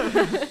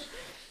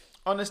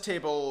 on this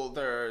table,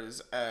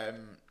 there's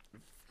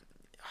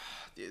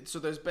so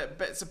there's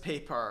bits of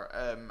paper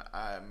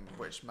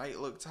which might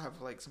look to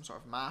have like some sort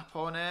of map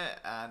on it,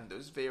 and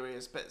there's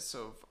various bits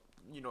of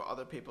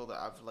other people that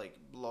have like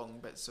long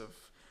bits of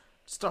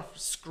stuff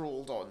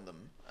scrolled on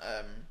them.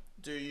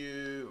 Do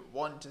you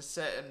want to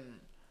sit and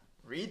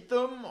read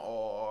them,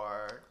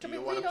 or do Can we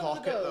you want to read on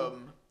the pocket go?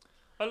 them?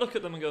 I look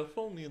at them and go, if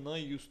only and I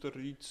used to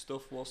read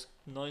stuff whilst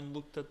 9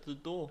 looked at the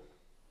door.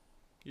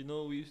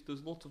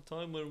 There's lots of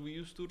time where we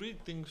used to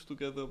read things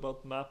together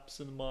about maps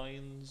and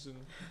mines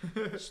and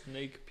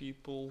snake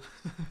people.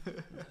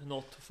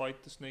 Not to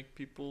fight the snake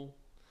people.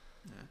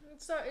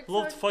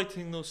 Loved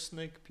fighting those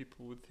snake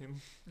people with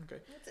him.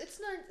 Okay. It's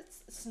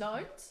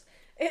snarts.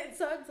 It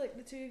sounds like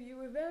the two of you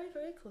were very,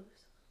 very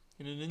close.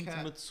 In an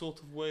intimate sort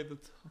of way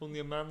that only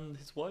a man and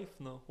his wife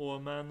know, or a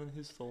man and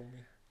his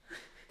Thormy.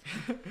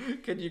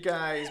 Can you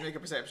guys make a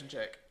perception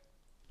check?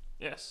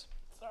 Yes.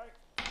 Sorry.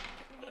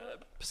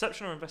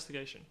 Perception or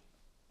investigation?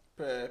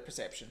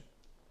 Perception.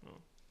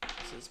 Oh.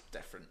 This is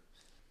different.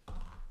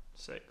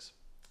 6.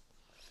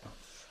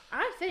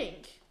 I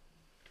think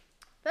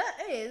that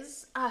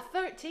is a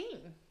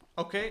 13.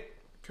 Okay,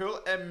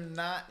 cool.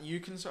 Nat, you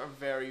can sort of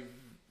very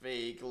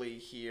vaguely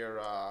hear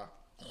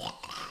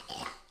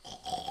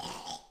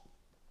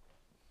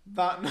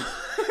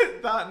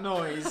that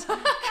noise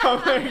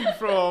coming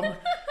from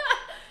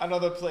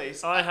another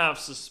place. I have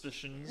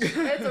suspicions.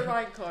 It's a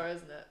Rancor,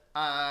 isn't it?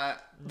 No.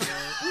 Is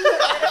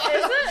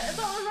it? Is that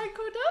what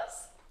Rancor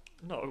does?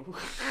 No.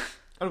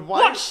 And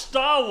why? Watch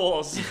Star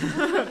Wars!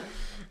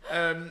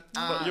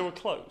 But you were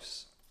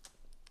close.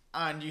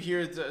 And you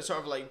hear the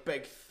sort of like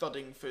big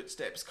thudding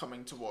footsteps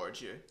coming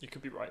towards you. You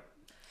could be right.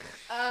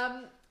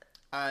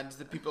 And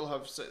the people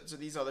have, so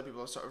these other people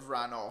have sort of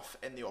ran off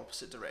in the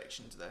opposite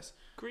direction to this.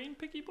 Green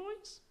piggy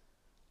boys?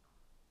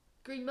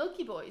 Green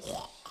Milky Boys.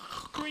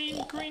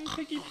 Green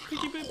piggy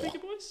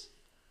boys?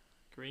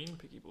 Green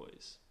piggy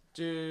boys.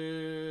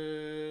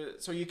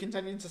 So you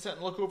continuing to sit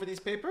and look over these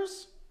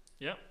papers?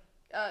 Yep.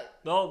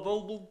 No,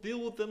 we'll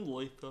deal with them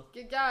later.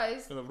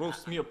 guys, Gonna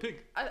roast me a pig.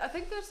 I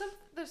think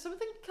there's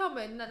something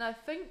coming, and I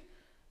think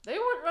they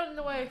weren't running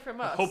away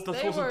from us. I hope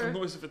that they wasn't were... the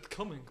noise of it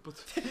coming,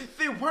 but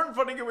They weren't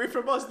running away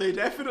from us, they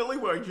definitely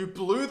were. You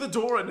blew the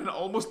door in and it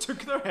almost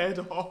took their head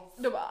off.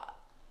 No, but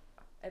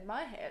in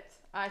my head,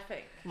 I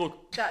think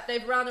look, that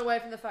they've ran away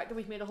from the fact that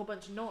we've made a whole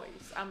bunch of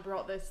noise and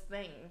brought this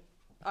thing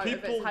out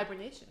of its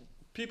hibernation.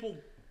 people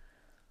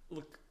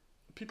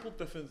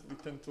definitely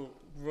tend to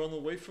run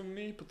away from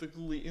me,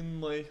 particularly in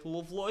my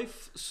love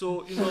life.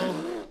 So, you know,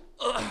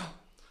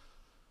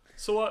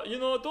 you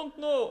know, I don't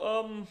know.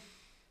 I'm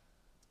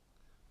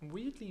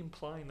weirdly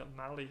implying that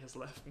Mally has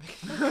left me.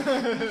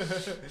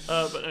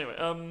 But anyway,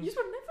 You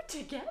were never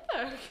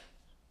together.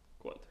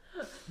 what?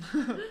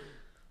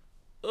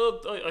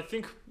 I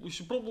think we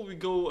should probably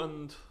go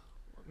and.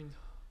 I mean,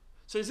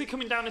 so is it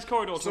coming down this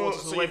corridor towards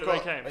us the way that they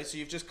came? Right, so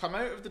you've just come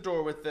out of the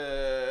door with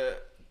the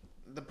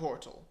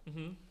portal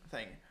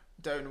thing.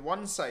 Down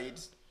one side,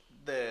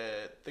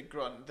 the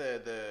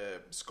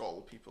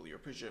skull people, you're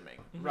presuming,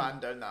 ran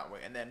down that way,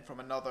 and then from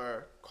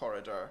another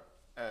corridor,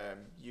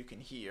 you can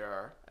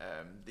hear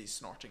these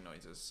snorting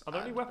noises. Are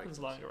there any and weapons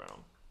big- lying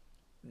around?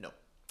 No.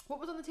 What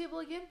was on the table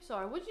again?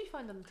 Sorry, what did you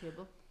find on the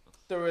table?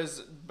 There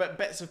was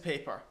bits of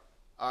paper.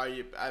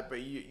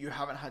 But you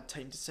haven't had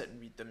time to sit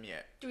and read them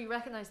yet. Do we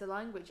recognise the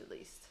language at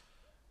least?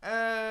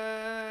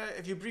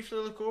 If you briefly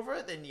look over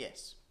it, then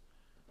yes.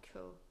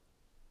 Cool.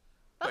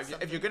 But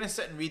That's if you're going to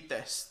sit and read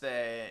this,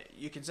 then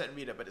you can sit and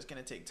read it, but it's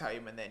going to take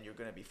time, and then you're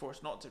going to be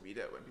forced not to read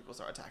it when people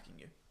start attacking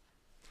you.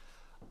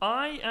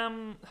 I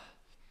am.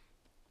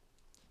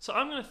 So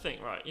I'm going to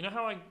think, right, you know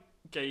how I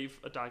gave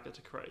a dagger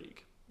to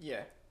Craig?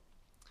 Yeah.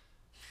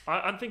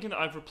 I'm thinking that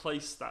I've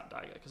replaced that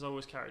dagger, because I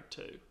always carried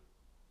two.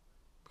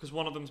 Because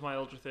one of them's my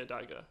Eldrithier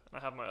dagger, and I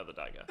have my other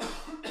dagger.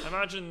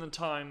 Imagine the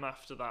time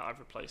after that I've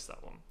replaced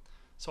that one.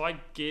 So I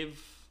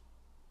give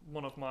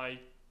one of my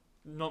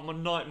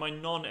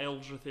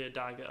non-Eldrithier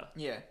dagger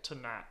to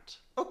Nat.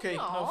 Okay,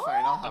 no, Aww.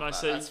 fine, I'll have And I that,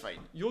 say, that's fine.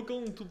 You're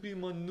going to be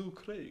my new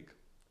Craig.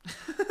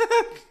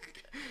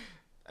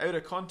 Out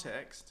of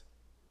context.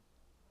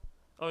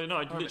 Oh, no,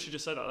 I literally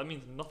just said that. That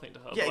means nothing to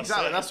her. Yeah, but I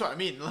exactly, say- that's what I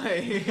mean.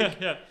 Like,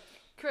 yeah.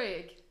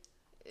 Craig.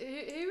 Who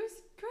was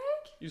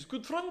Craig? He's a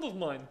good friend of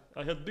mine.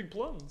 I had big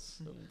plans,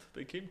 and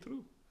they came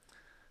through.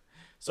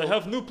 So- I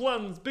have new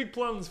plans, big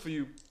plans for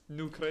you,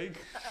 new Craig.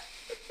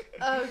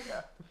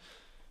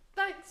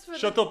 Thanks for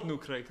Shut up, new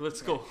Craig.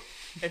 Let's go.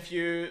 if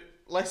you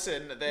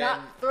listen, then Nat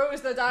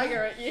throws the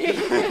dagger at you.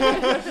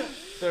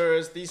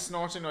 there's these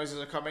snorting noises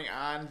are coming,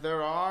 and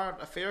there are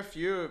a fair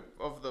few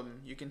of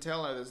them. You can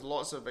tell now there's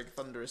lots of big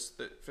thunderous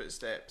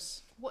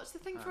footsteps. What's the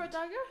thing for a And-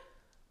 dagger?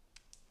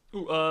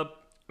 Ooh,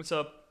 it's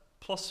a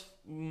plus.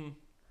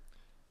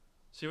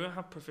 So you won't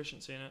have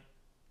proficiency in it.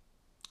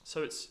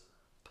 So it's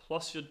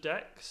plus your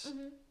dex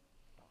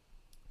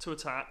to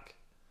attack,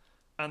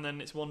 and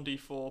then it's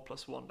 1d4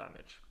 plus 1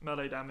 damage,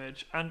 melee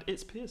damage, and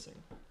it's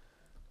piercing.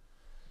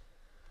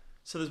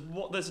 So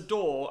there's a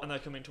door, and they're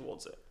coming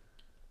towards it.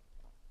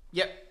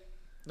 Yep.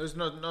 There's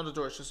not a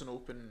door, it's just an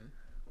open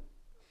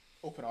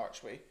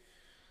archway.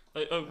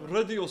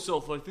 Ready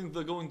yourself. I think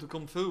they're going to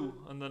come through,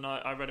 and then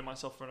I ready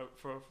myself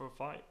for a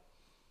fight.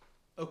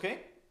 Okay,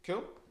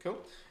 cool.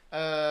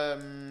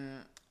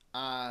 And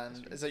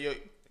is that your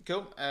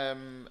cool?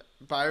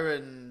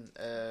 Byron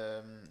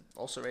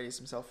also readies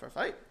himself for a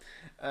fight.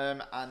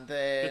 And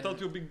then Get out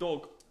your big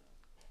dog.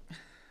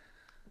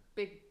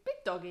 Big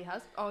doggy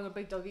has. Oh no,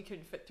 big doggy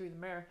couldn't fit through the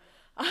mirror.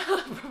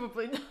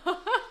 Probably not.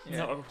 Yeah.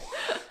 No.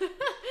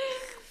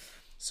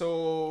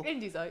 So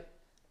Indy's out.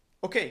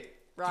 okay,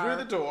 Rawr. through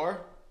the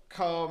door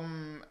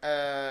come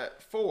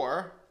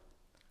 4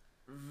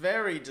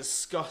 very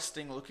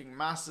disgusting looking,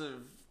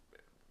 massive,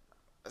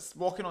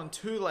 walking on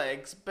 2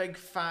 legs, big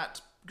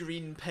fat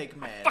green pig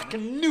men.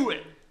 Fucking knew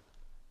it.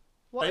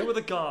 What? They were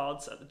the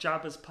guards at the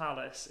Jabba's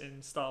palace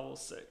in Star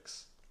Wars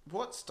 6.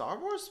 What, Star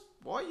Wars?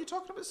 Why are you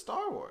talking about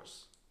Star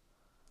Wars?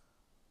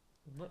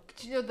 Look.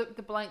 Do you know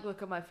the blank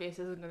look on my face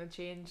isn't going to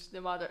change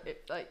no matter if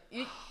like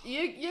you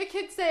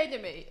could say to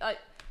me like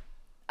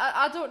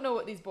I don't know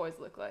what these boys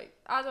look like.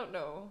 I don't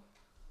know.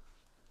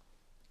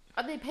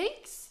 Are they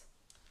pigs?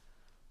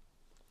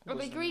 Are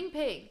they green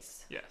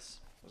pigs? Yes.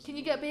 Can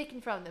you get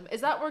bacon from them? Is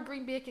that where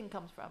green bacon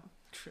comes from?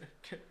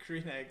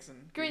 Green eggs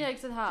and Green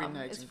eggs and ham. green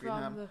eggs is and green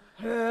from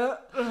ham.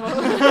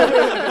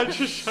 I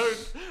just showed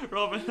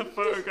Robin a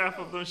photograph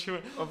of them. She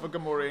went, of a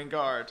Gamorrean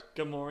guard.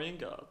 Gamorrean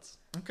guards.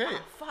 Okay.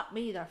 Ah, fuck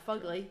me, they're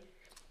fugly.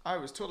 I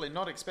was totally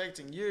not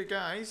expecting you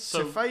guys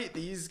So- to fight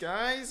these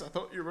guys. I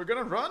thought you were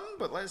gonna run,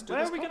 but let's do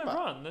Where this are we going to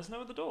combat. run? There's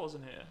no other doors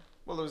in here.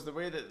 Well, it was the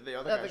way that the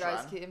other The other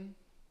guys guys ran. came.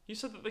 You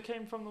said that they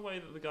came from the way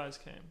that the guys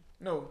came.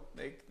 No,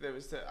 there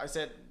was. I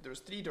said there was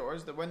 3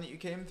 doors. The one that you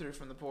came through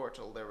from the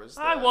portal, there was.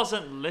 I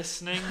wasn't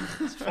listening.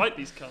 Let's fight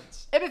these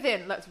cunts.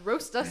 Everything. Let's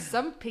roast us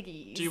some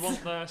piggies. Do you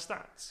want their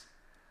stats?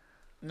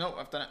 No,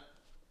 I've done it.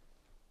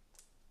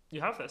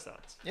 You have their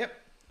stats? Yep.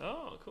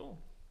 Oh, cool.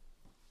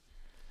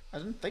 I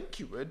didn't think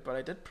you would, but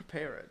I did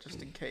prepare it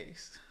just in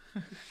case.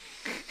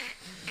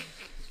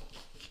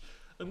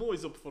 I'm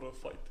always up for a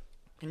fight.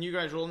 Can you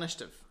guys roll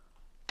initiative?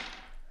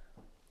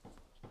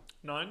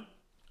 9?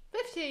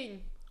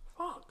 15.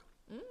 Fuck.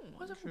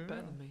 Why is everyone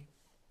better than me?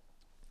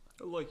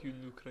 I like you,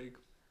 Luke Craig.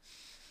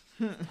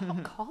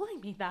 Stop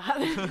calling me that.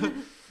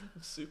 I'm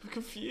super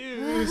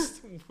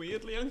confused. I'm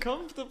weirdly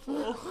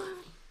uncomfortable.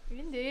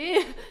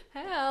 Indy,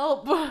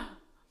 help.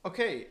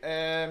 Okay,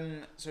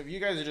 so if you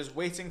guys are just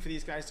waiting for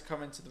these guys to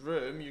come into the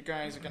room, you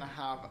guys are going to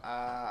have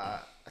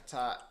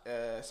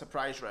a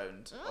surprise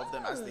round of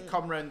them as they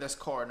come round this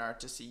corner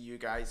to see you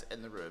guys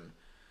in the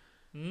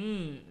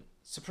room.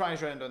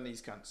 Surprise round on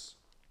these cunts.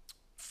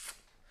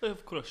 I have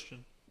a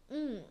question.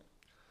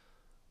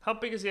 How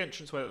big is the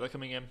entranceway that they're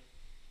coming in?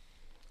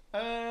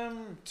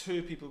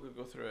 2 people could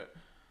go through it.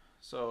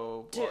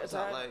 So, Two what at is a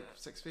that, time. like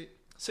 6 feet?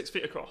 6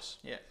 feet across.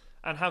 Yeah.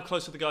 And how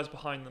close are the guys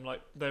behind them?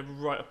 Like, they're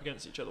right up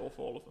against each other,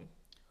 all of them.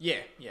 Yeah.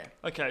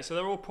 Okay, so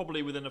they're all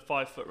probably within a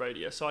 5 foot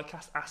radius. So I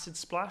cast Acid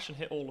Splash and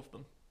hit all of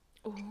them.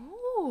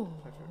 Ooh.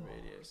 5 foot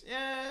radius.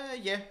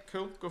 Yeah,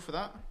 cool. Go for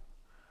that.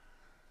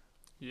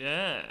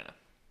 Yeah.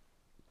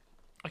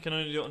 I can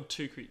only do it on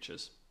 2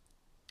 creatures.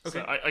 Okay.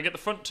 So I get the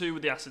front 2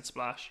 with the Acid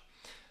Splash.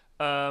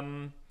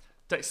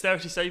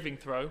 Dexterity saving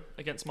throw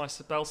against my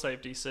spell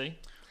save DC.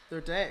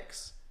 Their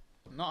decks,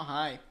 not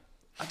high.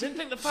 I didn't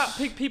think the fat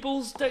pig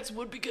people's dex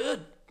would be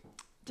good.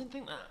 Didn't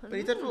think that. But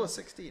he did roll a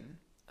 16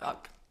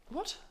 Fuck.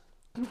 What?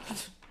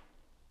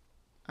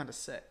 and a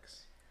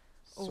 6.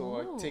 So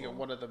I take it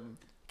one of them.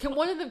 Can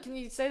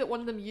you say that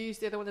one of them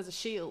used the other one as a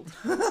shield?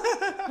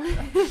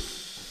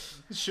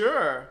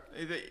 Sure.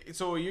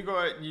 So you go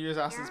out and use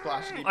Acid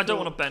Splash. And I don't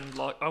want to bend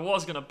luck. I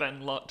was going to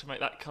bend luck to make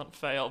that cunt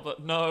fail,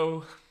 but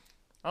no.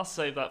 I'll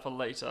save that for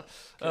later.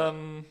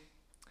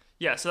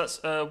 Yeah, so that's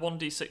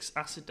 1d6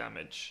 acid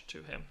damage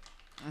to him.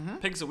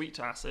 Pigs are weak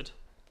to acid.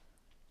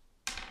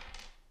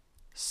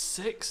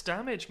 6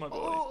 damage, my boy.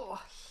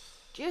 Oh,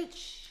 good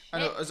shit. I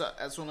know.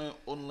 It's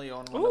only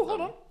on one Oh, of them.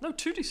 hold on. No,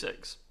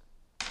 2d6.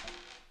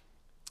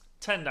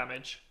 10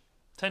 damage.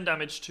 10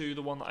 damage to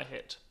the one that I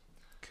hit.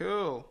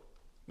 Cool.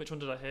 Which one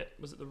did I hit?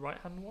 Was it the right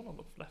hand one or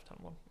the left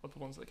hand one? Of the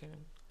ones that came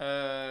in?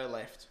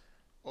 Left.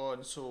 Oh,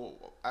 and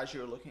so as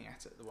you're looking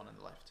at it, the one on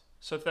the left.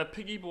 So if they're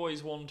piggy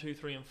boys 1, 2,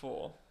 3, and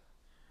 4.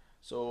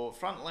 So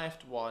front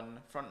left 1,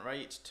 front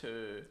right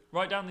 2.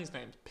 Write down these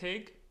names: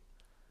 Pig,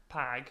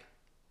 Pag,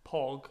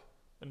 Pog,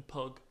 and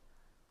Pug.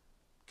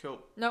 Cool.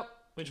 Nope.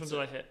 Which one That's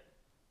did I hit?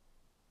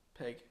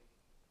 Pig.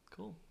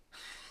 Cool.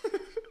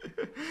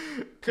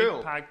 Cool.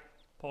 Pig, Pag,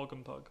 Pog,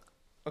 and Pug.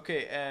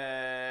 Okay.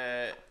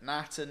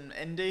 Nat and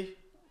Indy.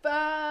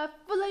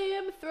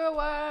 Flamethrower.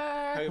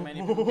 How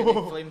many people can you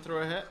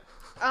flamethrower hit?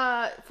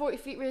 40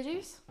 feet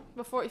radius.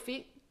 Well, 40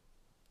 feet.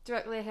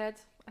 Directly ahead,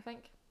 I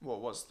think.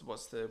 What's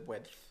the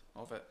width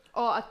of it?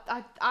 Oh,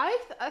 I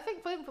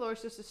think flamethrower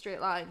is just a straight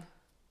line.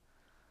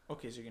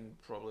 Okay, so you can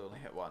probably only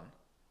hit 1.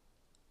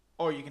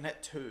 Or you can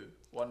hit 2,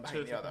 one behind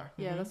Two the of them. other.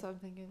 Yeah, that's what I'm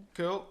thinking.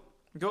 Cool.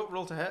 Go,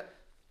 roll to hit.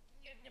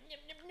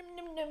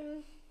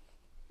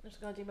 I'm just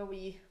gonna do my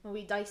wee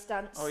dice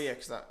dance. Oh yeah,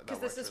 because Because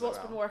this is what's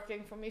been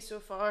working for me so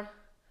far. I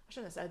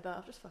shouldn't have said that.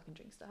 I've just fucking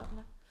jinxed it, haven't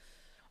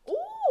I?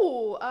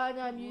 Ooh, and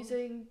I'm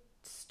using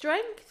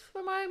strength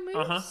for my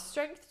moves.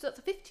 Strength, so that's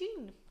a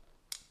 15.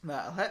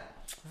 That'll hit.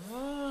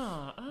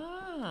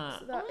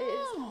 So that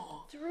is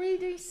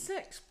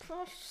 3d6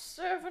 plus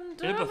 7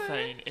 damage.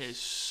 Ibothane is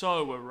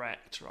so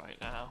erect right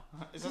now.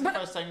 Is this the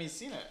first time he's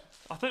seen it?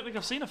 I don't think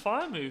I've seen a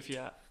fire move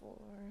yet. 4,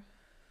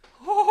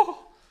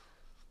 Oh,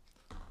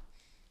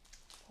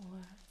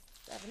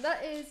 7.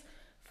 That is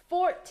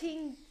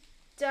 14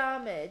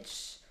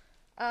 damage.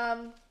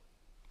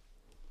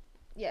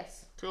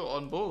 Yes. Cool,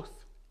 on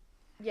both.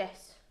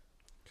 Yes.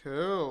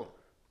 Cool.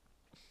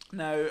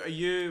 Now, are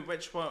you,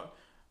 which one,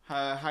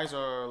 highs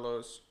or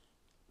lows?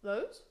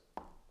 Those?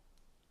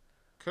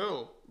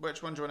 Cool.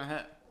 Which one do you want to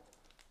hit?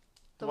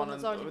 The one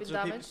that's already been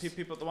damaged.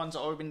 People, the ones that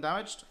already been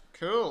damaged?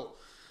 Cool.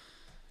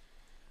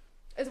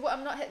 Is what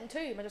I'm not hitting 2,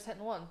 am I just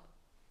hitting 1?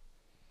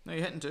 No,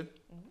 you're hitting 2.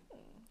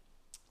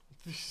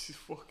 this is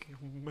fucking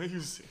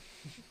amazing.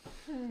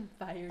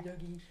 Fire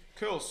doggy.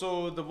 Cool,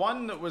 so the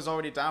one that was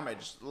already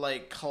damaged,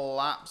 like,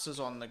 collapses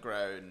on the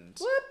ground.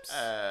 Whoops.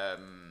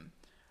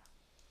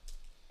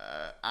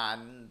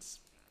 And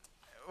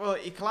Well,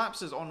 he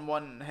collapses on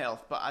 1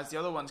 health, but as the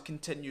other ones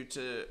continue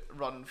to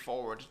run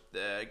forward,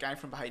 the guy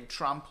from behind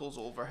tramples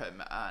over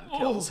him and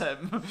kills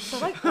him. They're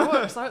like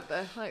orcs, aren't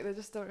they? Like, they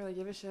just don't really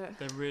give a shit.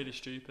 They're really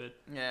stupid.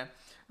 Yeah.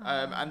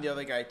 And the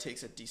other guy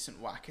takes a decent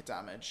whack of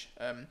damage.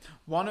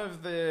 One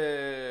of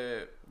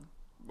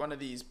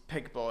these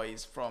pig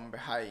boys from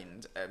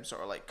behind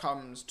sort of like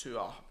comes to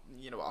a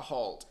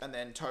halt and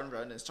then turns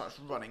around and starts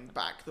running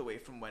back the way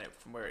from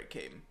where it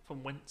came.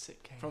 From whence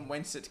it came. From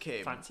whence it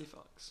came. Fancy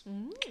fucks.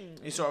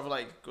 He sort of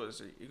like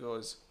goes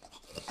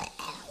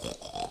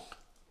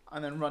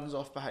and then runs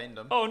off behind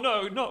him. Oh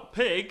no, not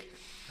pig.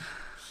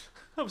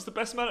 That was the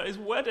best man at his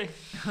wedding.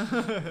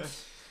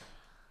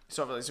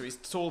 Sort of like, so he's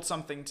told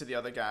something to the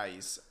other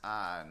guys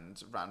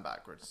and ran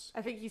backwards.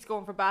 I think he's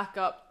going for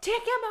backup.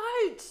 Take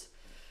him out!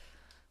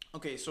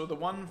 Okay, so the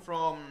one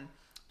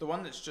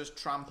that's just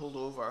trampled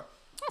over,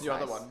 That's the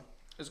other nice. one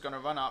is going to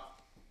run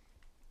up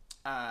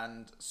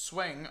and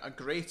swing a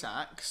great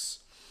axe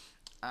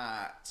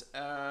at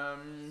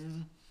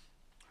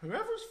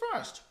whoever's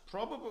first.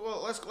 Probably.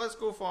 Well, let's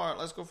go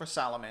for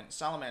Salamence.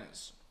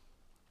 Salamence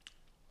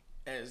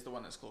is the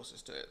one that's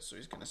closest to it, so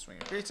he's going to swing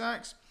a great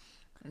axe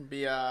and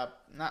be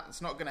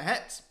it's not going to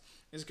hit.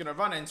 He's going to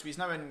run in, so he's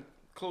now in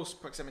close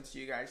proximity to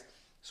you guys.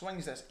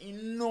 Swings this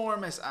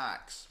enormous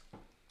axe.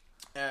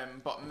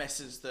 But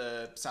misses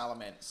the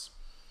Salamence.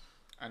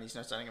 And he's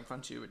now standing in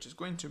front of you, which is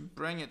going to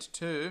bring it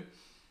to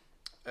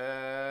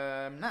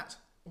Nat.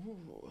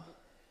 Ooh.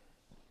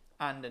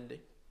 And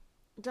Indy.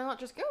 Did I not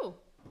just go?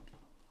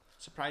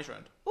 Surprise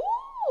round.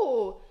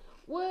 Ooh!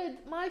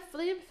 Would my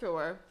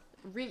flamethrower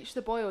reach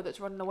the boil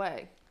that's running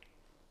away?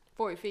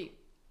 40 feet.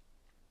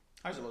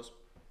 How's it, Lowe's?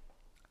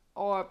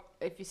 Or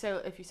if you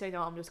say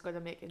no, I'm just going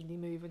to make Indy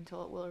move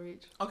until it will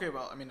reach. Okay,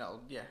 well, I mean,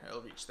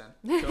 it'll reach then.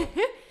 Cool.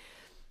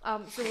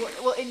 So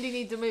will Indy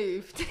need to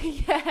move to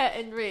get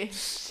in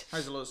range?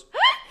 How's it, Lowe's?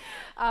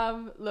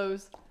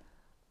 Lows.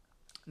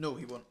 No,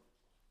 he won't.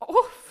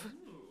 Oof.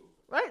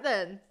 Right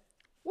then.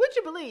 Would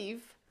you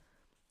believe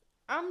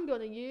I'm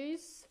going to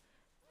use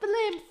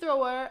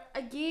flamethrower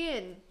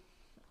again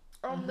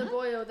on the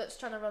boyo that's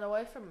trying to run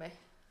away from me.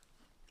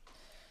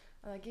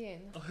 And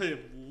again, I am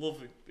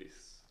loving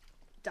this.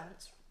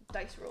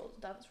 dice roll.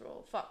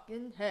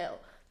 Fucking hell.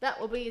 That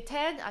will be a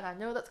 10, and I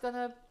know that's going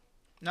to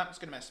No, it's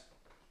going to miss.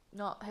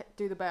 not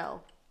do the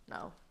bell.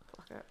 No.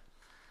 Fuck it.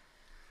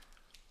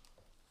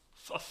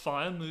 A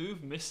fire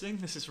move missing?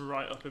 This is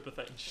right up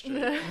Iberthane Street.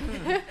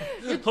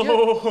 You're-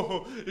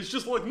 Oh, it's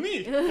just like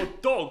me,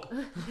 but dog.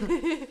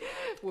 Woof,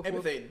 woof.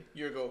 Everything,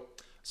 your go.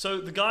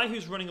 So the guy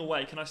who's running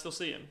away, can I still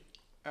see him?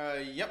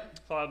 Yep.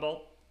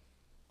 Firebolt.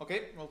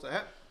 Okay, roll to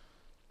hit.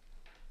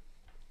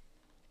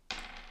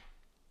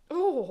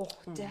 Oh, Ooh,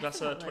 definitely. that's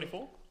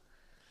 24.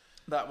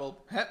 That will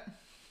hit.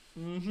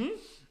 Mm-hmm.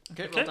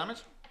 Okay, Okay. roll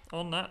damage.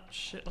 On that,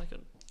 shit like a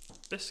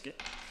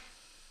biscuit.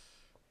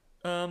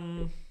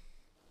 14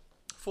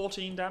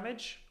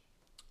 damage.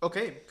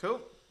 Okay,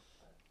 cool.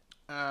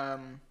 That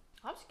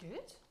was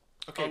good.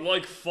 Okay, I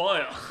like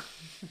fire.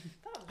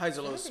 That was How's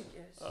it, Lowe's? very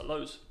good.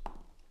 Lows.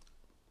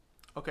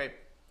 okay.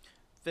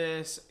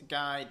 This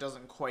guy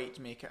doesn't quite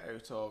make it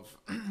out of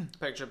the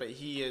picture, but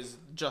he is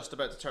just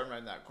about to turn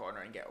around that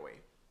corner and get away.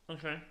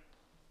 Okay.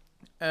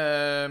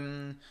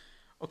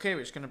 Okay,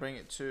 we're just going to bring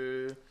it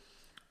to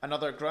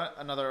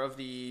another of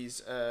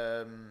these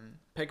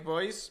pig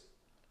boys,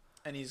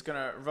 and he's going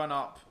to run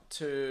up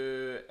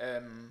to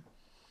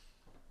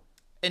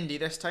Indy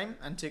this time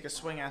and take a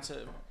swing at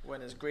it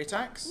with his great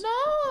axe.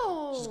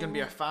 No! This is going to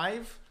be a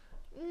 5.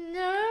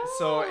 No!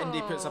 So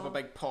Indy puts up a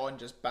big paw and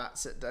just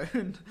bats it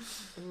down.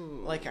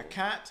 Like a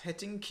cat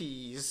hitting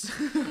keys.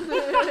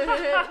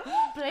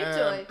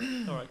 Playtoy.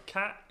 Alright,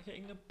 cat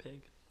hitting a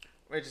pig.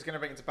 We're just going to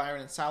bring it to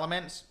Byron and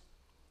Salamence.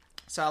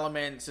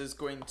 Salamence is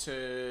going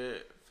to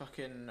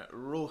fucking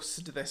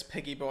roast this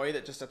piggy boy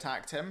that just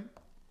attacked him.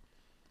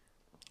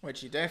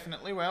 Which he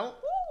definitely will.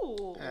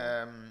 Ooh.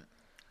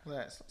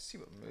 Let's see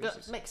what moves Gonna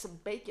he's make some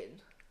bacon.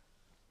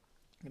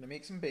 I'm going to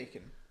make some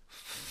bacon.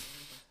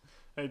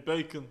 Hey,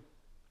 bacon.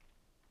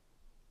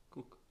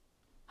 Cook.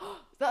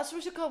 That's what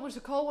we should call. We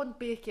should call one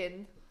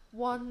bacon,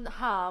 one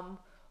ham,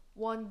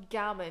 one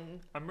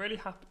gammon, I'm really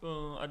happy.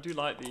 I do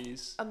like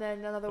these. and then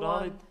another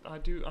But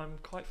one. I'm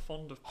quite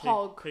fond of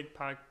Hog. pig,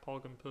 pag,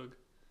 pog, and pug.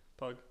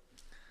 Pug.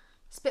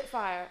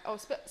 Spitfire. Oh,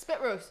 spit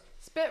roast.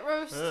 Spit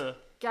roast. Ugh.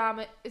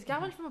 Gammon. Is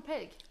gammon from a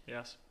pig?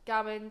 Yes.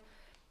 Gammon,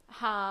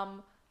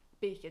 ham,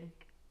 bacon.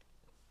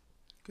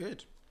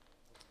 Good.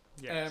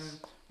 Yes.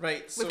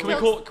 Right, so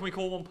Can we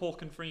call one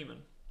Pork and Freeman?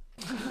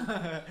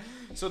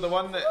 so the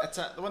one that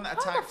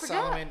attacked forget.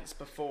 Salamence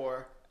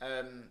before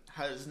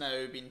has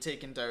now been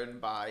taken down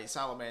by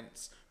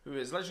Salamence, who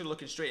is literally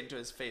looking straight into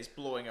his face,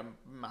 blowing a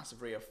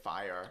massive ray of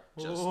fire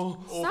just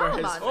Oh. over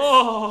his Salamander. face.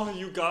 Oh,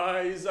 you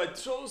guys! I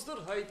chose the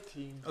right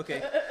team.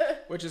 Okay,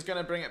 which is going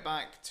to bring it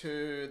back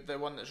to the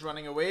one that's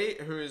running away,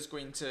 who is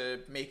going to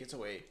make it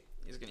away.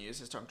 He's going to use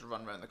his turn to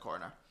run around the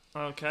corner.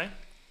 Okay.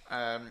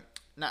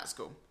 Nats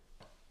go.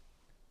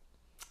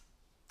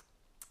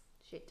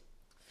 Shit.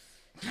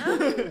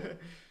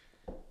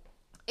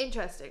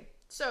 Interesting.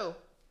 So,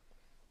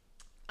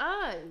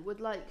 I would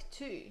like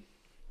to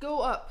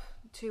go up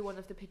to one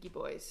of the piggy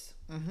boys.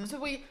 Mm-hmm. So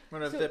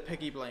One of so- the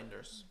piggy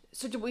blinders.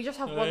 So do we just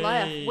have one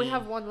left? Hey. We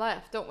have one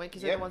left, don't we?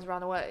 Because the Yep. other ones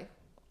ran away.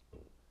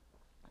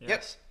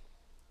 Yes.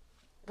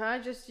 Can I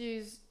just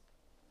use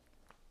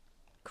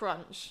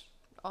crunch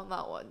on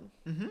that one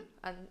Mm-hmm.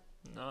 and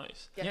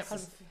Nice. get Yep.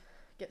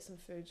 get some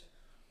food?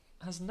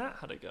 Has Nat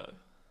had a go?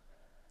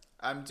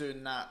 I'm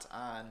doing that,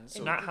 and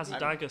so Nat has a I'm-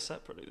 dagger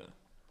separately though.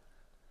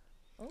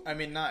 I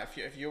mean, Nat,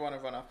 if you want to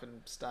run up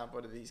and stab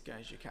one of these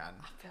guys, you can.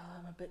 I feel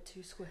I'm a bit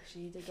too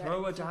squishy to get. Throw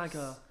a close.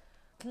 dagger.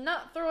 Can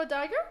Nat throw a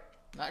dagger?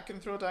 Nat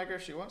can throw a dagger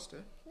if she wants to.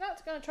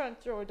 Nat's gonna try and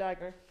throw a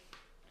dagger.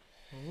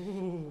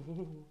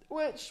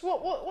 Which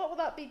what would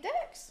that be?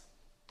 Dex?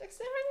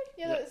 Dexterity?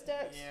 Yeah, Yeah. that's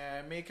Dex.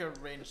 Yeah, make a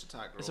ranged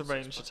attack roll. It's a so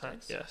ranged plus attack.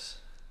 dex. Yes.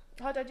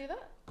 How do I do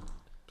that?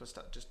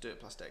 Just do it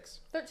plus dex.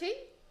 13.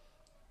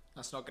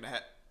 That's not gonna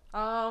hit.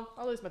 I'll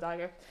lose my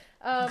dagger.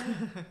 Well,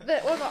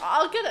 no,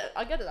 I'll get it.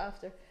 I'll get it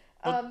after.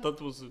 That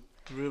was a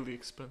really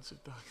expensive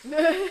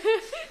dagger.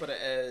 But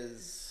it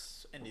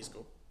is Indy's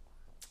go.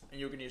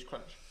 And you're gonna use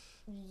crunch.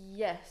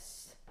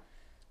 Yes.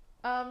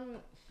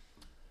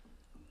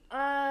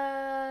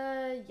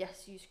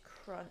 Yes, use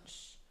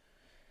crunch.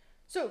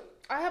 So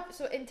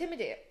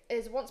intimidate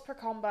is once per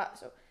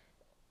combat.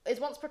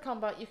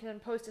 You can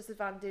impose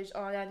disadvantage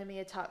on an enemy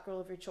attack roll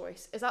of your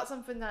choice. Is that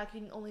something that I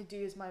can only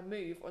do as my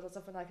move, or is that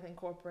something I can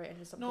incorporate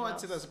into something No, else?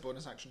 I'd say that's a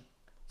bonus action.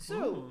 So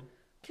Ooh.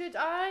 could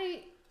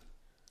I?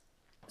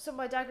 So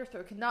my dagger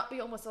throw, can that be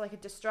almost like a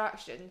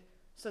distraction?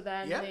 So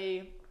then Yeah.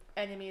 the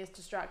enemy is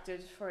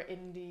distracted for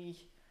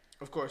Indy.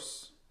 Of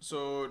course.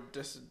 So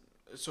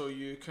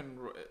you can.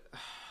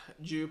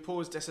 Do you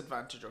pose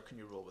disadvantage or can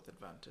you roll with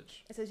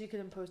advantage? It says you can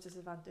impose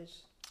disadvantage.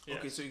 Yeah.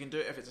 Okay, so you can do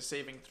it if it's a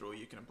saving throw.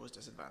 You can impose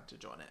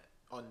disadvantage on it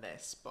on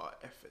this, but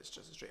if it's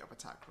just a straight up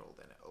attack roll,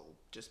 then it'll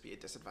just be a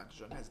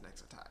disadvantage on his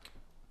next attack.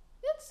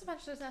 Yeah,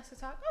 disadvantage on his next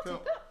attack. I'll Cool.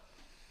 take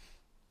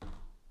that.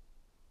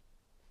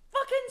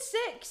 Fucking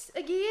 6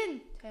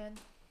 again. 10.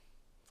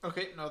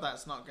 Okay, no,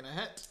 that's not gonna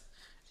hit.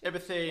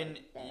 Everything.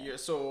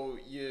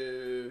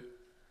 You.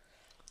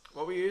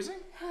 What were you using?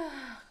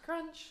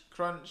 Crunch.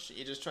 Crunch.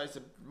 He just tries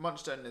to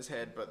munch down his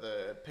head, but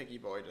the piggy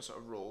boy just sort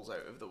of rolls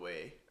out of the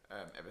way.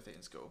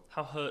 Everything's go.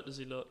 How hurt does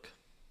he look?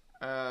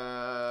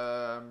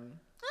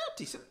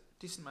 Decent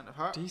amount of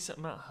heart. Decent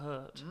amount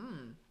hurt.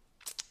 Mm.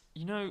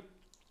 You know, I'm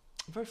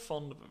very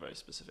fond of a very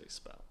specific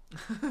spell.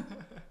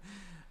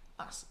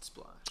 Acid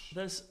splash.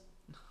 There's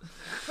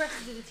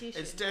Prestidigitation.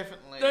 It's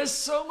definitely. there's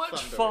so much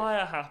Thundery.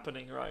 fire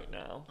happening right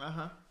now,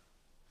 Uh-huh.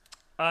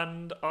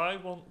 and I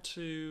want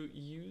to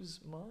use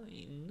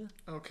mine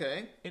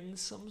Okay. in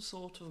some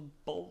sort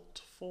of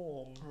bolt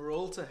form.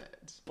 Roll to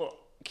hit. But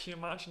can you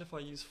imagine if I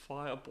use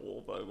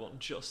fireball though on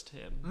just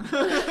him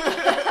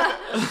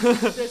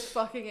This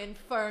fucking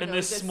inferno. in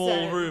this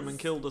small room and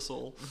descends. killed us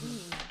all?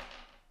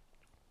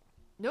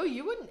 No,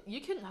 you wouldn't. You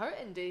couldn't hurt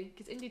Indy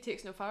because Indy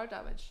takes no fire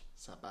damage.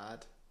 Is that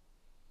bad?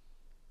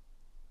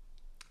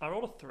 I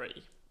rolled a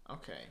 3.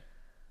 Okay.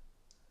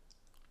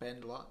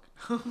 Bend luck.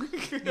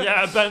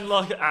 Yeah, Ben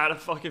Luck add a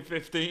fucking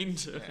 15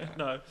 to it. Yeah.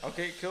 No.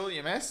 Okay, cool.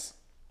 You miss.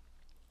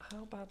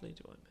 How badly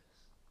do I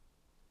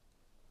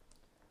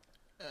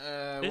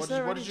miss? What Is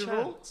there did any you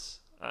roll? chance?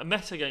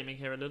 Metagaming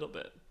here a little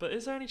bit, but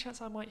is there any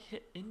chance I might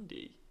hit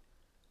Indy?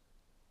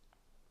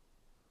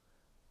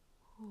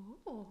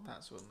 Ooh.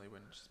 That's only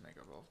when she's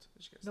mega evolved.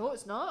 that she gets No, that.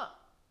 it's not.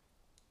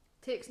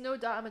 Takes no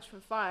damage from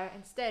fire.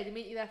 Instead,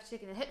 immediately after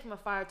taking a hit from a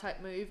fire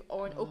type move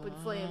or an open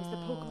flames, the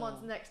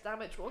Pokemon's next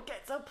damage roll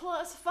gets a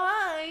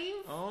 +5.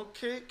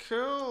 Okay,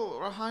 cool.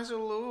 Or highs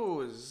or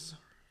lows?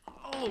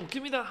 Oh,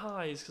 give me that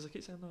highs because I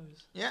keep saying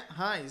those. Yeah,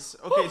 highs.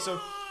 Okay, so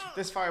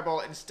this fireball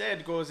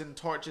instead goes and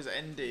torches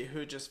Indy,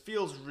 who just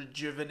feels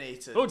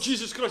rejuvenated. Oh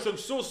Jesus Christ! I'm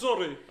so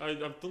sorry. I've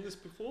done this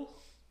before.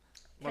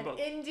 My Can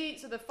bad. Indy,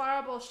 so the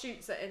fireball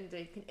shoots at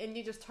Indy. Can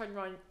Indy just turn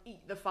around and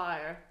eat the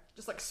fire?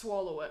 Just like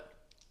swallow it.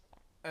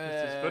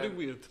 This is very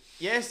weird.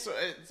 Yes, so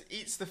it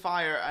eats the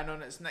fire, and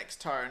on its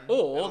next turn,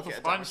 Or it'll get a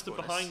I'm damage stood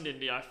bonus. behind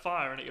Indy, I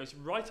fire, and it goes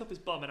right up his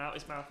bum and out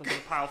his mouth as a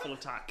powerful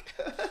attack.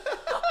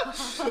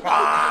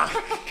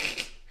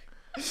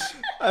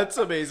 That's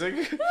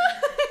amazing.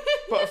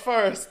 But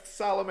first,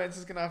 Salamence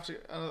is gonna have to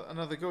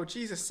another go.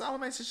 Jesus,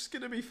 Salamence is just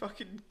gonna be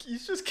fucking.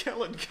 He's just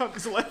killing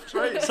cunks left,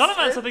 right.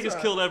 Salamence, I think, has centre.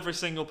 killed every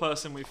single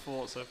person we've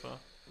fought so far.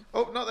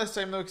 Oh, not this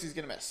time though, because he's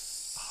gonna miss.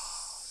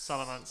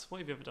 Salamence, what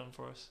have you ever done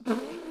for us? I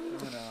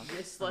know.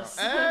 Useless.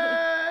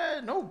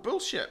 No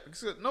bullshit.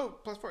 Because- No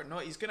 +4. No,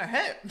 he's gonna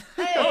hit.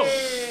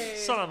 Hey!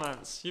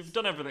 Salamence, you've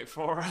done everything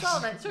for us.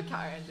 Salamence, you're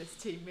carrying this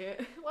team, mate.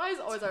 Why is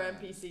it always our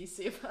NPCs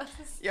save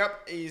us?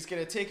 Yep, he's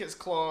gonna take its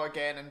claw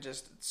again and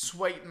just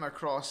swipe him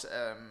across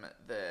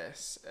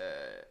this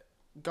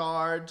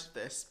guard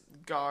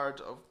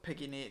of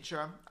piggy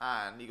nature,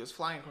 and he goes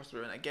flying across the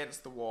room and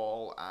against the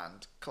wall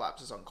and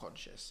collapses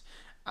unconscious.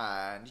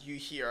 And you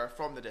hear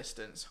from the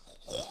distance,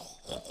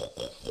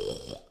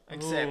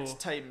 except Oh.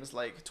 times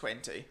like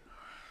 20.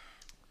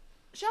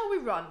 Shall we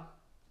run?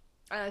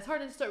 And I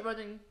turn and start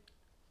running.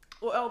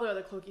 Well, all the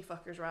other cloaky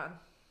fuckers ran.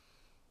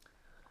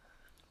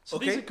 So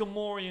Okay. these are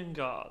Gamorrean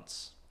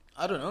guards.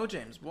 I don't know,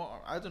 James.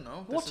 What? I don't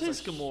know. What is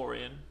a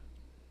Gamorrean?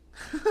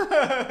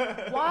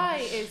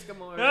 Why is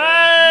Gamora?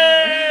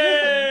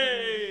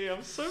 Hey!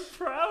 I'm so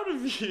proud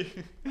of you.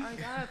 I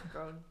have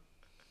grown.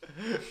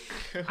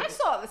 I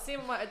saw it the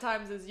same amount of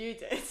times as you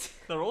did.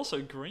 They're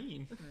also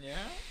green. Yeah,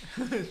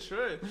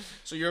 true.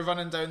 So you're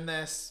running down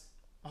this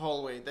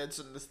hallway.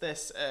 There's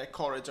this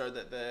corridor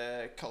that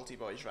the culty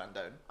boys ran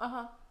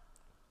down.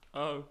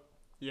 Oh,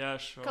 yeah,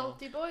 sure.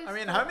 Culty boys. I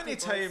mean, how many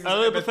Culty boys.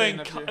 times? Everything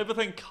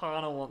Ibbethane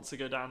kind of wants to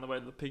go down the way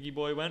that the piggy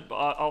boy went, but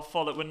I'll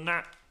follow. When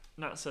Nat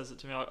says it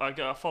to me,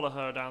 I follow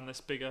her down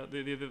this bigger,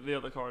 the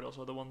other corridor,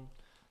 so the one.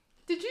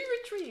 Did you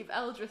retrieve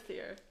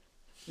Eldrathir?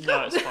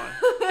 No, it's fine.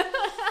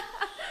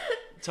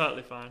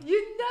 Totally fine.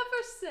 You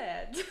never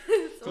said.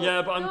 So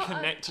Yeah, but I'm not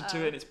connected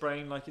to it in its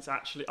brain, like it's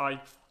actually I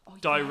Oh,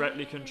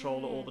 directly yeah. control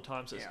it all the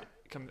time, so it's,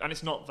 and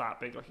it's not that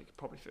big, like it could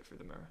probably fit through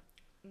the mirror.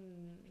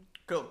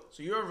 Cool.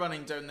 So you're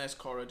running down this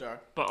corridor.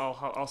 But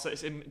I'll say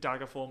it's in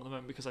dagger form at the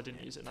moment because I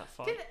didn't use it in that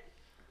fight.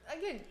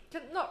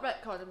 Not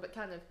retconning, but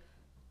kind of.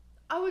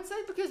 I would say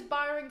because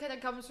Byron kind of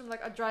comes from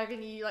like a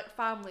dragon-y like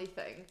family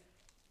thing.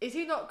 Is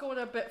he not going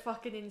a bit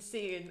fucking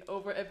insane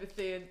over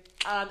everything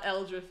and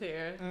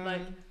Eldrathir?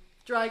 Like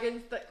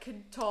dragons that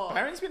can talk.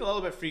 Byron's been a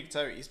little bit freaked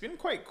out. He's been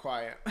quite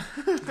quiet.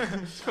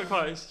 It's quite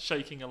quiet. He's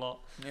shaking a lot.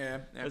 Yeah.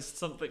 There's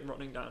something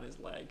running down his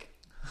leg.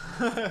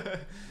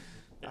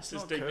 It's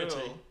his not dignity.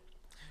 cool.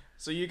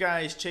 So you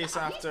guys chase He's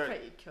after.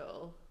 pretty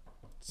cool.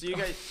 So you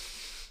guys.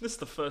 This is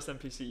the first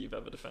NPC you've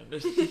ever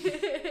defended.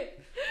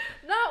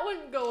 That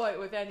wouldn't go out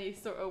with any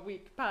sort of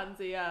weak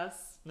pansy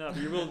ass. No,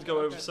 but you will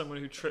go over someone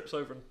who trips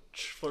over and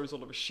throws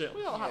all of his shit.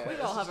 We all have, Yeah, we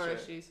this all is have our true.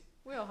 issues.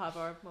 We all have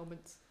our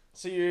moments.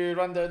 So you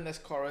run down this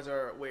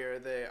corridor where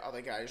the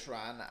other guys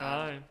ran. And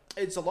Aye.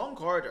 it's a long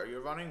corridor.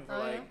 You're running for Oh,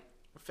 like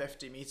yeah?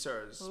 50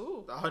 meters,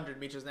 Ooh. 100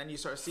 meters, and then you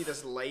sort of see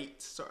this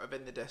light sort of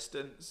in the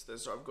distance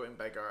that's sort of going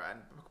bigger. And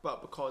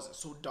but because it's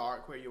so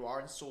dark where you are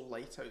and so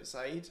light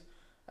outside,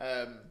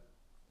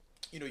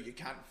 you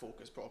can't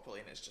focus properly,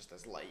 and it's just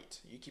this light.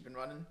 You keeping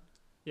running?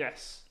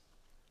 Yes.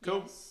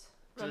 Cool. Yes.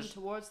 Run Just-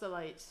 towards the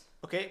light.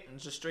 Okay, and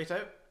just straight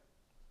out.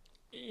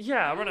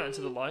 Yeah, I run out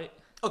into the light.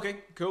 Okay,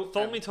 cool.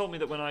 Tholme told me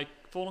that when I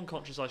fall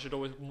unconscious, I should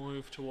always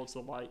move towards the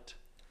light.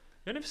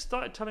 He only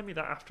started telling me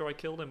that after I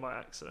killed him by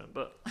accident,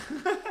 but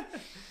I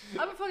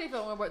have a funny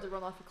feeling we're about to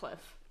run off a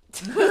cliff.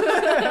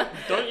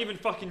 don't even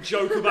fucking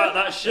joke about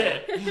that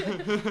shit.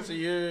 So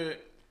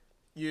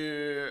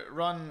you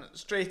run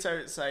straight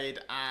outside,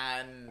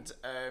 and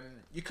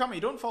you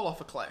don't fall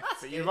off a cliff,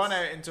 That's but you good. run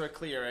out into a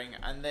clearing,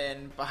 and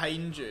then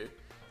behind you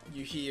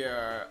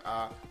hear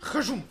a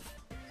khajumf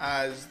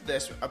as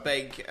a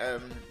big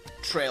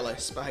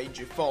trellis behind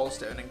you falls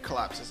down and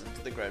collapses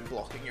into the ground,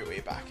 blocking your way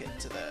back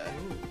into the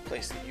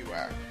place that you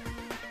were.